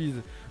vrai showbiz,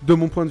 de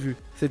mon point de vue.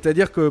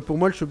 C'est-à-dire que pour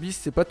moi le showbiz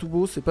c'est pas tout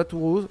beau, c'est pas tout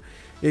rose,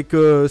 et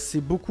que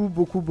c'est beaucoup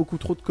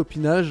trop de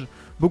copinage,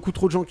 beaucoup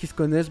trop de gens qui se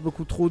connaissent,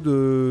 beaucoup trop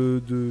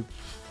de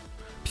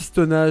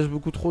pistonnage,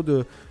 beaucoup trop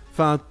de...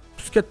 Enfin,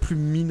 tout ce qu'il y a de plus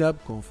minable,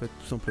 quoi, en fait,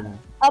 tout simplement.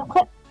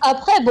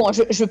 Après, bon,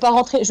 je vais pas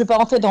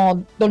rentrer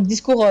dans le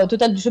discours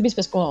total du showbiz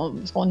parce qu'on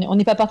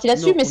n'est pas parti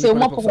là-dessus, mais c'est au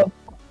moins pour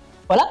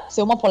voilà,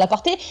 c'est au moins pour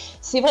l'aparté.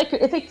 C'est vrai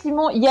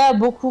qu'effectivement, il y a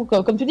beaucoup,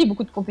 comme tu dis,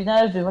 beaucoup de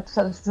copinage, de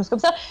choses comme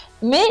ça,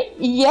 mais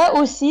il y a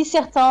aussi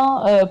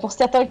pour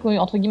certains qui ont eu,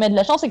 entre guillemets, de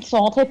la chance et qui sont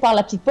rentrés par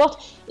la petite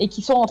porte et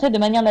qui sont rentrés de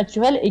manière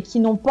naturelle et qui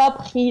n'ont pas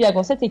pris la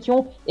grossette et qui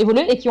ont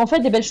évolué et qui ont fait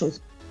des belles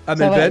choses.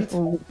 Amel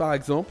Bent, par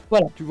exemple.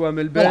 Voilà. Tu vois,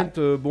 Amel Bent,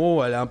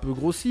 bon, elle a un peu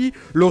grossi.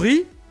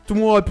 Laurie, tout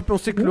le monde aurait pu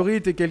penser que Laurie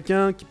était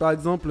quelqu'un qui, par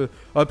exemple,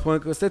 aurait pris un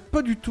grossette.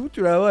 Pas du tout,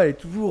 tu la vois, elle est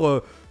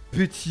toujours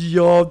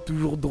pétillante,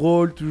 toujours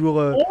drôle,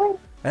 toujours...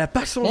 Elle a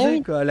pas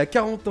changé, quoi. Elle a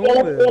 40 ans.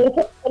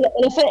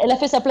 Elle a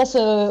fait sa place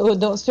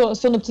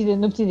sur nos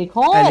petits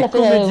écrans. Elle est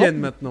comédienne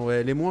maintenant, ouais.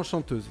 Elle est moins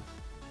chanteuse.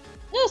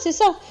 Non, c'est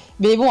ça.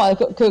 Mais bon,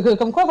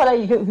 comme quoi, voilà.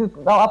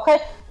 Alors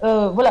après,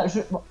 voilà.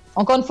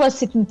 Encore une fois,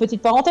 c'est une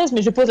petite parenthèse,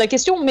 mais je pose la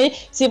question. Mais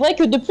c'est vrai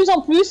que de plus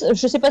en plus,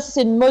 je sais pas si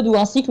c'est une mode ou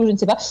un cycle ou je ne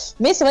sais pas,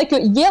 mais c'est vrai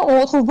qu'hier,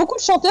 on retrouve beaucoup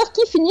de chanteurs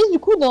qui finissent du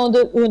coup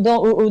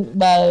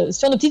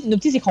sur nos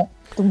petits écrans.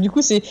 Donc du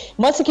coup, c'est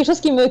quelque chose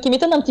qui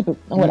m'étonne un petit peu.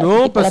 Voilà, non,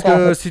 c'était pour parce la que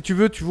parenthèse. si tu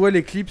veux, tu vois,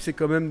 les clips, c'est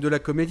quand même de la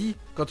comédie.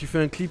 Quand tu fais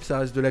un clip, ça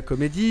reste de la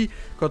comédie.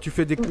 Quand tu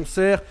fais des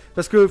concerts,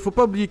 parce que faut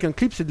pas oublier qu'un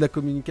clip, c'est de la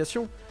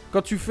communication.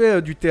 Quand tu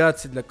fais du théâtre,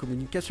 c'est de la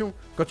communication.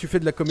 Quand tu fais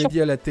de la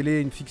comédie à la télé,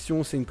 une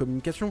fiction, c'est une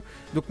communication.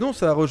 Donc non,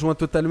 ça rejoint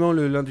totalement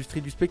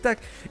l'industrie du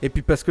spectacle. Et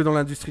puis parce que dans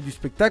l'industrie du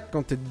spectacle,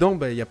 quand t'es dedans,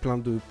 il y a plein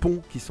de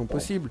ponts qui sont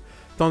possibles.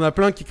 T'en as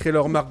plein qui créent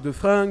leur marque de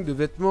fringues, de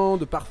vêtements,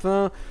 de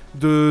parfums,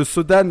 de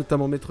soda,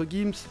 notamment Maître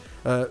Gims.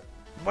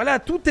 Voilà,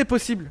 tout est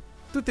possible.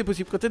 Tout est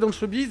possible. Quand t'es dans le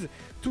showbiz,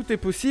 tout est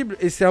possible.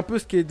 Et c'est un peu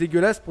ce qui est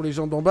dégueulasse pour les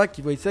gens d'en bas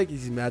qui voient ça et qui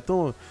disent mais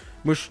attends,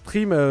 moi je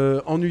stream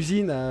en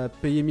usine à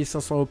payer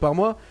 1500 € par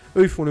mois.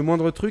 Eux ils font le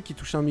moindre truc, ils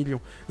touchent 1 million.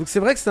 Donc c'est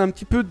vrai que c'est un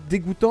petit peu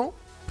dégoûtant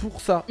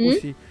pour ça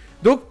aussi.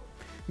 Donc,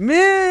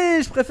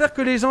 mais je préfère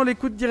que les gens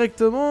l'écoutent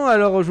directement.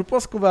 Alors je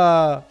pense qu'on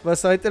va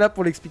s'arrêter là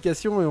pour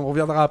l'explication et on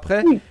reviendra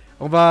après.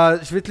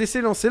 Je vais te laisser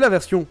lancer la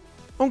version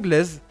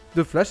anglaise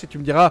de Flash et tu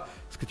me diras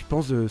ce que tu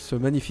penses de ce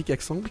magnifique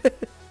accent anglais.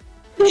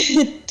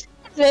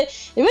 Et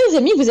oui, les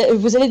amis,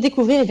 vous allez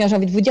découvrir, et bien, j'ai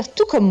envie de vous dire,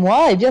 tout comme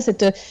moi, et bien,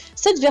 cette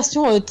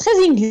version très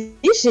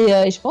English,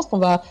 et je pense qu'on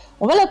va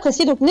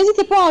l'apprécier. Donc,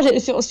 n'hésitez pas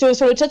sur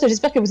le chat,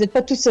 j'espère que vous n'êtes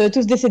pas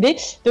tous décédés.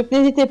 Donc,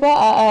 n'hésitez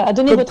pas à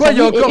donner Comme votre quoi, avis.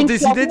 il y a encore et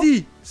des idées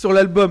dites sur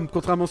l'album,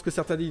 contrairement à ce que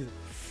certains disent.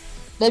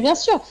 Ben, bien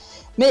sûr.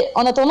 Mais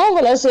en attendant,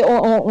 voilà,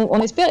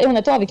 on espère et on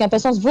attend avec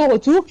impatience vos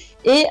retours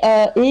et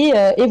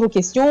vos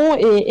questions.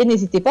 Et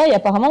n'hésitez pas. Et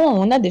apparemment,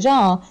 on a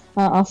déjà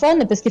un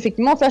fan parce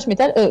qu'effectivement, Flash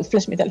Metal,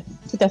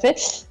 tout à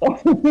fait.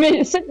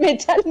 Mais cette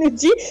Metal nous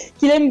dit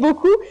qu'il aime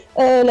beaucoup,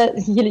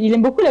 il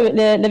aime beaucoup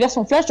la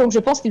version Flash. Donc, je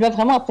pense qu'il va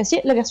vraiment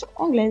apprécier la version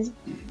anglaise.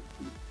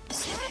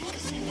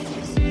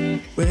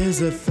 With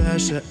the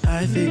flash,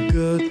 I feel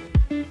good.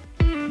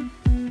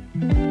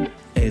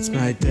 It's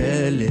my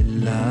daily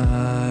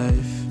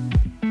life.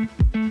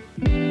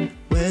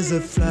 With a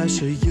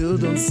flash you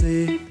don't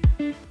see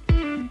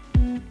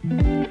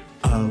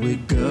how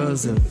it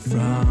goes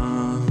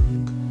wrong.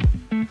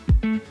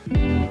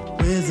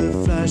 With a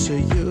flash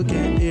you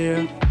can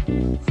hear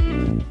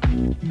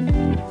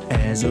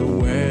as a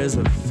words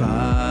of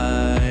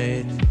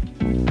fight.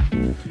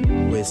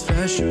 With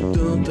flash you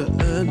don't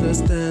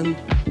understand.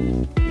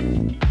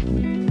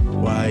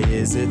 Why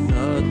is it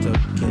not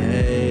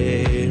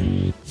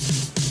okay?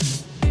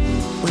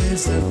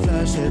 With a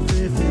flash,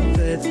 everything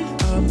that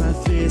on my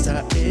face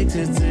I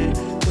exited.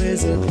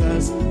 With a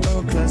class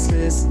or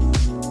classless.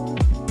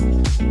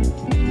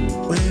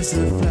 With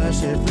a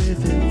flash,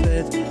 everything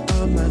that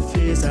on my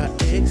face I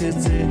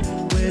exited.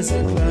 With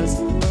a class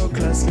or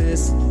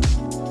classless.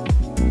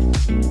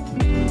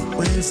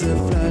 With a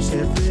flash,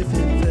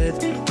 everything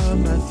that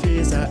on my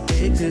face I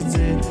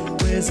exited.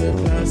 With a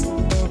class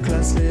or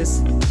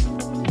classless.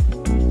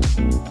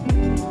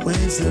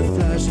 With a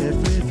flash,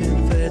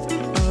 everything that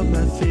on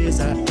my face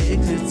I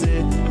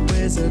exited.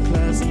 With a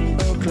class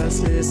or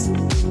classless.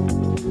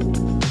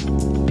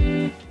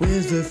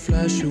 With a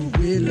flash you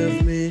will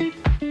love me,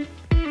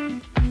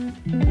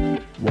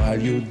 while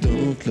you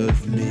don't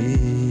love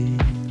me.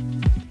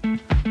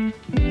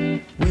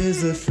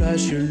 With a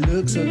flash you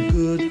look so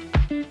good,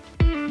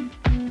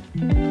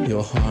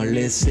 your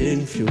heartless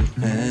in your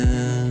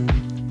hand.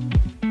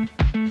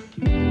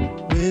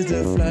 With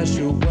a flash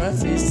your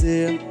wife is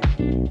there,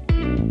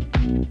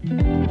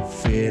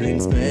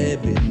 feelings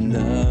maybe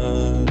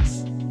not.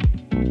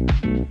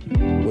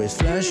 With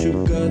flash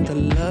you got a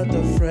lot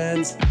of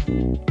friends,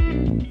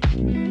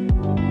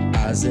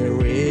 as a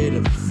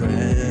real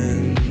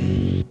friend.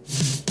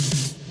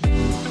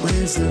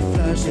 With a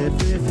flash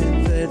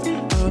everything that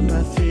on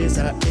my face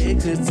I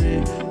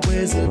exited.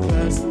 With a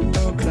class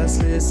or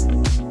classless.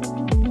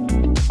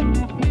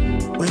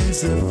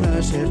 With a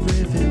flash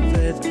everything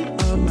that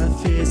on my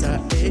face I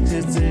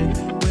exited.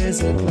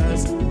 With a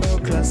class or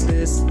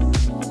classless.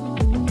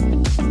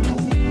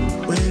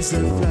 With a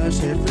flash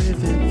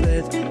everything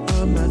that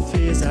on my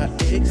face I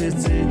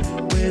exited.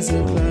 With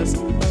a class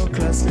or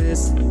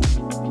classless.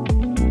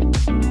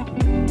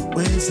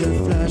 With a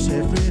flash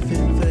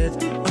everything that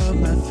on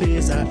my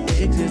face I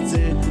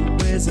exited.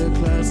 With a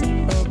class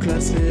or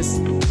classless.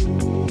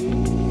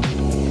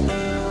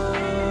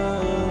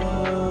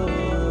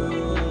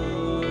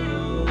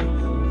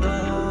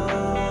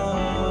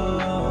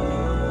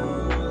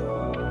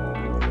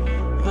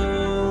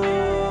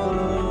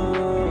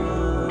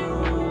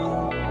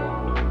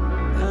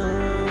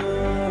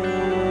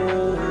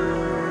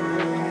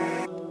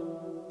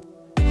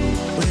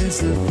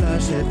 With a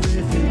flash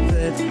everything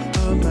that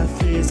on my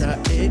face I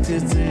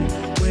exited.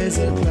 With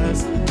a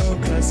class or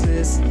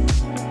classless.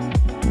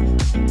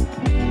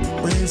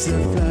 With a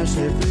flash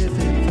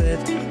everything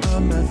that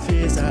on my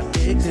face I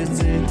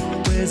exited.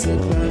 With a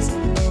class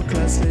or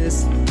classless.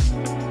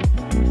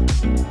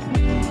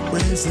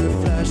 With a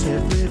flash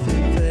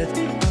everything that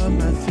on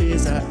my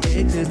face I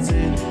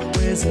exited.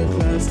 With a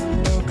class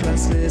or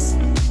classless.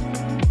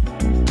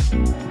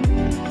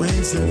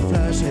 With a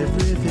flash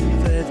everything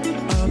that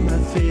on my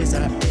face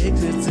I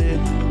exited.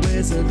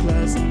 With a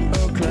class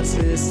or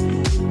classless.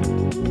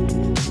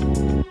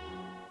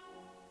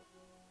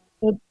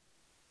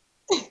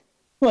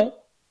 Ouais.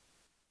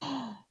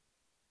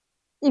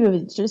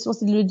 Je laisse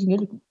lancer le jingle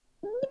du coup.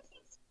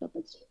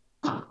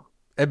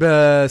 Eh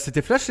ben,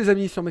 c'était Flash, les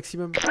amis, sur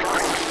Maximum.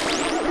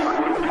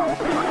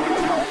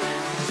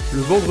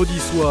 Le vendredi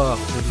soir,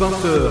 de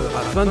 20h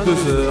à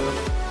 22h,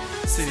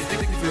 C'est les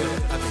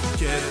découvertes avec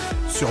Kev.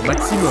 sur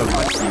Maximum.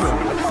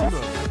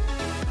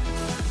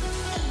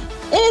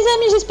 Et les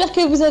amis, j'espère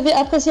que vous avez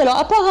apprécié. Alors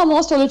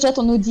apparemment sur le chat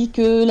on nous dit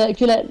que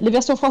la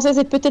version française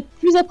est peut-être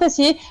plus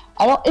appréciée.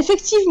 Alors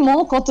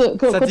effectivement, quand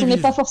on n'est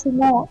pas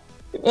forcément,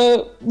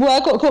 quand on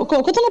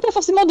n'a pas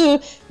forcément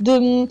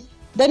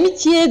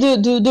d'amitié,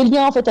 de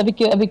lien en fait avec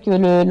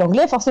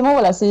l'anglais, forcément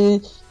voilà,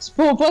 c'est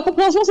pour la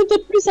compréhension c'est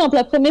peut-être plus simple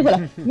après, mais voilà.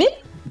 Mais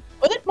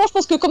honnêtement, je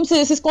pense que comme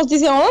c'est ce qu'on se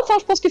disait en off,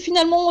 je pense que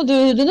finalement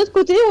de notre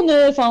côté on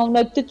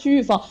a peut-être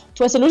eu,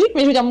 tu vois c'est logique,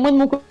 mais je veux dire moi de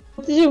mon côté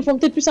on fait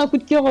peut-être plus un coup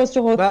de cœur pour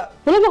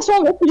la version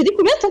anglaise que j'ai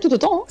découverte tout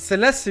autant. Hein.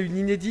 Celle-là, c'est une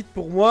inédite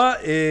pour moi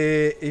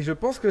et je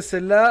pense que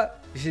celle-là,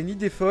 j'ai une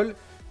idée folle.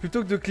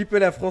 Plutôt que de clipper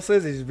la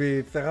française et je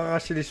vais faire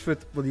arracher les cheveux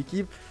de mon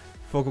équipe,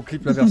 faut qu'on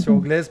clippe la version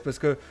anglaise parce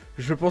que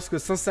je pense que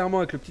sincèrement,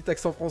 avec le petit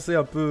accent français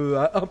un peu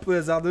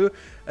hasardeux,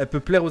 elle peut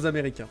plaire aux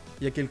Américains.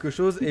 Il y a quelque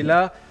chose et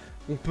là,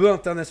 on peut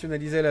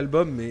internationaliser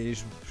l'album, mais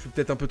je suis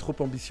peut-être un peu trop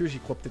ambitieux, j'y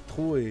crois peut-être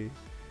trop et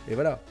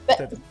voilà.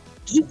 Peut-être.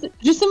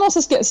 Justement,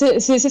 c'est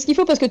ce qu'il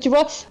faut parce que tu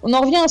vois, on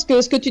en revient à ce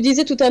que tu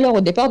disais tout à l'heure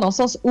au départ, dans le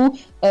sens où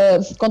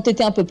quand tu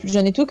étais un peu plus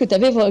jeune et tout, que tu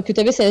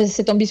avais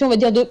cette ambition, on va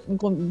dire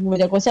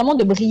grossièrement,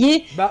 de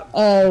briller.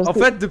 En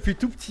fait, depuis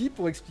tout petit,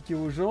 pour expliquer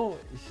aux gens,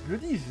 je le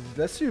dis,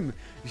 je l'assume,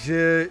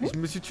 je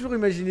me suis toujours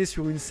imaginé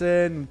sur une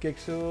scène ou quelque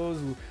chose,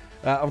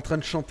 en train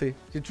de chanter.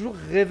 J'ai toujours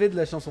rêvé de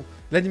la chanson.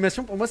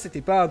 L'animation, pour moi,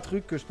 c'était pas un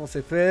truc que je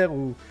pensais faire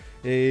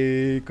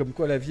et comme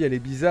quoi la vie elle est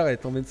bizarre, elle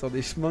t'emmène sur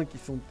des chemins qui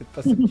sont peut-être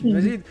pas ceux que tu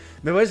imagines.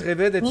 Mais ouais, je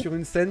rêvais d'être sur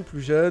une scène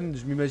plus jeune,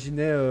 je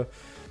m'imaginais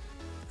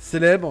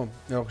célèbre,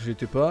 alors que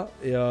j'étais pas.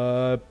 Et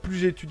plus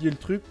j'ai étudié le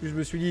truc, plus je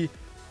me suis dit,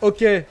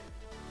 ok,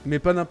 mais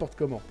pas n'importe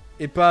comment.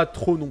 Et pas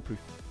trop non plus.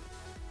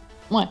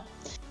 Ouais.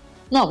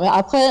 Non, mais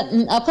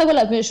après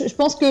voilà, mais je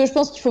pense qu'il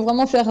faut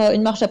vraiment faire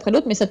une marche après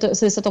l'autre, mais ça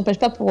t'empêche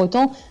pas pour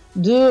autant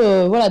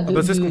de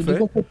c'est ce qu'on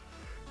fait.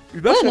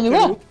 Une marche après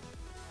l'autre.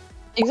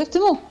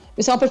 Exactement.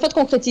 Mais ça n'empêche pas de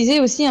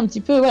concrétiser aussi un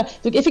petit peu. Voilà.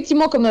 Donc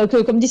effectivement,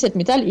 comme dit cette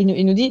métal,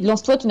 il nous dit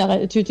lance-toi, tu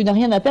n'as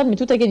rien à perdre, mais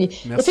tout à gagner.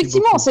 Merci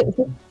effectivement,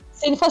 beaucoup.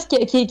 c'est une phrase qui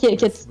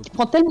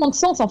prend tellement de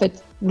sens en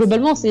fait.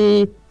 Globalement,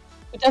 c'est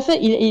tout à fait.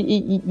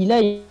 Il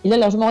a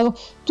largement raison.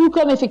 Tout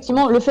comme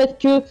effectivement le fait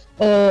que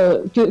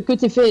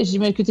t'aies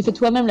fait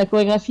toi-même la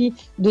chorégraphie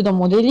de Dans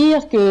mon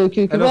délire.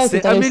 Alors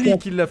c'est Amélie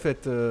qui l'a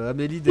faite.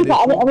 Amélie Delay.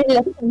 Amélie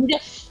l'a fait.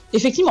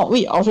 Effectivement,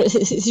 oui. Alors,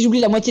 si j'oublie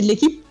la moitié de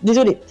l'équipe,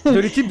 désolé. De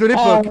l'équipe de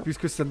l'époque,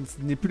 puisque ce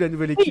n'est plus la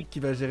nouvelle équipe qui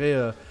va gérer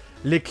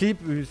les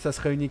clips. Ça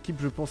sera une équipe,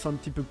 je pense, un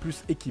petit peu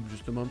plus équipe,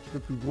 justement, un petit peu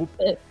plus groupe.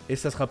 Et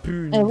ça sera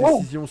plus une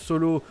décision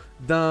solo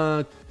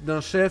d'un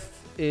chef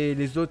et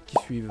les autres qui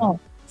suivent. Non.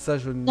 Ça,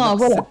 je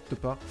n'accepte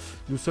pas.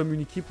 Nous sommes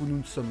une équipe où nous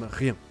ne sommes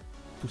rien,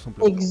 tout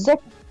simplement.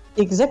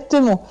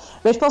 Exactement.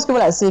 Mais je pense que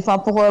voilà,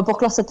 pour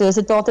clore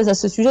cette parenthèse à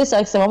ce sujet, c'est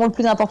vrai que c'est vraiment le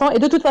plus important. Et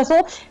de toute façon,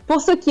 pour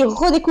ceux qui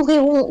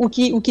redécouvriront ou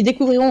qui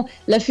découvriront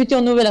la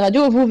future nouvelle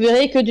radio, vous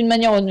verrez que d'une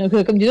manière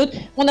comme d'une autre,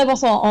 on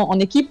avance en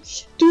équipe.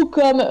 Tout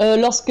comme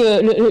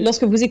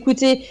lorsque vous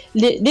écoutez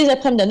les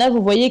après-midi d'Anna,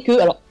 vous voyez que,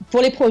 alors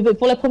pour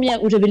la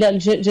première où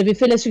j'avais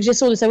fait la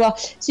suggestion de savoir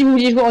si vous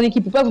vouliez jouer en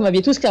équipe ou pas, vous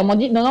m'aviez tous clairement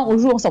dit non, on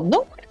joue ensemble.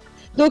 Non.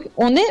 Donc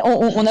on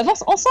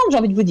avance ensemble, j'ai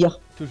envie de vous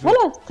dire. Toujours.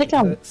 Voilà, très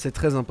clairement. C'est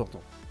très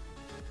important.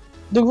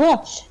 Donc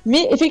voilà,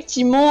 mais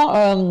effectivement,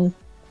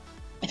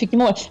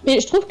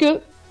 mais je trouve que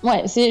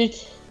c'est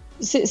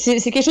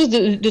quelque chose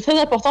de très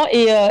important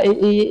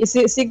et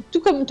c'est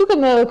tout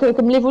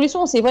comme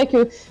l'évolution. C'est vrai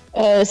que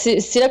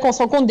c'est là qu'on se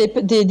rend compte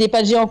des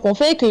pas de géants qu'on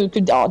fait, que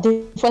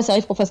des fois ça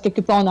arrive qu'on fasse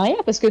quelques pas en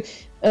arrière parce que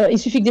il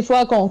suffit que des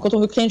fois quand on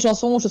veut créer une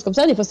chanson, choses comme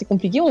ça, des fois c'est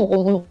compliqué,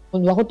 on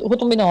doit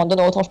retomber dans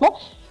nos retranchements.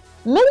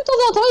 Mais de temps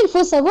en temps, il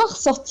faut savoir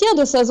sortir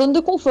de sa zone de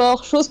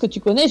confort, chose que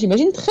tu connais,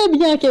 j'imagine très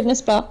bien, Kev,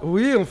 n'est-ce pas ?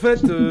 Oui, en fait,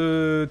 tu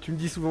me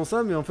dis souvent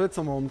ça, mais en fait,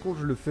 sans m'en rendre compte,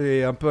 je le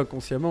fais un peu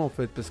inconsciemment, en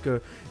fait, parce que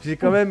j'ai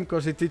quand même,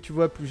 quand j'étais, tu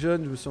vois, plus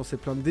jeune, je me suis lancé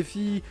plein de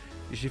défis,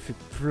 j'ai fait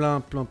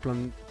plein de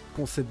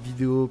concepts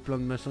vidéo, plein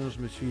de machins,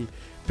 je me suis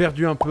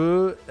perdu un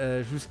peu,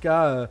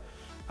 jusqu'à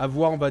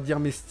avoir, on va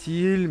dire, mes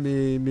styles,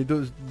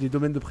 des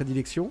domaines de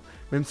prédilection,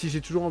 même si j'ai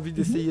toujours envie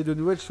d'essayer de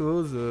nouvelles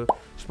choses,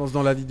 je pense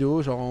dans la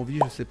vidéo, j'aurais envie,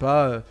 je sais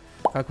pas...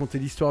 raconter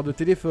l'histoire de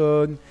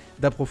téléphone,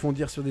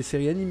 d'approfondir sur des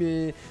séries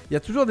animées. Il y a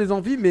toujours des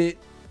envies, mais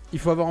il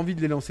faut avoir envie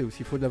de les lancer aussi.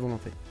 Il faut de la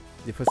volonté.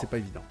 Des fois, c'est pas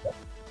évident.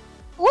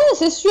 Ouais,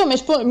 c'est sûr, mais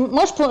pour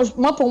moi,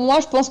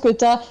 je pense que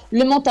t'as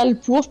le mental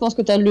pour. Je pense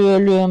que t'as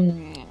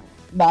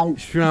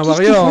je suis un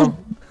warrior. Hein.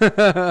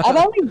 Ah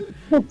bah oui.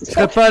 Je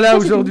serais pas là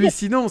aujourd'hui.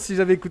 Sinon, si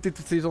j'avais écouté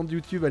tous ces gens de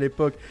YouTube à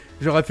l'époque,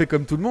 j'aurais fait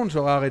comme tout le monde.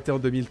 J'aurais arrêté en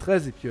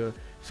 2013 et puis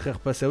je serais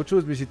repassé à autre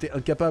chose. Mais j'étais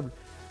incapable.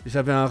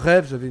 J'avais un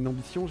rêve, j'avais une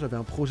ambition, j'avais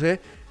un projet,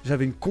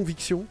 j'avais une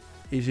conviction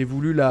et j'ai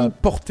voulu la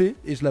porter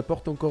et je la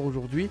porte encore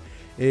aujourd'hui.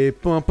 Et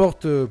peu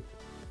importe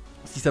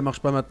si ça marche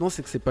pas maintenant,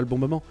 c'est que c'est pas le bon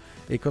moment.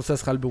 Et quand ça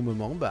sera le bon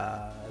moment,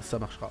 bah ça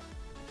marchera.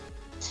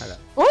 Voilà.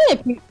 Ouais,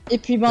 et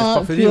puis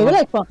ben, puis,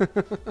 voilà quoi.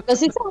 Bah,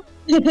 c'est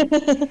ça.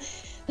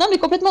 Non, mais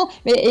complètement.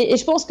 Mais et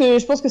je pense que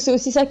c'est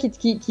aussi ça qui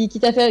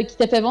t'a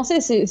fait avancer.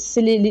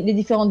 C'est les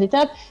différentes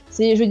étapes.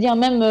 C'est, je veux dire,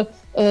 même,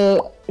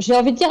 j'ai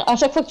envie de dire, à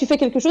chaque fois que tu fais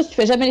quelque chose, tu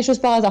fais jamais les choses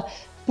par hasard.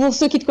 Pour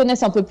ceux qui te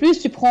connaissent un peu plus,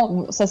 tu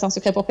prends, ça c'est un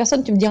secret pour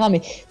personne, tu me diras, mais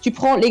tu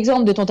prends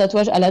l'exemple de ton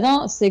tatouage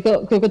Aladdin, c'est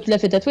que quand tu l'as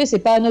fait tatouer, c'est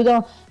pas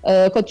anodin.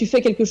 Quand tu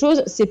fais quelque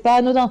chose, c'est pas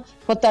anodin.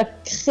 Quand tu as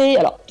créé,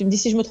 alors tu me dis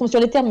si je me trompe sur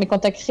les termes, mais quand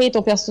tu as créé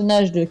ton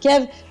personnage de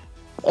Kev,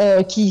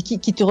 qui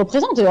te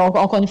représente,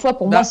 encore une fois,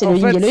 pour moi, c'est le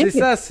yin et le yang. C'est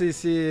ça,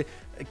 c'est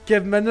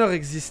Kev Manor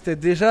existait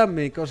déjà,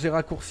 mais quand j'ai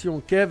raccourci en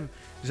Kev,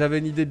 j'avais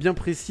une idée bien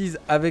précise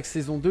avec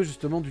saison 2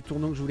 justement du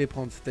tournant que je voulais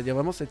prendre. C'est-à-dire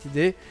vraiment cette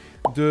idée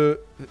de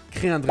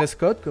créer un dress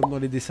code comme dans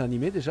les dessins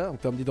animés déjà. En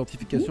termes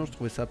d'identification, je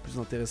trouvais ça plus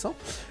intéressant.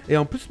 Et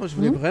en plus, moi je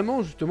voulais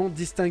vraiment justement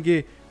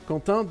distinguer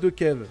Quentin de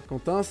Kev.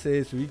 Quentin,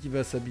 c'est celui qui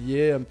va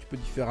s'habiller un petit peu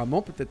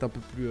différemment, peut-être un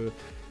peu plus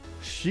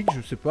chic,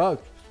 je sais pas.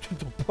 Tu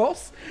t'en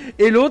penses?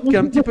 Et l'autre qui est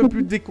un petit peu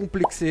plus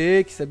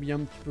décomplexé, qui s'habille un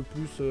petit peu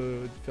plus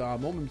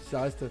différemment, même si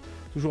ça reste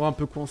toujours un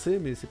peu coincé,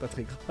 mais c'est pas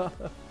très grave.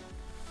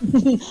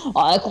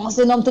 Oh,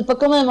 coincé, non, peut-être pas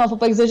quand même, hein, faut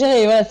pas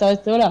exagérer, voilà, ça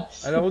reste, voilà.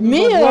 Alors on nous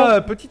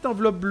envoie petite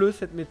enveloppe bleue,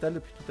 cette métal,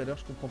 depuis tout à l'heure,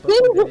 je comprends pas.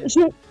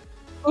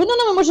 Oh, non,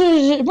 non, moi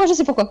je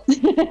sais pourquoi.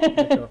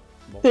 D'accord,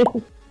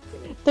 bon.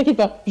 T'inquiète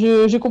pas,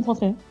 je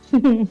comprendrai.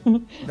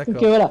 D'accord.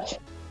 Donc voilà.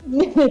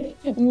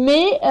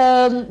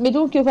 Mais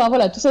donc, enfin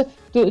voilà, tout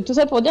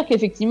ça pour dire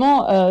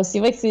qu'effectivement, c'est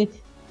vrai que je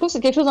trouve que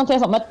c'est quelque chose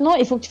d'intéressant. Maintenant,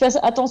 il faut que tu fasses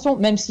attention,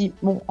 même si,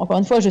 bon, encore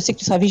une fois, je sais que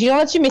tu seras vigilant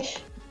là-dessus, mais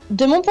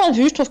de mon point de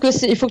vue, je trouve que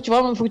il faut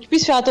que tu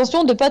puisses faire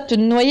attention de pas te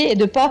noyer et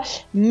de pas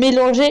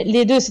mélanger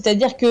les deux.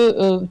 C'est-à-dire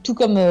que tout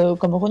comme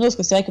Renaud, parce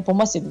que c'est vrai que pour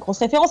moi c'est une grosse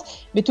référence,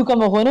 mais tout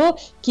comme Renaud,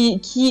 qui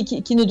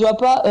ne doit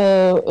pas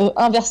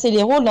inverser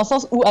les rôles dans le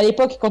sens où à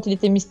l'époque quand il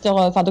était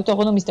Dr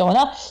Renaud, Mister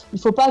Renard, il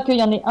faut pas qu'il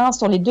y en ait un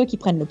sur les deux qui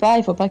prennent le pas.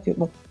 Il faut pas que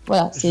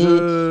voilà.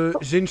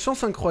 J'ai une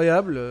chance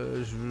incroyable.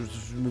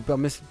 Je me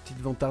permets cette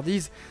petite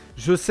vantardise.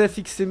 Je sais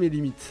fixer mes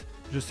limites.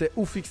 Je sais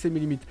où fixer mes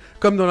limites.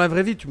 Comme dans la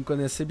vraie vie, tu me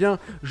connais assez bien,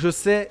 je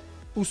sais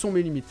où sont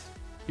mes limites.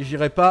 Et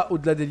j'irai pas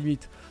au-delà des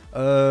limites.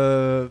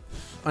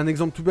 Un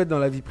exemple tout bête dans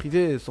la vie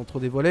privée, sans trop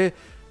dévoiler,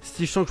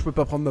 si je sens que je peux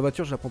pas prendre ma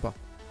voiture, je la prends pas.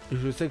 Et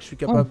je sais que je suis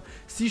capable.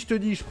 Si je te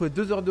dis je ferai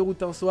 2 heures de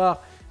route un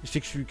soir, je sais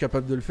que je suis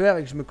capable de le faire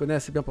et que je me connais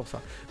assez bien pour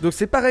ça. Donc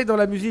c'est pareil dans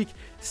la musique.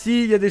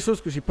 S'il y a des choses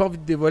que j'ai pas envie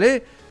de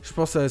dévoiler, je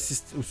pense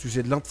au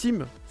sujet de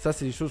l'intime. Ça,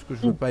 c'est des choses que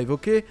je veux pas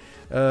évoquer.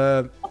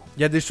 Il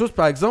y a des choses,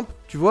 par exemple,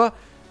 tu vois,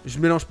 je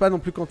mélange pas non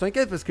plus Quentin et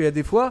Kev parce qu'il y a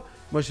des fois,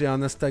 moi j'ai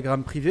un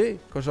Instagram privé,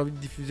 quand j'ai envie de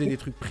diffuser des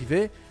trucs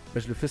privés, bah,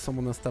 je le fais sans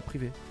mon Insta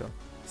privé.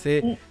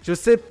 Je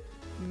sais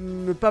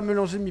ne pas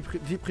mélanger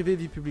vie privée et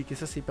vie publique et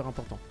ça c'est hyper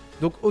important.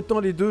 Donc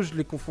autant les deux je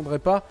les confondrai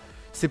pas,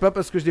 c'est pas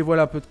parce que je dévoile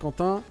un peu de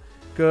Quentin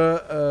que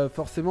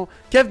forcément...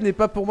 Kev n'est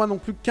pas pour moi non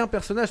plus qu'un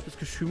personnage parce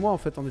que je suis moi en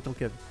fait en étant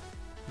Kev.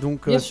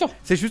 Donc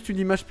c'est juste une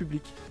image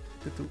publique,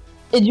 c'est tout.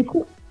 Et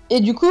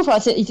du coup,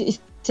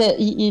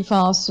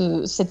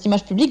 cette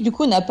image publique, du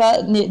coup, n'a pas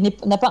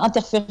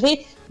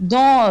interféré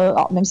dans.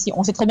 Alors, même si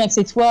on sait très bien que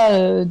c'est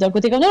toi d'un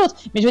côté comme de l'autre,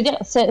 mais je veux dire,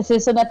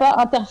 ça n'a pas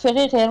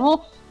interféré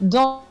réellement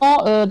dans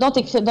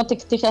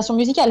tes créations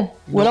musicales.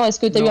 Non, ou alors, est-ce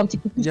que tu as eu un petit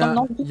coup de pouce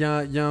maintenant? Il y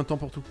a un temps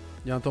pour tout.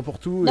 Il y a un temps pour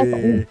tout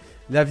et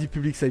la vie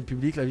publique, c'est la vie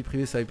publique, la vie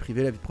privée, c'est la vie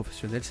privée, la vie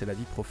professionnelle, c'est la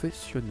vie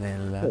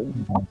professionnelle.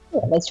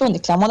 Là-dessus, on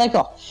est clairement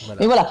d'accord. Voilà.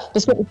 Mais voilà,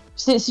 parce que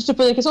si je te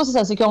pose la question, c'est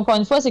ça, c'est qu'encore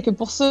une fois, c'est que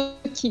pour ceux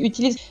qui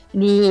utilisent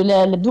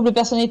la double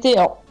personnalité,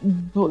 alors,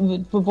 pour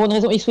une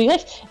raison X ou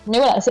Y, mais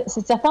voilà,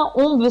 certains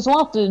ont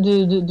besoin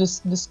de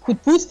ce coup de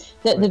pouce,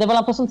 d'avoir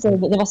l'impression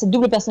d'avoir cette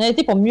double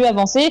personnalité pour mieux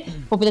avancer,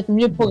 pour peut-être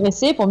mieux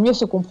progresser, pour mieux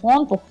se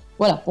comprendre, pour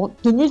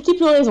de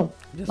multiples raisons.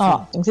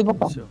 Voilà, donc c'est pour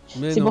ça.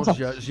 Mais non,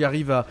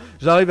 j'arrive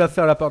à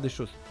faire la part des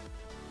choses.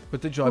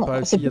 Peut-être que j'aurais pas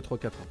réussi il y a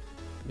 3-4 ans.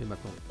 Mais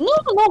maintenant. Non,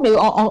 mais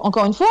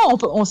encore une fois,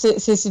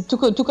 c'est tout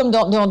comme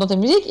dans ta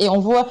musique et on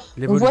voit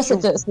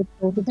cette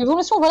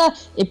évolution, voilà.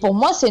 Et pour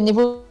moi, c'est une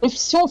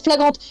évolution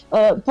flagrante.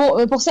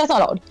 Pour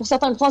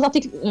certains grands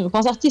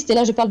artistes, et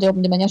là je parle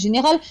de manière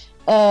générale,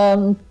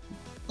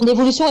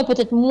 l'évolution est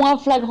peut-être moins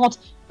flagrante,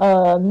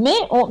 mais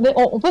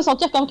on peut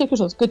sentir quand même quelque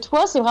chose. Que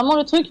toi, c'est vraiment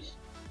le truc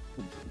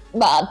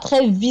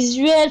très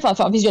visuel,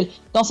 visuel,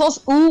 dans le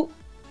sens où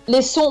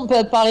les sons,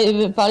 par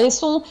les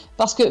sons,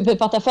 parce que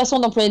par ta façon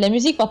d'employer la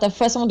musique, par ta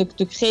façon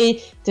de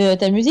créer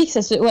ta musique,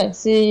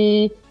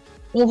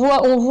 on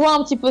voit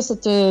un petit peu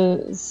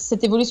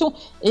cette évolution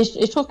et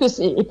je trouve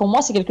que pour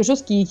moi c'est quelque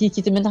chose qui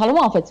te mènera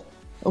loin en fait,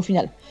 au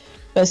final.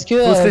 Parce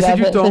que faut se laisser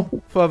du temps,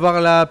 faut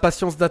avoir la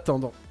patience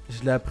d'attendre.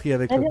 Je l'ai appris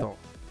avec le temps.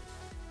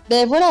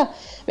 Ben voilà,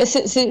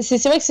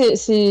 c'est vrai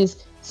que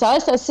ça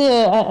reste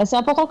assez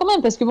important quand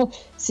même parce que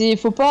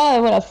faut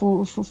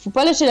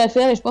pas lâcher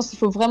l'affaire et je pense qu'il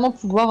faut vraiment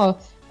pouvoir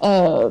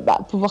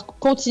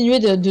continuer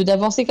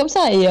d'avancer comme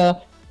ça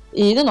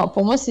et non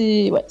pour moi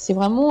c'est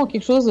vraiment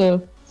quelque chose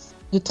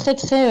de très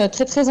très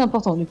très très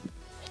important du coup.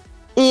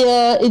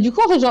 Et du coup,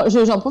 en fait,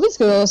 j'en profite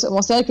parce que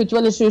bon, c'est vrai que tu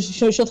vois, là, je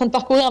suis en train de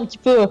parcourir un petit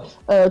peu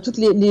toutes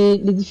les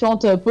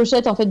différentes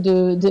pochettes en fait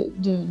de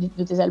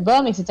tes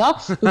albums, etc.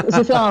 Donc,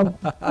 j'ai fait un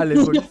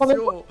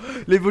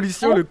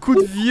l'évolution, le coup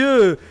de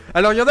vieux.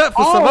 Alors il y en a,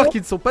 faut savoir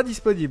qu'ils ne sont pas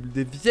disponibles.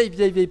 Des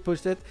vieilles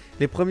pochettes.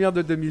 Les premières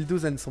de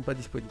 2012, elles ne sont pas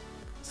disponibles.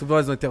 Souvent,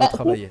 elles ont été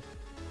retravaillées.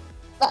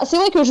 C'est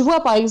vrai que je vois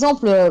par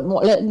exemple, bon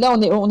là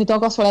on était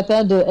encore sur la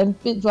période de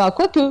MP, enfin,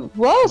 quoique,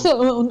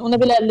 on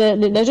avait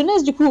la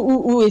jeunesse du coup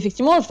où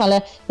effectivement, enfin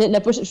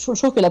la pochette, je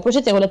trouve que la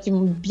pochette est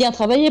relativement bien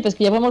travaillée parce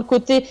qu'il y a vraiment le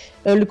côté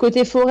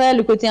forêt,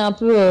 le côté un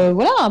peu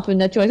un peu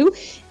nature et tout,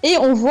 et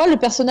on voit le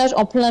personnage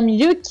en plein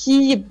milieu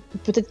qui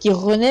peut-être qui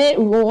renaît,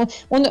 ou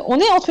on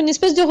est entre une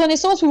espèce de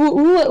renaissance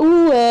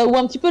ou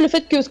un petit peu le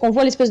fait que ce qu'on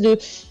voit l'espèce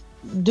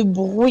de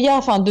brouillard,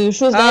 enfin de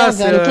choses vers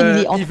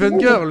lesquelles il est Even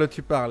Girl,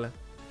 tu parles.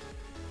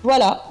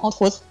 Voilà,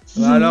 entre autres.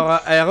 Alors,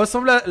 elle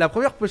ressemblait la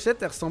première pochette,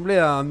 elle ressemblait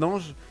à un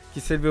ange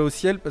qui s'élevait au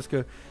ciel parce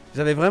que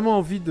j'avais vraiment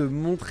envie de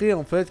montrer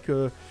en fait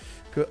que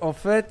en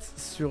fait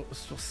sur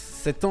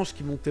cet ange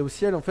qui montait au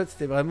ciel, en fait,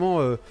 c'était vraiment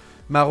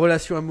ma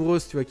relation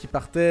amoureuse, tu vois, qui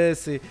partait,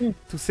 c'est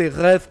tous ces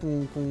rêves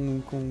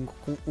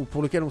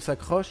pour lesquels on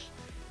s'accroche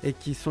et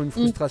qui sont une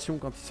frustration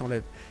quand ils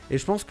s'enlèvent. Et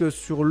je pense que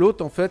sur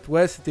l'autre, en fait,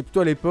 c'était plutôt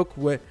à l'époque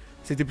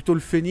c'était plutôt le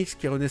phénix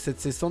qui renaissait de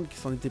ses cendres, qui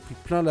s'en était pris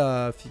plein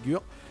la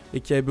figure et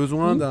qui avait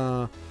besoin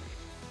d'un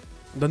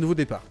nouveau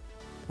départ.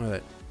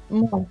 Ouais.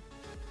 Non,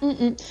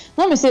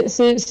 mais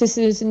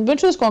c'est une bonne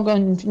chose, quoi. Encore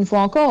une fois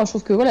encore, je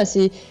trouve que voilà,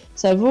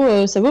 ça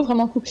vaut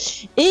vraiment le coup.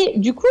 Et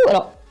du coup,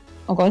 alors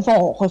encore une fois,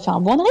 on refait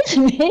un bon de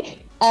rire,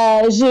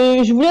 mais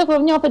je voulais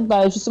revenir en fait,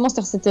 justement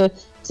sur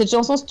cette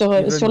chanson, sur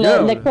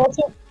la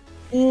création.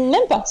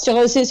 Même pas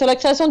c'est sur la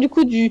création du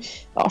coup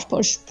alors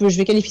je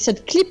vais qualifier ça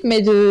de clip,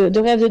 mais de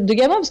rêve de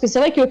gamin, parce que c'est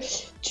vrai que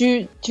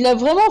tu l'as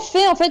vraiment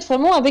fait en fait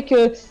vraiment avec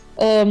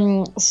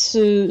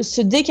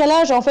ce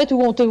décalage en fait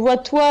où on te voit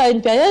toi à une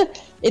période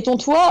et ton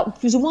toi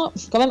plus ou moins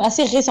quand même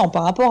assez récent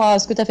par rapport à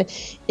ce que tu as fait.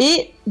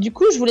 Et du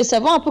coup je voulais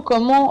savoir un peu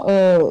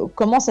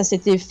comment ça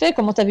s'était fait,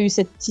 comment tu avais eu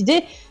cette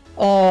idée,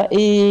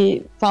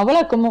 et enfin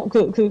voilà,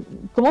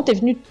 comment t'es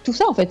venu tout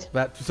ça en fait.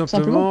 Tout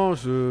simplement.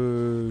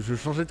 Je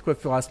changeais de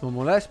coiffure à ce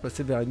moment-là, je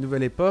passais vers une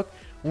nouvelle époque,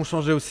 on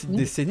changeait aussi de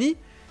décennie,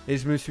 et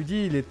je me suis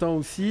dit il est temps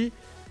aussi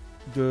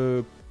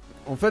de...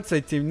 En fait, ça a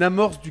été une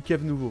amorce du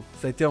Kev nouveau.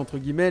 Ça a été entre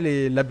guillemets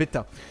la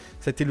bêta.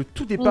 Ça a été le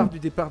tout départ du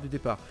départ.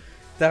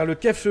 C'est-à-dire le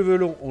Kev cheveux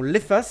longs, on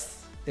l'efface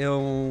et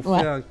on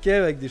fait un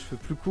Kev avec des cheveux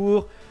plus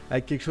courts,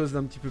 avec quelque chose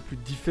d'un petit peu plus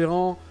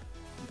différent,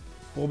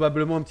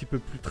 probablement un petit peu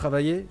plus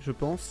travaillé, je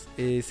pense.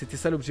 Et c'était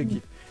ça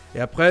l'objectif.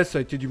 Et après, ça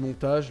a été du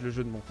montage, le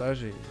jeu de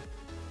montage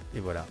et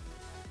voilà.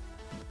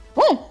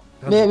 Ouais.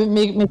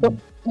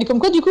 Mais comme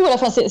quoi, du coup, voilà,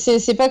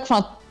 c'est pas que,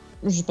 enfin,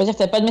 je vais pas dire que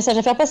t'as pas de message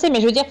à faire passer,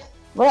 mais je veux dire,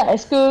 voilà,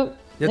 est-ce que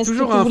il y a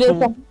toujours un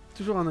fond,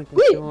 toujours un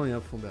inconscient et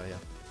un fond derrière.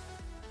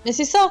 Mais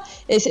c'est ça,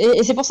 et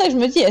c'est pour ça que je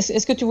me dis,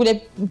 est-ce que tu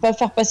voulais pas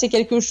faire passer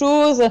quelque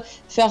chose,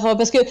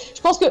 parce que je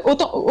pense que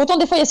autant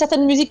des fois il y a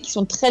certaines musiques qui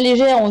sont très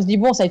légères, on se dit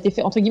bon ça a été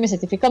fait entre guillemets, ça a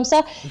été fait comme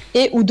ça,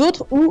 ou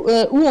d'autres où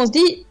on se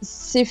dit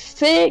c'est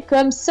fait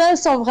comme ça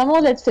sans vraiment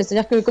l'être fait,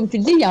 c'est-à-dire que comme tu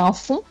le dis, il y a un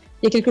fond,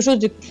 il y a quelque chose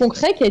de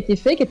concret qui a été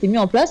fait, qui a été mis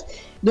en place,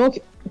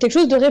 donc quelque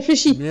chose de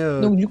réfléchi.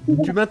 Mais donc du coup,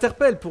 tu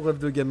m'interpelles pour Rêve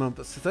de gamin,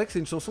 parce que c'est vrai que c'est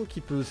une chanson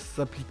qui peut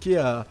s'appliquer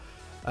à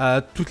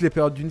toutes les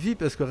périodes d'une vie,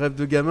 parce que Rêve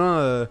de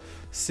gamin,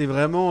 c'est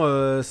vraiment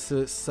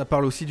ça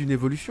parle aussi d'une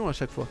évolution à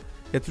chaque fois.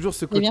 Il y a toujours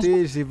ce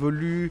côté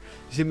j'évolue,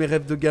 j'ai mes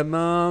rêves de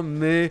gamin,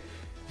 mais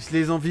je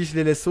les envie, je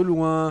les laisse au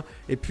loin,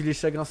 et puis les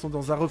chagrins sont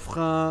dans un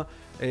refrain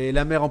et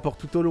la mer emporte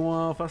tout au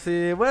loin. Enfin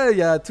il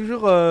y a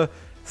toujours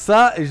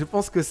ça, et je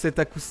pense que cette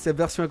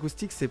version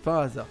acoustique c'est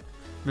pas un hasard,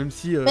 même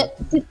si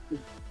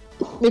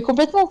mais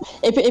complètement.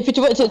 Et puis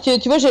tu vois,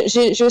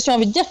 j'ai aussi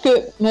envie de dire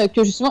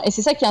que justement, et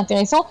c'est ça qui est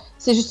intéressant,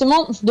 c'est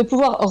justement de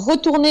pouvoir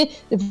retourner,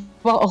 de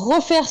pouvoir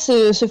refaire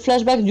ce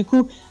flashback du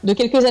coup de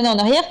quelques années en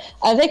arrière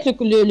avec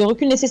le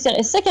recul nécessaire.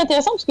 Et c'est ça qui est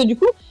intéressant, parce que du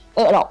coup,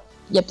 alors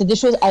il y a peut-être des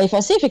choses à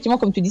effacer, effectivement,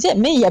 comme tu disais,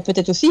 mais il y a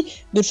peut-être aussi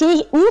d'autres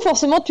choses où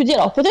forcément tu dis,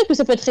 alors peut-être que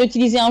ça peut être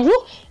réutilisé un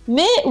jour,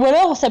 mais ou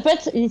alors ça peut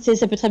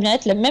très bien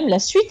être même la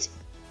suite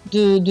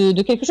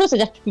de quelque chose.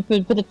 C'est-à-dire que tu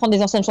peux peut-être prendre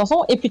des anciennes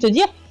chansons et puis te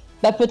dire,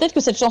 peut-être que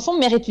cette chanson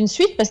mérite une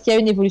suite parce qu'il y a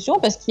une évolution,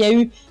 parce qu'il y a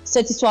eu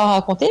cette histoire à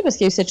raconter, parce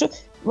qu'il y a eu cette chose.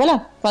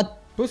 Voilà. Enfin,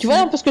 tu vois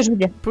un peu ce que je veux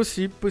dire.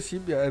 Possible.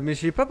 Mais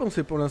j'y ai pas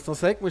pensé pour l'instant.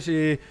 C'est vrai que moi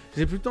j'ai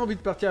plutôt envie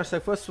de partir à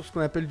chaque fois sur ce qu'on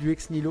appelle du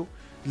ex nihilo,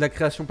 de la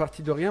création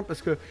partie de rien,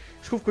 parce que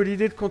je trouve que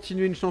l'idée de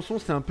continuer une chanson,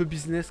 c'est un peu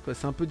business, quoi.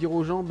 C'est un peu dire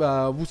aux gens,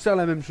 vous sert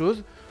la même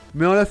chose,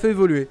 mais on l'a fait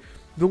évoluer.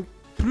 Donc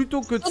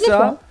plutôt que de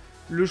ça,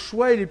 le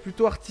choix il est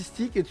plutôt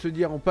artistique, et de se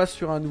dire on passe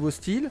sur un nouveau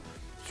style,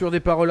 sur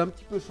des paroles un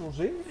petit peu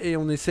changées, et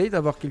on essaye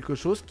d'avoir quelque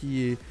chose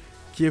qui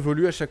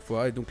évolue à chaque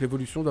fois. Et donc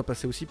l'évolution doit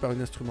passer aussi par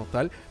une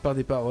instrumentale, par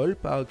des paroles,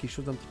 par quelque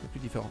chose d'un petit peu plus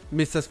différent.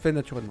 Mais ça se fait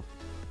naturellement.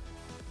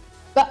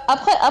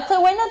 Après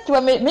why not, tu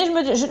vois, mais je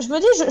me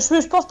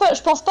dis, je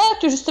pense pas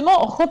que justement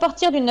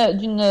repartir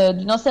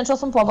d'une ancienne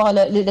chanson pour avoir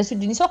la suite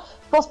d'une histoire,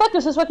 je pense pas que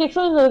ce soit quelque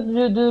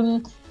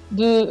chose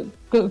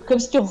comme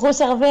si tu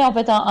resservais en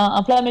fait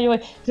un plat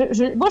amélioré. Moi,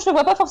 je le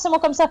vois pas forcément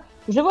comme ça.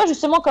 Je le vois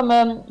justement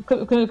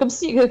comme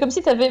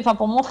si t'avais, enfin,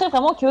 pour montrer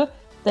vraiment que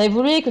t'as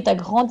évolué, que t'as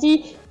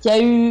grandi, qu'il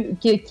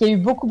y a eu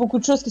beaucoup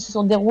de choses qui se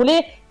sont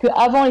déroulées, que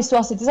avant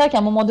l'histoire c'était ça, qu'à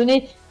un moment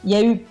donné il y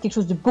a eu quelque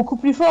chose de beaucoup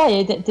plus fort,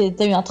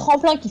 t'as eu un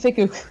tremplin qui fait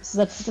que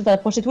ça t'a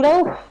approché tout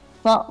là-haut.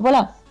 Enfin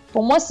voilà.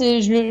 Pour moi,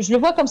 je le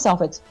vois comme ça en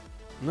fait.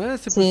 Ouais,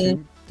 c'est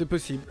possible. C'est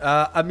possible.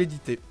 À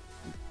méditer.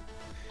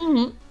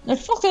 Je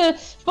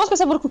pense que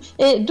ça vaut le coup.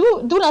 Et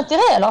d'où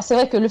l'intérêt. Alors c'est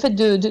vrai que le fait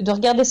de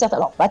regarder certaines,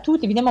 alors pas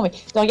toutes évidemment, mais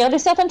de regarder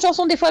certaines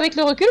chansons des fois avec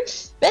le recul,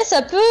 ben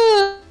ça peut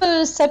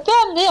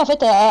amener en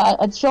fait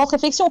à différentes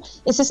réflexions.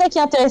 Et c'est ça qui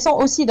est intéressant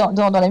aussi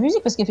dans la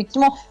musique, parce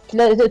qu'effectivement, tu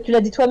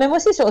l'as dit toi-même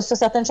aussi sur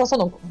certaines chansons.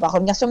 Donc on va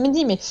revenir sur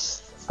Mindy, mais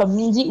comme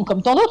Mindy ou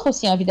comme tant d'autres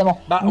aussi, hein, évidemment.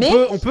 Bah,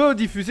 on peut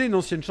diffuser une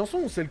ancienne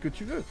chanson, celle que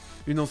tu veux.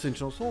 Une ancienne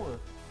chanson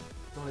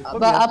dans les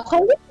premières. Après,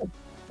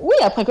 oui,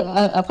 après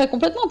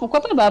complètement, pourquoi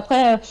pas. Bah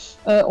après,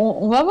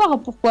 on va voir,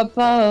 pourquoi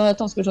pas.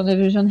 Attends, parce que j'en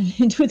avais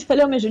une tout à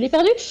l'heure, mais je l'ai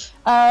perdu. Si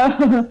un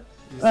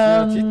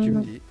titre, tu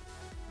me dis.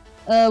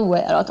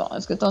 Ouais, alors attends,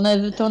 est-ce que t'en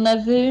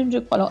avais une, je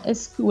crois. Alors,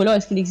 est-ce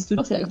qu'elle existe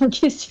toujours? C'est la grande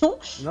question.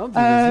 Non,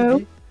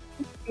 vas-y.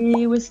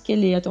 Et où est-ce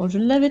qu'elle est? Attends, je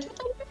l'avais tout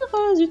à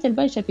l'heure. Zut, elle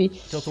va échapper.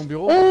 Sur ton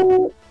bureau?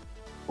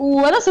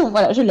 Voilà, c'est bon,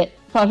 voilà, je l'ai.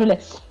 Enfin, je l'ai.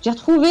 J'ai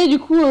retrouvé, du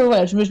coup,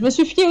 voilà, je me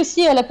suis fiée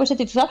aussi à la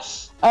pochette et tout ça.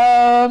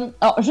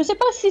 Alors, je sais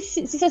pas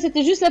si ça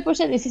c'était juste la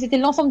pochette et si c'était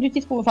l'ensemble du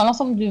titre, enfin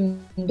l'ensemble de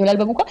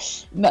l'album ou quoi.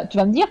 Bah, tu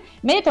vas me dire.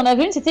 Mais t'en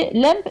avais une, c'était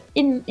Lamp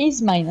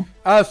is Mine.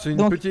 Ah, c'est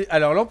une petite.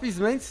 Alors, Lamp is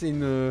Mine, c'est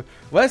une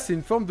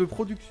forme de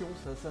production.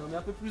 Ça met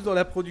un peu plus dans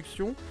la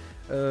production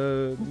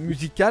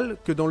musicale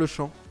que dans le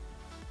chant.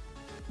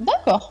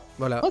 D'accord.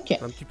 Voilà, okay.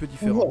 C'est un petit peu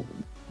différent.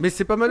 Mais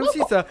c'est pas mal aussi.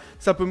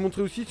 Ça peut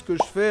montrer aussi ce que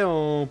je fais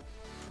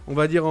on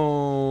va dire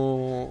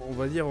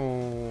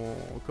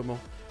comment,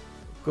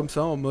 comme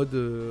ça, en mode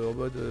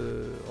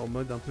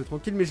un peu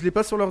tranquille, mais je l'ai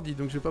pas sur l'ordi,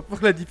 donc je vais pas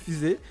pouvoir la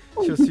diffuser.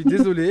 Je suis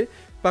désolé.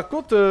 Par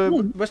contre,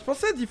 moi je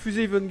pensais à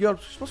diffuser Even Girl,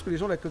 parce que je pense que les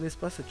gens la connaissent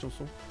pas, cette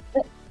chanson.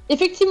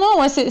 Effectivement,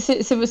 ouais, c'est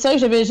vrai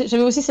que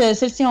j'avais aussi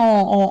celle-ci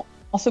en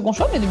second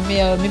choix, mais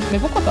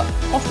pourquoi pas.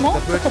 Franchement, ça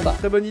peut être pourquoi une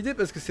très bonne idée,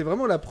 parce que c'est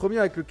vraiment la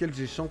première avec laquelle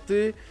j'ai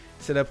chanté.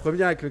 C'est la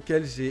première avec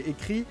laquelle j'ai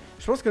écrit.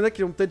 Je pense qu'il y en a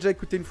qui l'ont peut-être déjà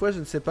écouté une fois, je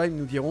ne sais pas, ils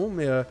nous diront.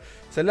 Mais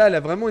celle-là, elle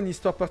a vraiment une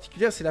histoire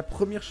particulière. C'est la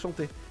première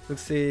chantée. Donc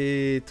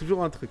c'est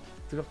toujours un truc,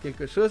 toujours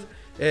quelque chose.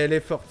 Et elle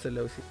est forte,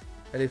 celle-là aussi.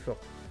 Elle est forte.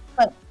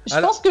 Ouais. Je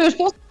pense que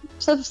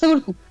ça vaut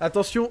le coup.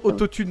 Attention,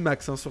 autotune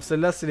max. Hein, sur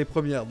celle-là, c'est les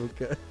premières. Donc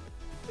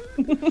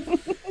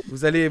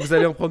vous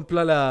allez en prendre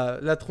plein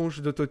la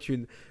tronche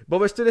d'autotune. Bon,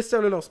 bah je te laisse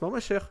faire le lancement, ma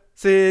chère.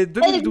 C'est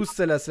 2012,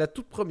 celle-là. C'est la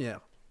toute première.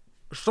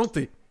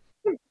 Chantée.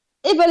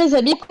 Eh ben les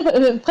amis,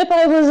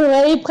 préparez vos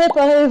oreilles,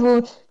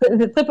 préparez-vous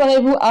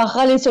à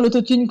râler sur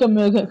l'autotune comme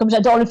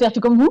j'adore le faire, tout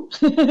comme vous.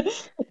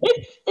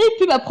 et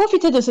puis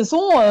profitez de ce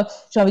son,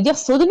 j'ai envie de dire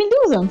saut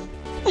 2012.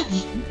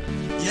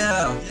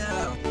 Yeah,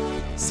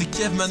 c'est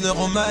Kev Manner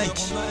en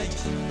mic.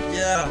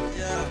 Yeah,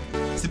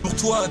 c'est pour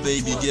toi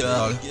baby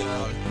girl.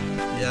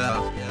 Yeah,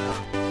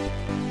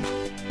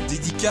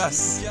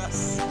 dédicace.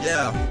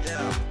 Yeah,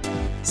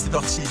 c'est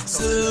parti.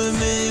 Ce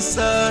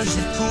message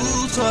est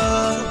pour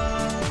toi.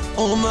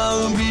 On m'a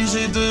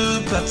obligé de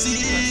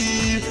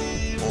partir.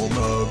 On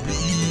m'a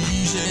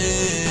obligé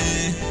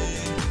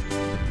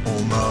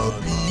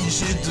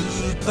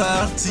de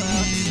partir.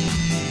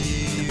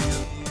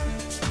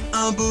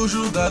 Un beau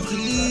jour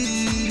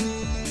d'avril,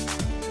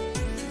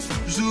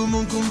 j'ouvre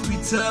mon compte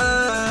Twitter.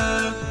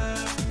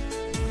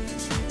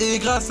 Et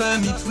grâce à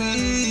mes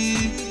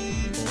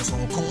tweets, on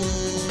s'en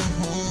compte.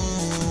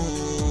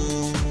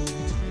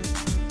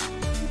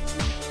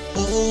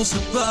 On se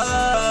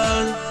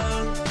parle.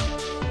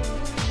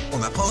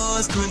 On apprend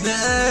à se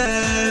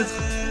connaître.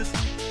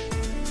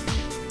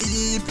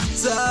 Et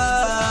plus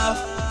tard,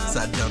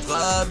 ça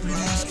deviendra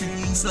plus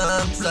qu'une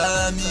simple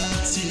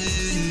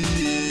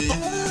amitié.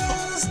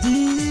 On se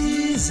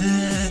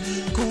disait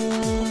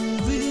qu'on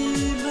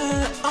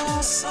vivait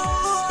ensemble.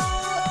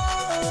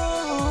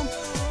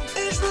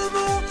 Et je veux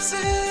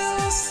monter au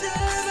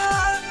ciel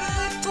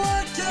avec toi,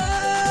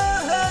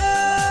 cœur.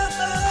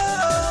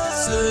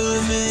 Ce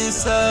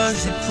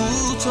message est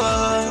pour toi.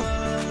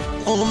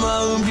 On m'a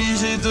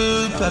obligé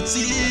de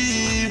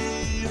partir.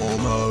 On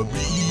m'a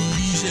obligé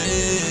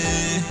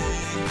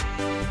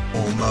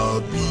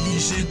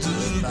de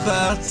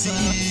partir.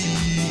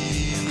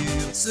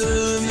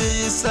 Ce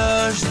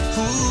message est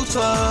pour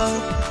toi.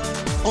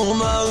 On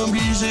m'a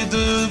obligé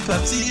de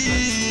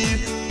partir.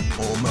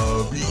 On m'a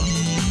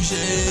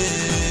obligé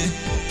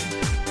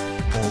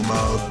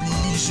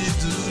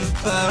de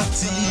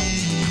partir.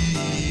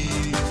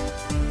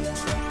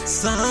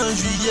 5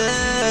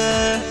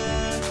 juillet,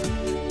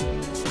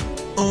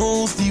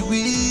 on se dit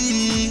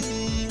oui,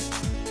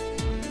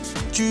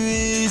 tu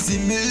es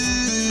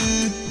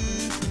ému.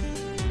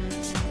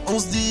 On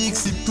se dit que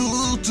c'est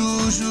pour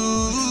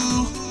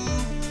toujours.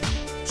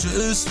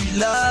 Je suis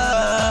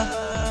là,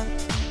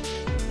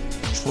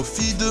 je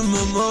profite de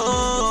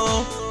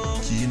moments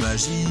qui est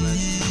magique.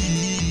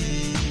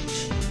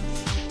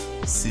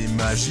 c'est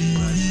magique.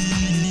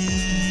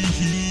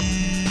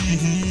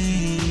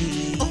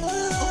 On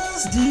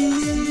se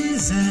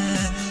disait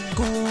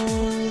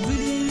qu'on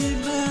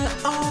vivrait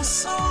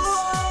ensemble,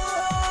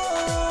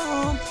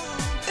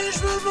 et je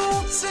veux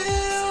monter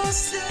au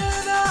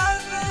ciel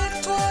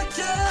avec toi,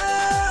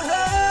 cœur.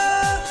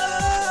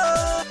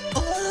 On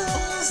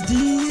se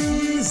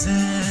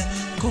disait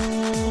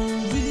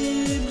qu'on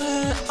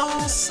vivrait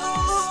ensemble,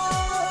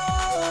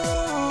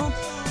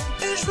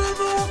 et je veux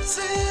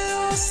monter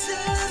au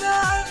ciel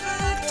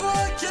avec toi,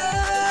 cœur.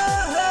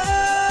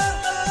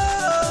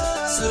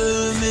 Ce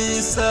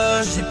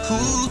message est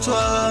pour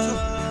toi.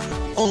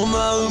 On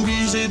m'a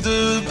obligé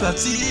de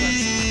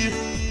partir.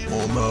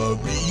 On m'a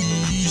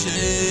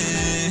obligé.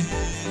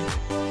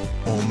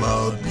 On m'a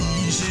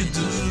obligé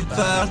de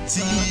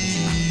partir.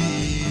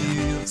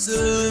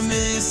 Ce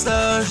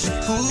message est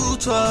pour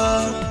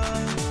toi.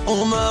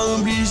 On m'a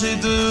obligé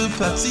de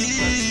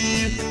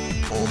partir.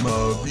 On m'a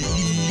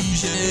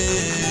obligé.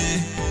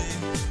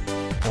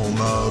 On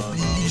m'a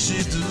obligé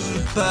de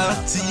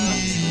partir.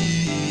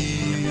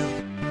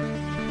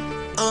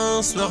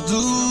 Un soir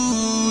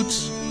d'août,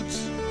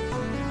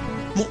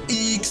 mon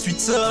X8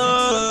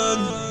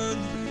 sonne.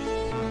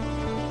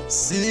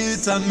 C'est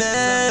ta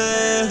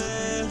mère.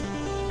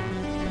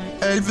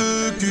 Elle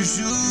veut que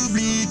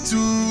j'oublie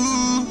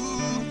tout.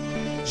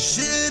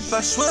 J'ai pas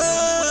le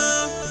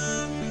choix.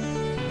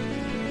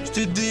 Je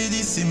te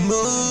dédie ces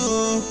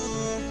mots,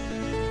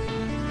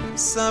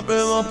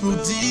 simplement pour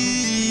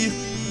dire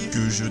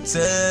que je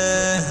t'aime.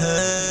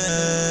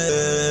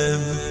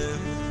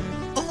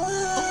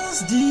 On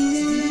se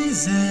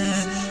disait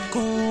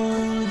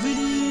qu'on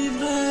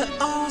vivrait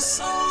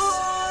ensemble,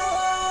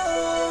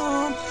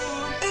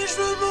 et je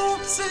veux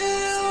monter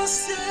au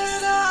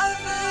ciel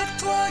avec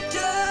toi,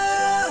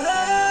 cœur.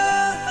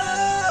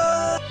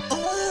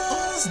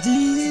 On se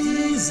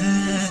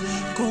disait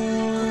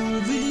qu'on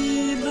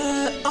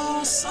vivrait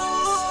ensemble,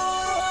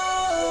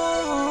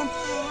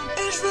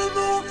 et je veux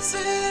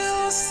monter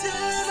au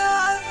ciel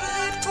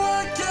avec toi,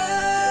 cœur.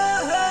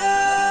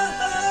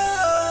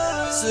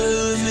 Ce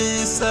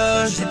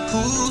message est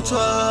pour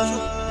toi.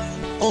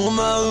 On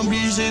m'a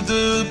obligé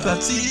de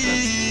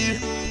partir.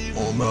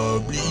 On m'a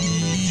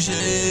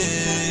obligé.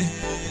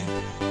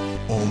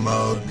 On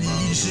m'a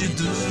obligé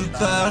de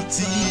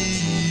partir.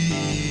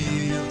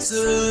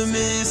 Ce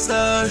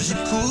message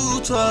est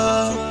pour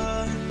toi.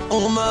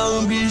 On m'a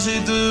obligé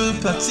de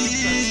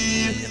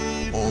partir.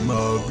 On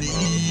m'a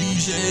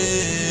obligé.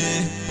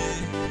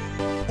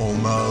 On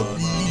m'a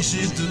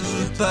obligé de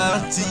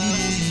partir.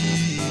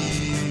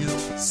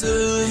 Ce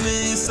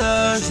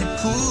message est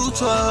pour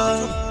toi.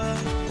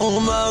 On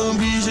m'a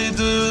obligé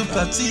de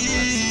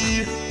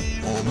partir.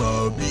 On m'a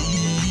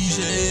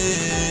obligé.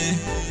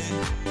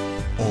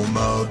 On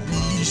m'a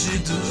obligé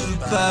de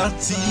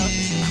partir.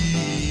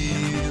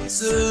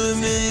 Ce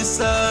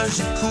message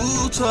est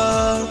pour toi.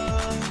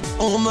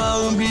 On m'a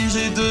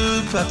obligé de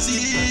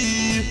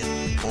partir.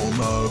 On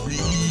m'a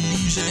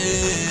obligé.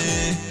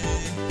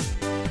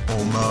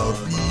 On m'a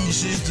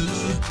obligé de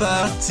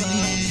partir.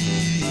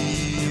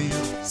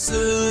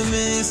 Ce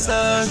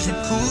message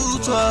est pour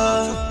toi.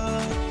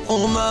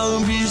 On m'a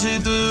obligé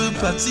de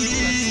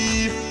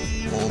partir.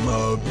 On m'a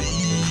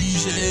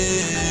obligé.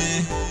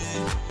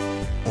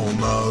 On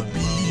m'a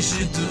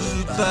obligé de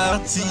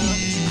partir.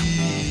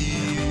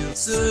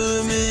 Ce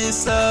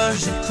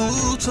message est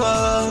pour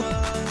toi.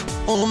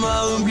 On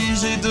m'a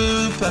obligé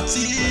de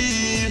partir.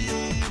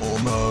 On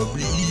m'a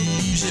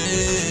obligé.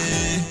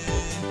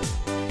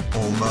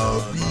 On m'a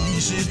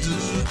obligé de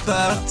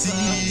partir.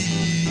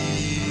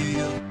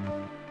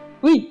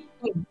 Oui.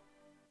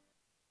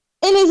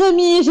 Et les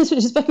amis,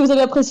 j'espère que vous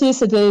avez apprécié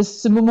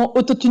ce moment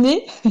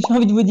autotuné, j'ai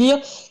envie de vous dire.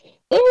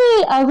 Et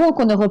avant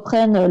qu'on ne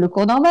reprenne le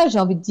cours normal, j'ai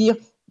envie de dire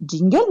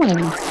jingle, mon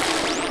ami.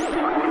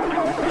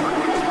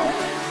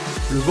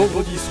 Le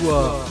vendredi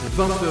soir, de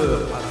 20h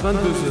à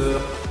 22h,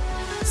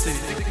 c'est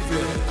les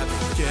découvertes avec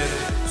Kev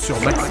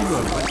sur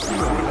Maximum.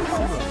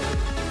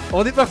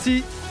 On est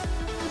parti.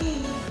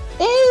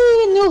 Et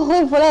nous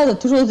revoilà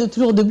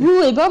toujours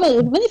debout. Et ben,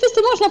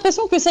 manifestement, j'ai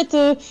l'impression que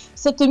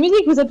cette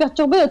musique vous a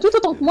perturbé tout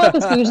autant que moi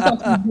parce que j'étais en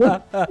train de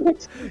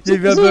Il y a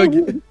eu un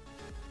bug.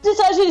 C'est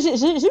ça, j'ai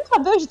eu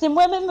un bug, j'étais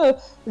moi-même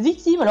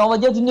victime. Alors on va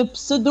dire d'une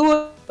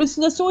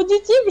pseudo-hallucination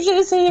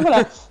auditive.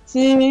 Voilà.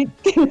 C'est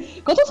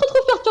quand on se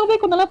retrouve perturbé,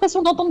 qu'on a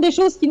l'impression d'entendre des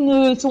choses qui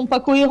ne sont pas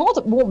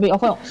cohérentes. Bon, mais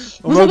enfin,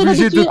 on est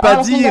obligé de pas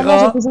dire,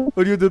 hein,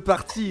 au lieu de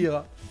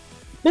partir.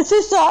 Mais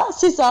c'est ça.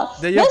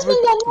 D'ailleurs, la semaine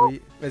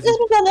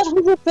dernière,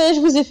 je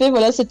vous ai fait,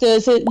 voilà, c'est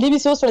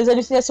l'émission sur les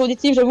hallucinations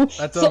auditives, j'avoue.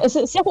 Attends. C'est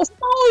eu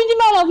du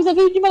mal, hein, vous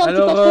avez eu du mal un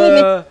Alors, petit peu à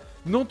trouver,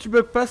 mais... non, tu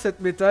bugs pas cette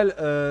métal,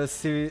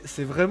 c'est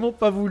vraiment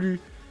pas voulu.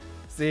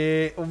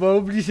 On m'a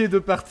obligé de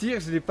partir,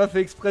 je n'ai pas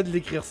fait exprès de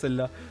l'écrire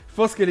celle-là. Je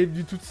pense qu'elle est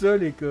venue toute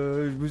seule et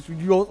que je me suis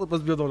dit, oh, ça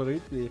passe bien dans le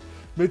rythme.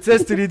 Mais tu sais,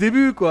 c'était les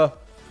débuts, quoi.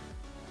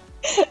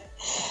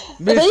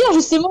 Mais D'ailleurs,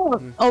 justement,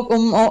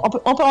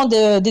 en parlant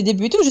des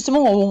débuts et tout,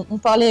 justement, on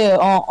parlait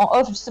en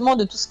off justement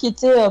de tout ce qui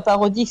était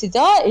parodie,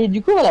 etc. Et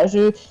du coup, voilà,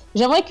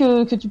 j'aimerais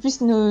que tu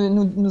puisses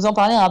nous en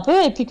parler un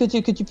peu et puis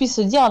que tu puisses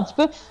dire un petit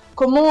peu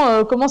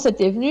comment ça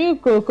t'est venu,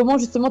 comment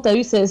justement tu as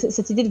eu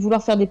cette idée de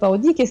vouloir faire des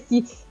parodies, qu'est-ce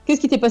qui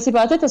t'est passé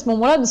par la tête à ce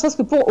moment-là, ne serait-ce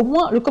que pour au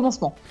moins le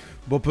commencement.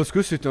 bon, parce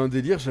que c'était un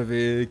délire,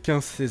 j'avais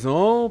 15-16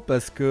 ans,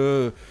 parce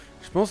que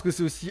je pense que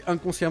c'est aussi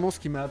inconsciemment ce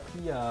qui m'a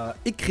appris à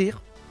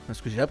écrire,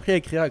 parce que j'ai appris à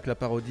écrire avec la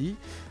parodie,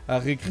 à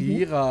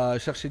réécrire, à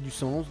chercher du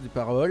sens, des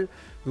paroles.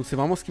 Donc c'est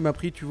vraiment ce qui m'a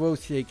appris, tu vois,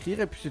 aussi à écrire,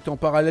 et puis c'était en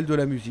parallèle de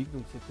la musique,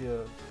 donc c'était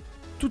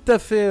tout à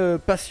fait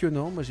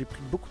passionnant. Moi j'ai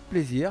pris beaucoup de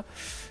plaisir.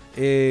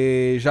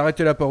 Et j'ai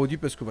arrêté la parodie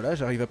parce que voilà,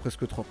 j'arrive à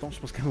presque 30 ans. Je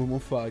pense qu'à un moment,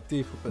 il faut arrêter,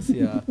 il faut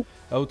passer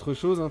à autre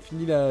chose. Hein.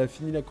 Fini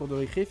la cour de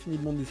récré, fini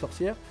le monde des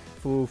sorcières.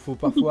 Faut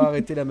parfois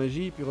arrêter la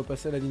magie et puis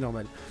repasser à la vie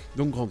normale.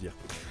 Donc grandir.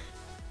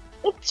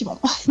 Effectivement.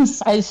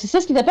 C'est ça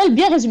ce qu'ils appellent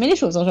bien résumer les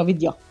choses, hein, j'ai envie de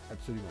dire.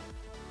 Absolument.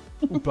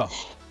 Ou pas.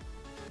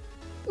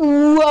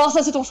 Ou alors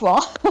ça, c'est ton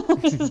choix.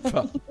 Ou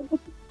pas.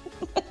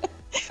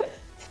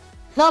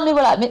 Non, mais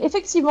voilà, mais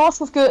effectivement, je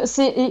trouve que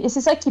c'est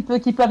ça qui peut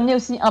amener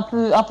aussi un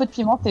peu de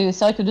piment. C'est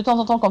vrai que de temps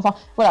en temps, quand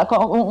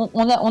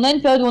on a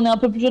une période où on est un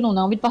peu plus jeune, on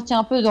a envie de partir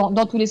un peu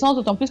dans tous les sens,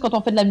 d'autant plus quand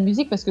on fait de la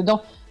musique, parce que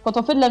quand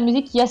on fait de la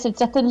musique, il y a cette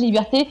certaine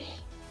liberté.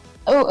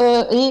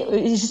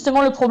 Et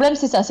justement, le problème,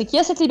 c'est ça, c'est qu'il y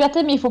a cette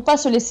liberté, mais il ne faut pas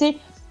se laisser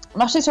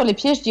marcher sur les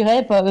pieds, je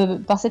dirais,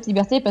 par cette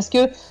liberté, parce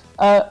que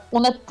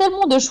on a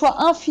tellement de choix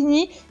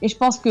infinis, et je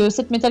pense que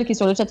cette métal qui est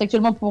sur le chat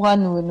actuellement pourra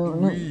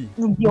nous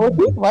dire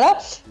aussi, voilà,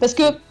 parce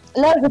que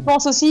là, je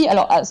pense aussi,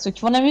 alors à ceux qui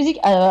font de la musique,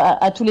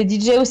 à tous les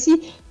DJ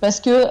aussi, parce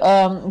que...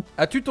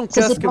 As-tu ton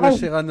casque, ma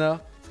chère Anna?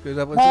 Parce que j'ai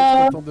l'impression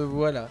que tu entends de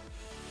voix là.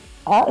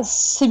 Ah,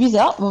 c'est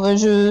bizarre. Bon,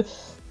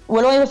 ou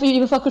alors il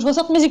va falloir que je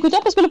ressorte mes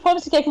écouteurs, parce que le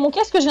problème c'est qu'avec mon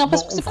casque, j'ai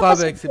l'impression que c'est pas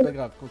avec, c'est pas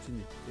grave,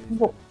 continue.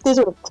 Bon,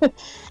 désolé.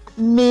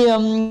 Mais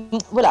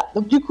voilà,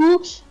 donc du coup,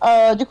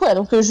 voilà,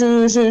 donc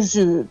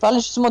je parlais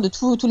justement de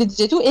tous les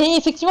DJ et tout, et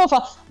effectivement,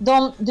 enfin,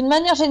 d'une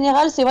manière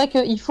générale, c'est vrai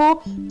qu'il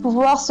faut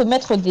pouvoir se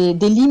mettre des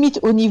limites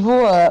au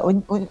niveau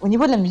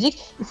de la musique.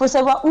 Il faut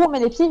savoir où on met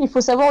les pieds, il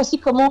faut savoir aussi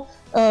comment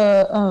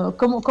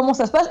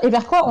ça se passe et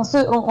vers quoi on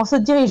se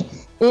dirige.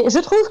 Et je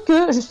trouve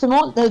que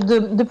justement,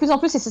 de plus en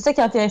plus, et c'est ça qui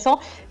est intéressant,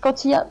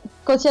 quand il y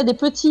a des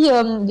petits,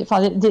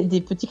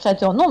 des petits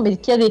créateurs, non, mais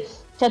qu'il y a des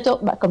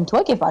créateurs comme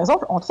toi, qui est par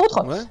exemple, entre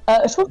autres, ouais.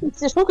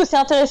 Je trouve que c'est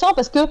intéressant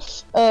parce que,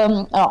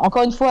 alors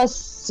encore une fois,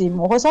 c'est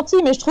mon ressenti,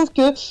 mais je trouve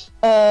que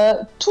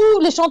tous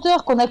les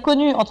chanteurs qu'on a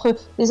connus entre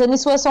les années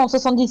 60,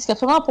 70,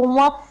 80, pour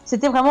moi,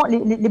 c'était vraiment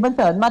les bonnes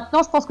périodes.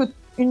 Maintenant, je pense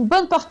qu'une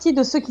bonne partie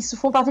de ceux qui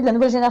font partie de la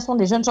nouvelle génération,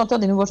 des jeunes chanteurs,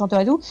 des nouveaux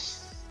chanteurs et tout,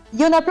 il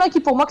y en a plein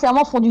qui, pour moi,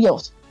 clairement, font du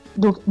yaourt.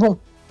 Donc, bon.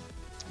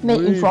 Mais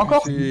oui, il faut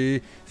encore...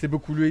 C'est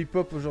beaucoup le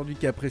hip-hop aujourd'hui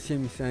qui est apprécié,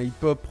 mais c'est un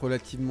hip-hop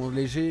relativement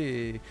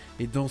léger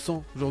et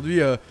dansant. Aujourd'hui,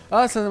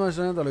 ça marche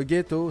dans le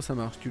ghetto, ça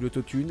marche, tu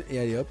l'autotunes et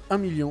allez hop, 1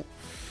 million.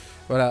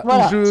 Voilà.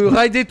 Je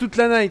ridais toute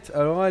la night.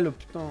 Alors elle,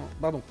 putain,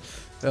 pardon.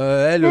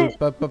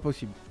 Pas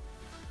possible.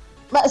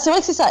 Bah, c'est vrai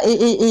que c'est ça,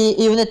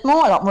 et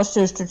honnêtement, alors moi je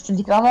te le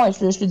dis clairement et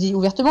je le dis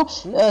ouvertement,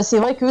 c'est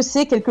vrai que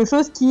c'est quelque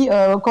chose qui,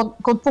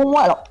 quand pour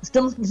moi, alors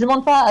je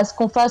demande pas à ce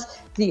qu'on fasse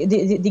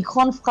des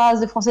grandes phrases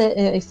de français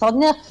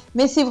extraordinaires,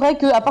 mais c'est vrai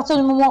qu'à partir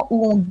du moment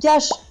où on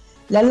gâche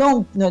la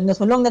langue,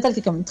 notre langue natale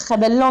qui est comme une très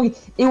belle langue,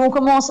 et où on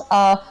commence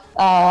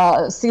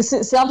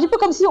c'est un petit peu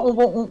comme si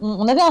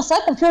on avait un sac,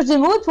 on pioche des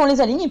mots et puis on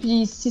les aligne, et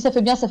puis si ça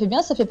fait bien, ça fait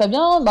bien, si ça fait pas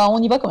bien, bah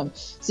on y va quand même.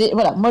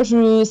 Voilà, moi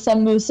ça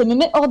me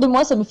met hors de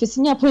moi, ça me fait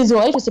saigner un peu les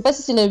oreilles, je sais pas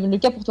si c'est le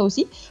cas pour toi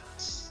aussi.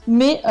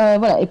 Mais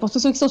voilà, et pour tous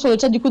ceux qui sont sur le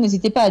chat, du coup,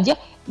 n'hésitez pas à dire.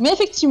 Mais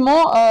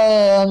effectivement,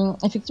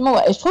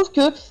 ouais, et je trouve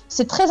que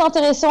c'est très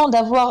intéressant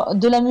d'avoir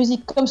de la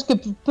musique comme ce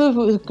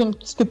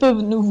que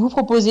peuvent vous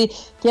proposer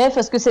KF,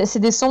 parce que c'est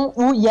des sons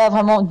où il y a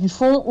vraiment du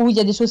fond, où il y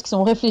a des choses qui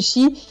sont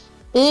réfléchies.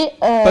 Et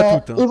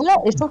voilà,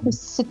 et je trouve que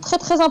c'est très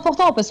très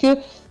important parce que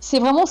c'est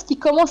vraiment ce qui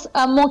commence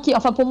à manquer.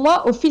 Enfin, pour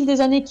moi, au fil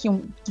des années qui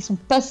sont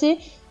passées,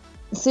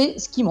 c'est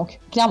ce qui manque,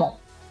 clairement.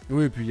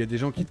 Oui, et puis il y a des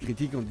gens qui te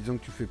critiquent en disant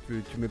que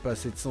tu mets pas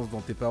assez de sens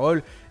dans tes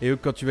paroles, et eux,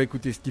 quand tu vas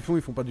écouter ce qu'ils font,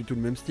 ils font pas du tout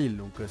le même style,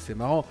 donc c'est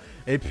marrant.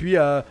 Et puis,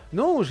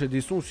 non, j'ai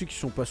des sons aussi qui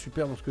sont pas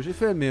super dans ce que j'ai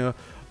fait, mais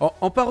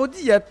en parodie,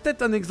 il y a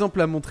peut-être un exemple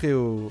à montrer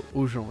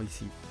aux gens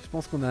ici. Je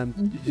pense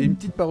j'ai une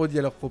petite parodie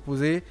à leur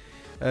proposer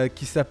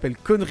qui s'appelle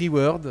Connery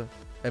World.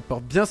 Elle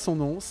porte bien son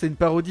nom, c'est une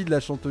parodie de la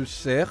chanteuse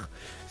Cher,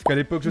 parce qu'à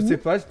l'époque, je sais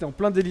pas, j'étais en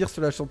plein délire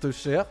sur la chanteuse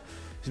Cher.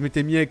 Je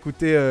m'étais mis à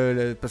écouter,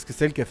 parce que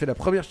c'est elle qui a fait la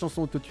première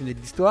chanson autotunée de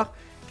l'histoire,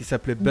 qui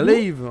s'appelait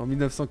Believe en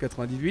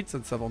 1998, ça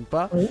ne s'invente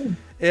pas.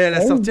 Et elle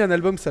a sorti un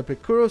album qui s'appelait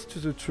Chorus to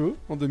the True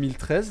en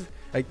 2013,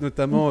 avec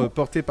notamment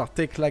porté par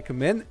Take Like a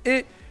Man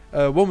et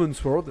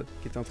Woman's World,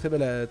 qui est un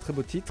très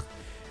beau titre.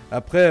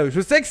 Après, je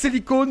sais que c'est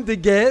l'icône des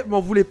gays,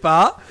 m'en voulez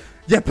pas.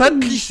 Il n'y a pas de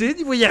cliché,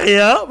 n'y voyez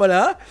rien,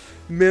 voilà.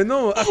 Mais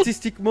non,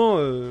 artistiquement,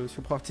 si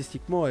on prend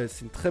artistiquement,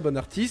 c'est une très bonne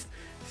artiste.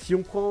 Si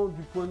on prend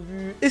du point de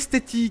vue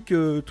esthétique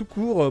tout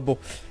court, bon,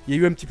 il y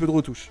a eu un petit peu de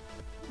retouche.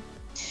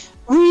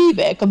 Oui,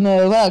 bah, comme pas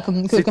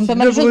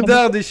mal de choses. C'est l'œuvre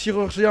d'art des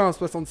chirurgiens à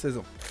 76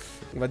 ans.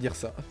 On va dire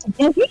ça. C'est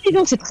bien vu, dis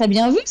donc, c'est très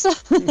bien vu ça.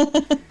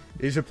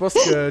 Et je pense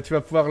que tu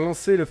vas pouvoir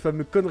lancer le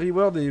fameux Connery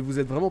Word et vous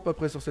êtes vraiment pas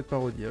prêts sur cette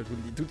parodie, hein, je vous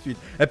le dis tout de suite.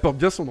 Elle porte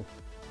bien son nom.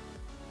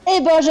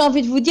 Eh ben, j'ai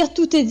envie de vous dire,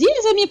 tout est dit,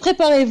 les amis,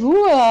 préparez-vous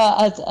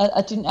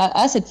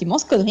à cette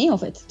immense connerie, en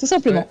fait, tout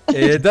simplement. Ouais.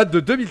 Et elle date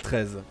de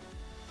 2013.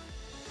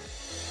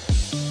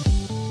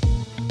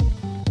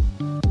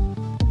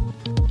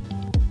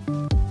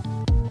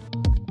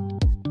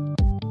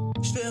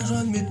 Je vais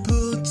rejoindre mes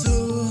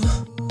potos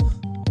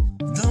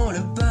dans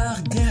le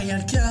parc derrière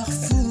le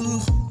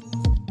carrefour.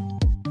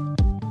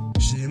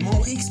 J'ai mon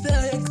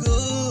Xperia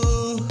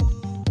Go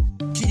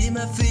qui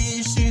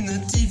m'affiche une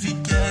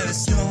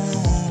notification.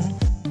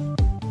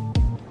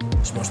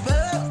 Je mange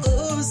pas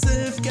au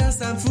CF car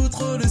ça me fout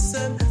trop le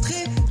seum.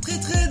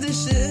 Très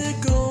déchet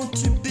quand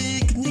tu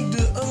pique-niques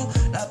dehors.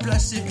 La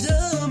plage c'est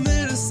bien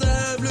mais le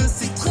sable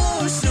c'est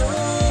trop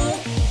chiant.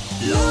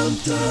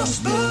 Lampe torche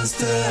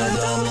booster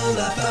dans mon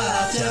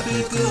appart. Y'a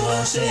plus de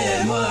courant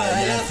chez moi,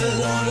 y'a feu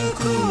dans le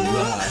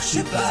couloir.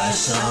 J'suis pas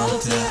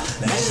chanteur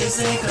mais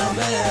j'essaie quand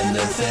même de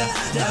faire.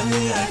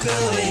 Bienvenue à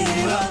Connery,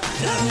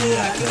 bienvenue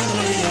à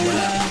Connery,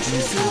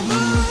 jusqu'au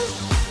bout.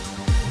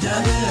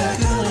 Bienvenue à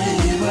Connery,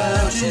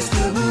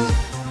 jusqu'au bout.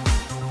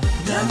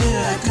 Bienvenue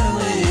à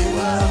Connery,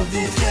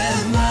 vive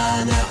quelle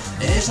manœuvre.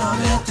 Et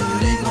j'emmerde tous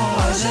les grands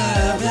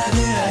rageurs.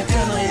 Bienvenue à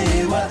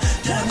Connery,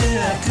 bienvenue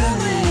à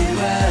Connery,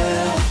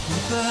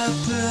 pas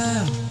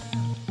peur,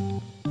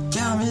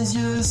 car mes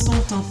yeux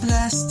sont en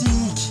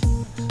plastique.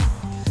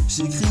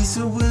 J'écris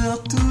sur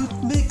Word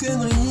toutes mes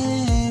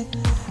conneries.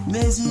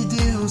 Mes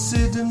idéaux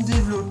c'est de me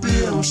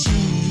développer en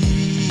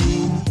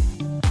Chine.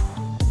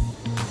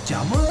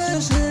 Car moi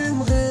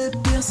j'aimerais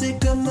percer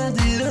comme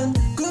Madelon.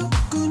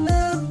 Coucou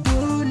la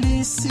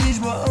police, si je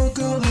bois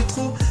encore de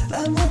trop.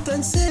 La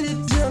montagne c'est les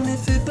bien mais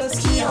fais pas ce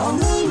qu'il y a en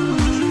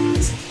nous.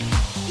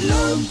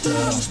 Lampe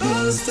torche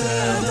poster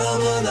dans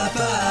mon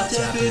appart.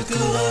 Y'a plus de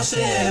courant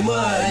chez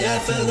moi, y'a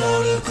feu dans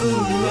le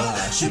couloir.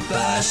 J'suis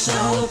pas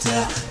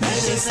chanteur mais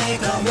j'essaie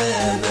quand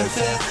même de le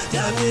faire.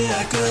 Bienvenue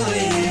à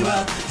Connery,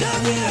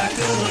 bienvenue à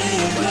Connery,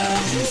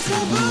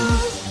 jusqu'au bout.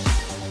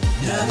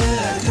 Bienvenue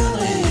à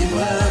Connery,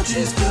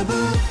 jusqu'au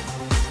bout.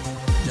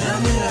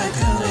 Bienvenue à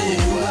Connery,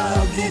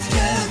 vive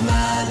quelle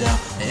malheur.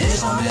 Et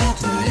j'emmerde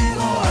tous les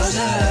grands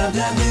rageurs.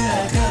 Bienvenue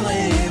à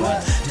Connery,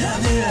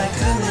 bienvenue à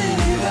Connery,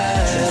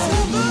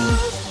 jusqu'au bout.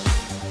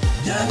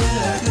 Bienvenue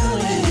à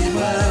Connery,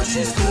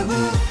 jusqu'au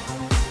bout.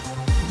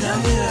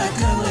 Bienvenue à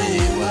Connery,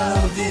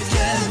 vive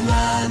quelle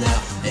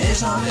manœuvre. Et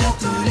j'emmerde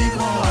tous les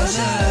grands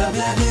rageurs.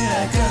 Bienvenue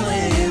à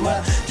Connery,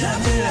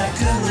 bienvenue à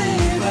Connery,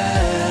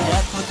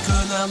 Y'a trop de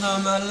connards dans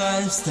ma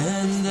life,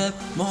 stand up,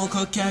 mon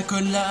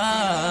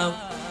Coca-Cola.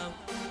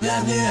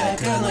 Bienvenue à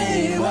Connery,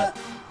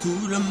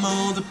 tout le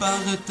monde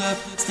parle de top,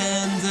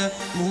 stand up,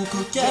 mon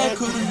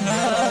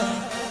Coca-Cola.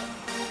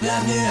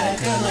 Bienvenue à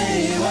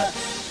Connery,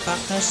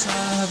 partage ça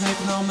avec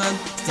Norman,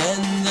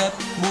 stand up,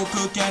 mon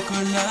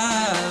Coca-Cola.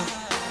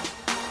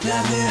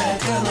 Bienvenue à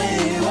Connery,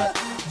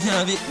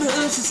 viens vite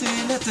me sucer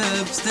la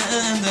tub,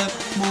 stand up,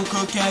 mon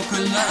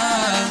Coca-Cola.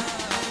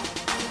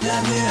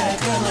 Bienvenue à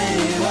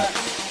Connery,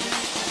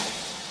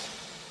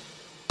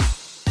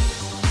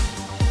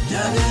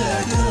 bienvenue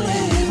à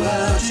Connery,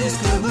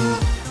 jusqu'au bout.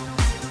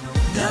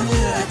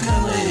 Bienvenue à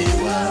Connery,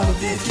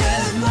 vive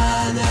quelle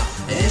manœuvre.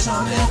 Et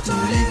j'emmerde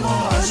tous les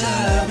grands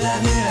rageurs.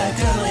 Bienvenue à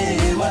Connery,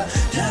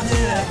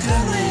 bienvenue à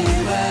Connery,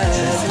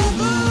 jusqu'au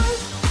bout.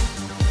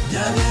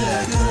 Bienvenue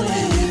à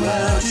Connery,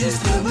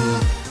 jusqu'au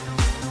bout.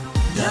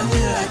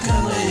 Bienvenue à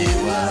Connery,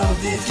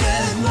 vive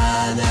quelle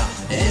manœuvre.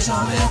 Et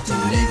j'emmerde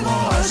tous les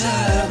grands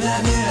rageurs.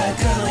 Bienvenue à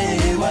Connery,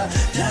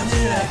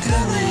 bienvenue à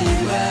Connery,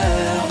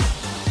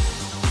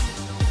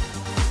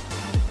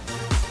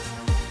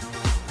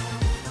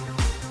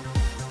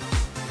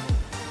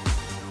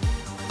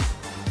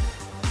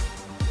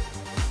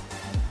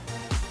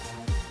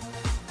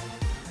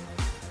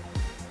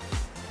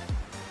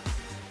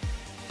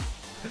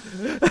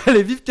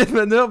 Allez, vive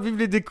Catmaneur, vive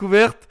les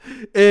découvertes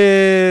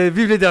et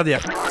vive les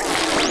dernières.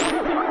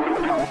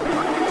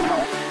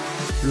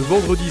 Le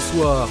vendredi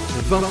soir,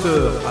 de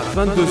 20h à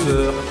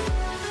 22h,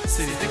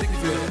 c'est les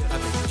découvertes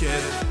avec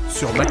Kev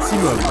sur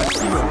Maximum.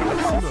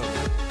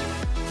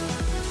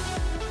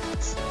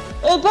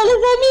 Bah les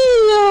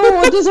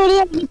amis, désolé,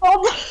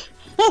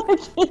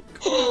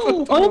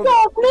 on était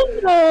en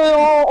pleine,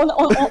 on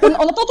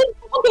a tenté de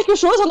comprendre quelque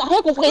chose, on n'a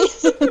rien compris.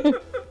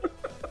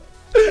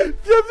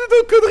 Bienvenue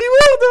dans Connery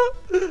World.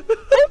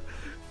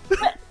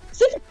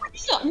 C'est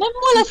dire, même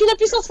moi la fille la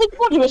plus sensible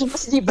du monde, je me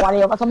suis dit bon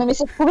allez on va quand même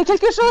essayer de trouver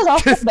quelque chose hein.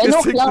 Qu'est-ce bah que non,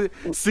 c'est rien.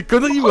 C'est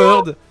Connery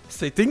World.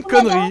 Ça a été une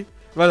connerie.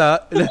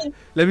 Voilà,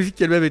 la musique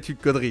elle-même est une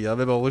connerie, hein.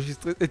 Même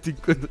enregistrée c'est une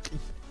connerie.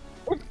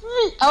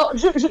 Alors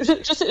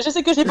je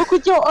sais que j'ai beaucoup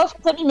dit en off,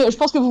 Samy, mais je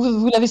pense que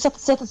vous l'avez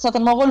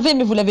certainement relevé,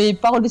 mais vous l'avez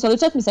pas relevé sur le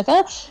chat, mais ça fait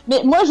rien.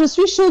 Mais moi je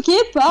suis choquée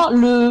par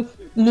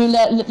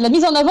la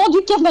mise en avant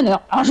du Kev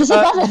Manor. Alors je sais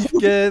pas.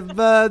 Kev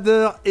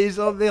Manor et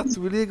j'emmerde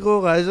tous les gros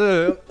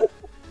rageurs.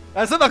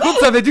 Ah ça par contre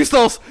ça avait du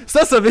sens.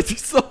 Ça avait du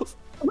sens.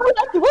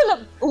 Voilà, tu vois, là,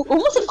 au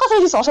moins cette phrase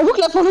a du sens. J'avoue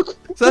que là, pour le coup.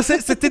 Ça,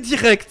 c'était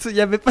direct. Il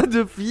n'y avait pas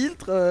de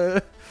filtre.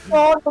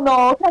 Non,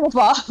 clairement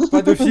pas.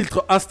 Pas de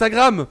filtre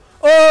Instagram.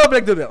 Oh,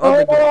 blague de merde. Oh,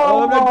 blague de merde.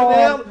 Oh, blague de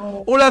merde.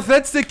 On l'a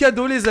faite, c'est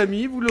cadeau, les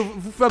amis.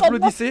 Vous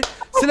applaudissez.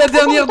 C'est la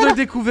dernière de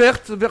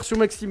découverte, version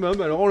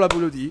maximum. Alors, on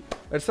l'applaudit.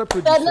 Elle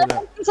s'applaudit.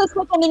 Que ça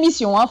soit ton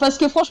émission, hein, parce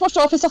que franchement, je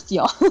t'aurais fait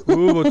sortir.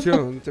 Oh, bah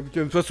tiens. De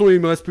toute façon, il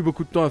me reste plus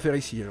beaucoup de temps à faire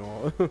ici.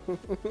 Alors.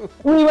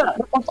 Oui, voilà.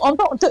 En même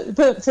temps,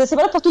 c'est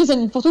valable pour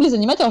tous les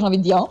animateurs, j'ai envie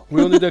de dire. Hein.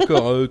 Oui, on est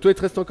d'accord. Toi, il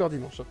te reste encore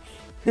dimanche.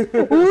 Oui,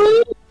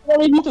 on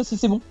va vite aussi,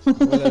 c'est bon.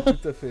 Voilà,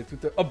 tout à fait.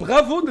 Oh,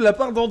 bravo de la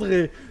part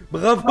d'André.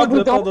 Bravo de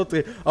la part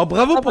d'André. Alors,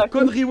 bravo pour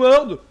Connery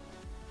World.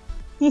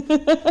 Il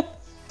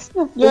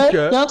y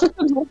a un truc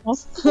comme ça, je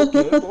pense. Ok,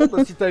 bon,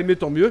 bah, si t'as aimé,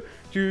 tant mieux.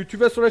 Tu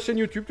vas sur la chaîne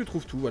YouTube, tu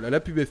trouves tout. Voilà, la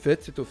pub est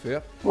faite, c'est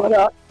offert.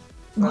 Voilà.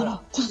 Non,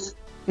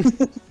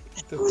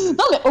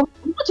 mais au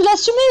moins, tu l'as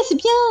assumé, c'est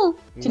bien.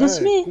 Tu l'as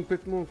assumé.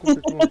 Complètement,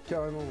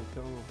 carrément.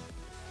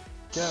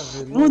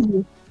 Mon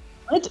Dieu.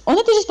 On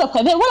était juste pas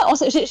prêts, mais voilà,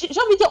 j'ai envie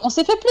de dire, on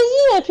s'est fait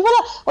plaisir, et puis voilà,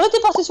 on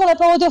était parti sur la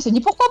parodie, on s'est dit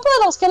pourquoi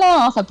pas dans ce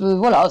cas-là, hein, ça peut,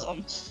 voilà.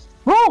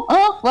 Bon,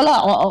 hein,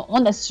 voilà,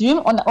 on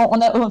assume,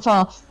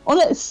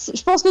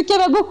 je pense que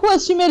Kev a beaucoup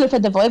assumé le fait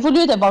d'avoir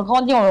évolué, d'avoir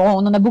grandi, on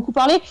en a beaucoup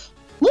parlé.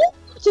 Bon,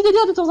 petit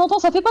délire de temps en temps,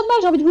 ça fait pas de mal,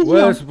 j'ai envie de vous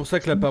dire. Ouais, c'est pour ça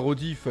que la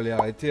parodie, il fallait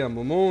arrêter un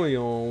moment, et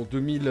en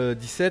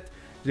 2017,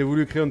 j'ai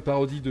voulu créer une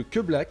parodie de Que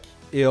Black,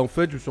 et en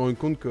fait, je me suis rendu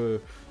compte que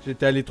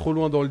j'étais allé trop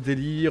loin dans le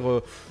délire.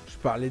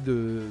 Je parlais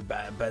de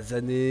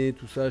basané,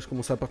 tout ça. Je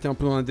commençais à partir un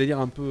peu dans un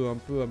délire un peu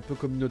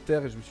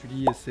communautaire et je me suis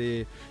dit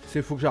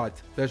c'est faut que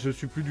j'arrête. Là, je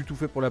suis plus du tout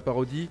fait pour la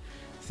parodie.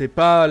 C'est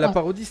pas la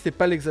parodie, c'est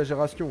pas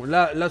l'exagération.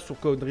 Là sur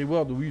Connery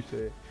World, oui,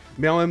 c'est.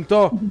 Mais en même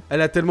temps,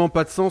 elle a tellement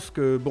pas de sens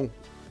que bon,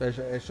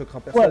 elle choquera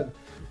personne. Ouais.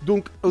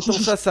 Donc autant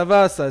ça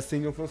va, ça c'est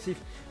inoffensif.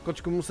 Quand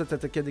tu commences à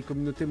t'attaquer à des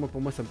communautés,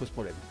 pour moi ça me pose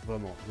problème,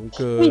 vraiment. Donc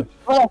oui,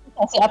 voilà.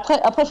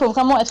 Après, faut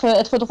vraiment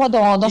être droit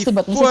dans ses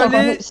bottes. Il faut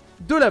aller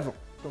de l'avant.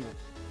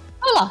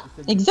 Voilà,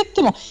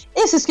 exactement.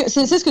 Et c'est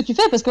ce que tu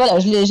fais parce que voilà,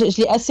 je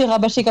l'ai assez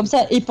rabâché comme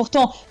ça et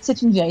pourtant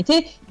c'est une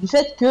vérité du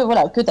fait que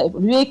voilà que t'as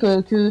évolué,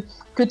 que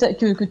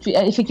tu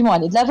es effectivement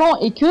allé de l'avant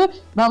et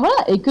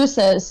que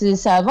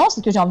ça avance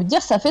et que j'ai envie de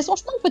dire ça fait son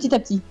chemin petit à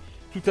petit.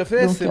 Tout à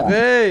fait, donc, c'est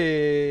vrai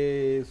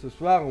et ce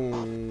soir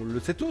on le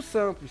sait tous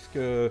hein,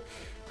 puisque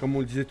comme on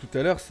le disait tout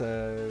à l'heure ça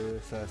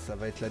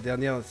va être la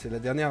dernière, c'est la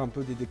dernière un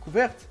peu des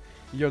découvertes.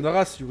 Il y en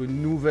aura sur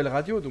une nouvelle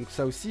radio donc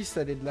ça aussi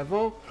ça allait de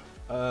l'avant.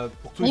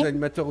 Pour tous les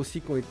animateurs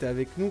aussi qui ont été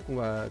avec nous, qu'on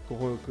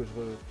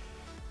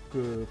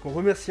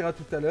remerciera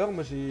tout à l'heure.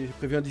 Moi j'ai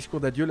prévu un discours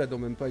d'adieu là dans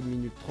même pas 1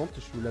 minute 30,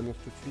 je vous l'annonce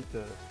tout de suite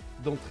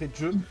d'entrée de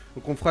jeu.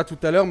 Donc on fera tout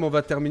à l'heure, mais on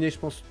va terminer, je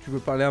pense, tu veux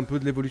parler un peu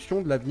de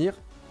l'évolution, de l'avenir,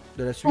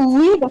 de la suite.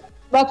 Oui,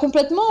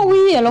 complètement,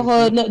 oui. Alors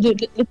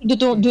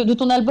de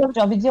ton album,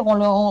 j'ai envie de dire,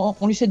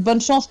 on lui souhaite bonne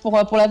chance pour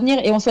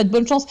l'avenir et on souhaite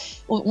bonne chance,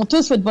 on te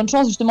souhaite bonne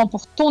chance justement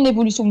pour ton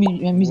évolution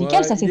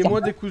musicale, ça c'est certain. Il est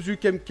moins décousu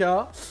qu'MK.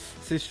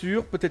 C'est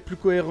sûr, peut-être plus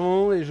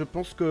cohérent et je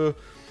pense qu'il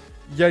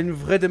y a une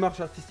vraie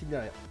démarche artistique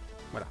derrière.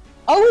 Voilà.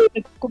 Ah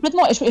oui,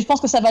 complètement. Et je pense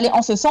que ça va aller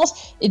en ce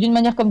sens et d'une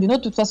manière comme d'une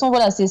autre. De toute façon,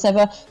 voilà, ça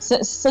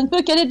ne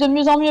peut qu'aller de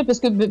mieux en mieux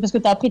parce que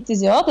tu as appris de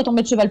tes erreurs, tu es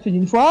tombé de cheval plus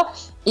d'une fois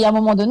et à un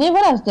moment donné,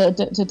 voilà,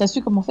 tu as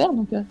su comment faire.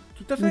 Donc,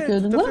 tout à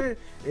fait, tout à fait.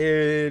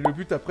 Et le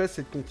but après,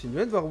 c'est de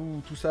continuer, de voir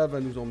où tout ça va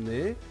nous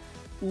emmener,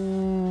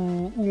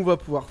 où on va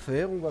pouvoir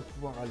faire, où on va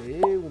pouvoir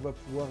aller, où on va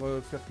pouvoir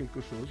faire quelque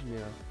chose. Mais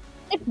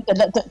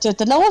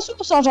t'as de la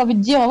ressource, hein, j'ai envie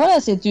de dire, voilà,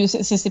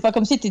 c'est pas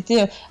comme si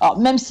t'étais. Alors,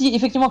 même si,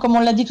 effectivement, comme on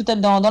l'a dit tout à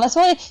l'heure dans la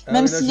soirée,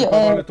 même là, si. J'ai pas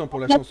avoir le temps pour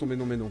la chanson, mais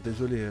non,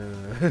 désolé,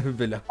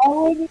 Bella.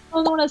 Oh,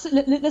 non, là,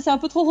 c'est un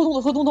peu trop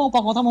redondant,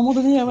 par contre, à un moment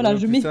donné, voilà,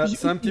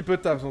 c'est un petit peu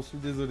tard, j'en suis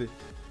désolé.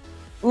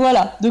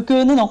 Voilà, donc,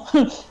 non.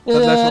 T'as de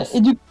la chance. Et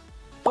du...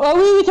 Ah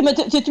oui,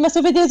 tu m'as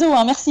sauvé des os,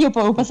 hein, merci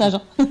au passage.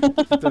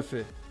 Tout à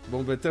fait.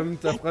 Bon, bah, termine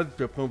ta phrase,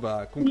 puis après, on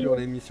va conclure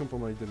l'émission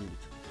pendant les 2 minutes.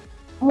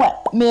 Ouais,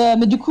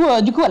 mais du coup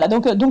voilà,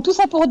 donc tout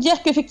ça pour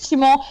dire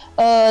qu'effectivement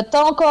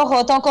t'as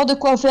encore de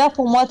quoi faire.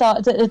 Pour moi,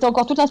 t'as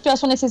encore toute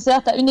l'inspiration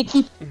nécessaire, t'as une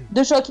équipe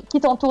de choc qui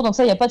t'entoure, donc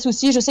ça y a pas de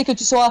souci. Je sais que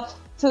tu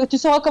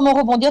sauras comment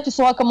rebondir, tu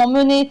sauras comment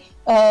mener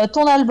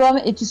ton album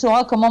et tu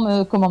sauras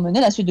comment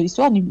mener la suite de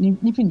l'histoire, ni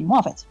plus ni moins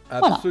en fait.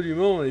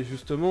 Absolument, voilà. Et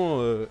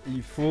justement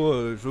il faut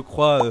je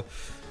crois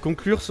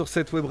conclure sur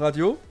cette web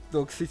radio.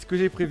 Donc c'est ce que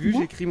j'ai prévu,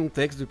 j'ai écrit mon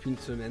texte depuis une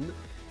semaine,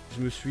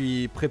 je me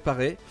suis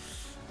préparé.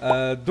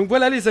 Donc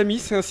voilà les amis,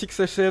 c'est ainsi que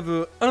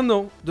s'achève 1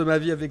 an de ma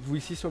vie avec vous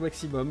ici sur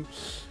Maximum.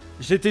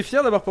 J'étais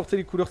fier d'avoir porté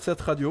les couleurs de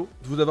cette radio,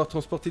 de vous avoir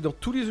transporté dans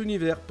tous les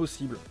univers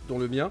possibles, dont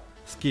le mien,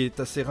 ce qui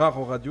est assez rare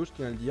en radio, je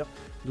tiens à le dire.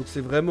 Donc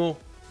c'est vraiment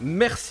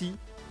merci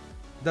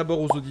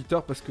d'abord aux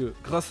auditeurs parce que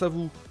grâce à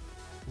vous,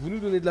 vous nous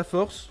donnez de la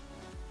force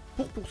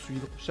pour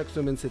poursuivre chaque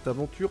semaine cette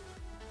aventure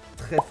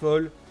très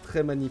folle,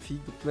 très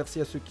magnifique. Donc merci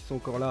à ceux qui sont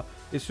encore là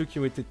et ceux qui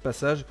ont été de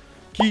passage.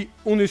 Qui,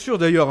 on est sûr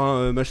d'ailleurs,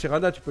 hein, ma chère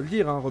Anna, tu peux le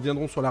dire, hein,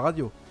 reviendront sur la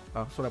radio.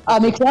 Hein, sur la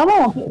mais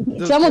clairement,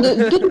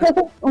 de toute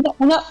façon,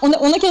 on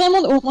a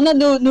carrément, on a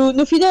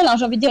nos fidèles, hein,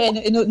 j'ai envie de dire,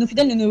 et nos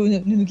fidèles ne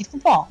nous quitteront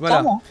pas, hein, voilà.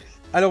 Clairement.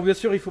 Alors bien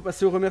sûr, il faut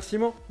passer aux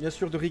remerciements, bien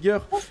sûr de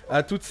rigueur,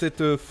 à toute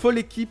cette folle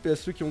équipe et à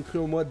ceux qui ont cru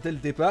en moi dès le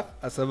départ,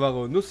 à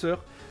savoir nos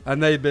sœurs,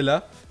 Anna et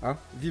Bella, hein,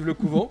 vive le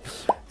couvent.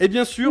 Et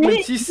bien sûr,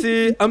 même si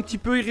c'est un petit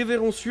peu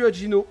irrévérencieux, à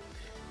Gino,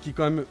 qui est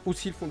quand même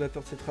aussi le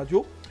fondateur de cette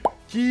radio,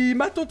 qui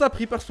m'a tant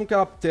appris par son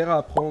caractère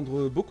à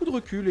prendre beaucoup de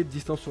recul et de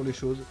distance sur les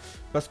choses,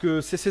 parce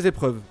que c'est ces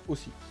épreuves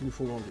aussi qui nous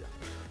font grandir.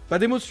 Pas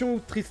d'émotion ou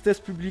de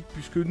tristesse publique,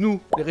 puisque nous,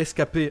 les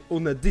rescapés,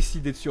 on a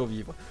décidé de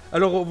survivre.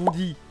 Alors on vous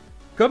dit,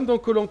 comme dans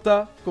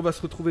Koh-Lanta, qu'on va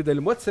se retrouver dès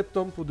le mois de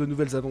septembre pour de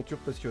nouvelles aventures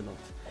passionnantes.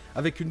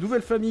 Avec une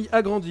nouvelle famille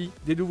agrandie,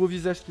 des nouveaux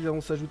visages qui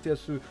vont s'ajouter à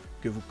ceux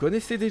que vous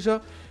connaissez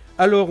déjà.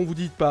 Alors on vous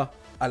dit pas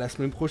à la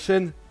semaine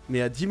prochaine,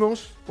 mais à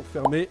dimanche pour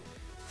fermer,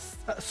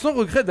 sans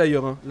regret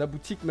d'ailleurs, hein, la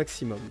boutique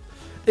Maximum.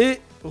 Et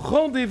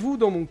rendez-vous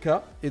dans mon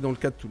cas, et dans le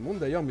cas de tout le monde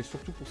d'ailleurs, mais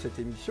surtout pour cette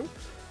émission,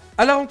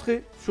 à la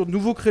rentrée, sur de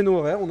nouveaux créneaux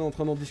horaires. On est en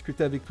train d'en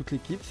discuter avec toute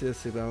l'équipe,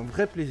 c'est un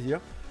vrai plaisir.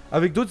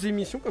 Avec d'autres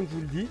émissions, comme je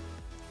vous le dis,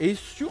 et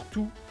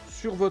surtout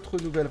sur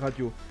votre nouvelle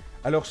radio.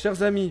 Alors,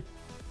 chers amis,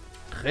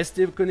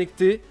 restez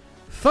connectés.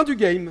 Fin du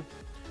game.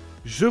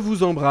 Je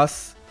vous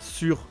embrasse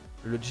sur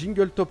le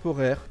jingle top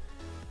horaire.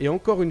 Et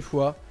encore une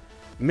fois,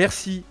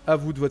 merci à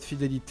vous de votre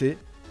fidélité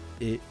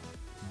et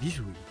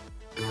bisous.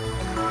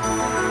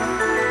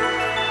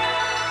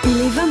 Il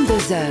est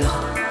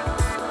 22h.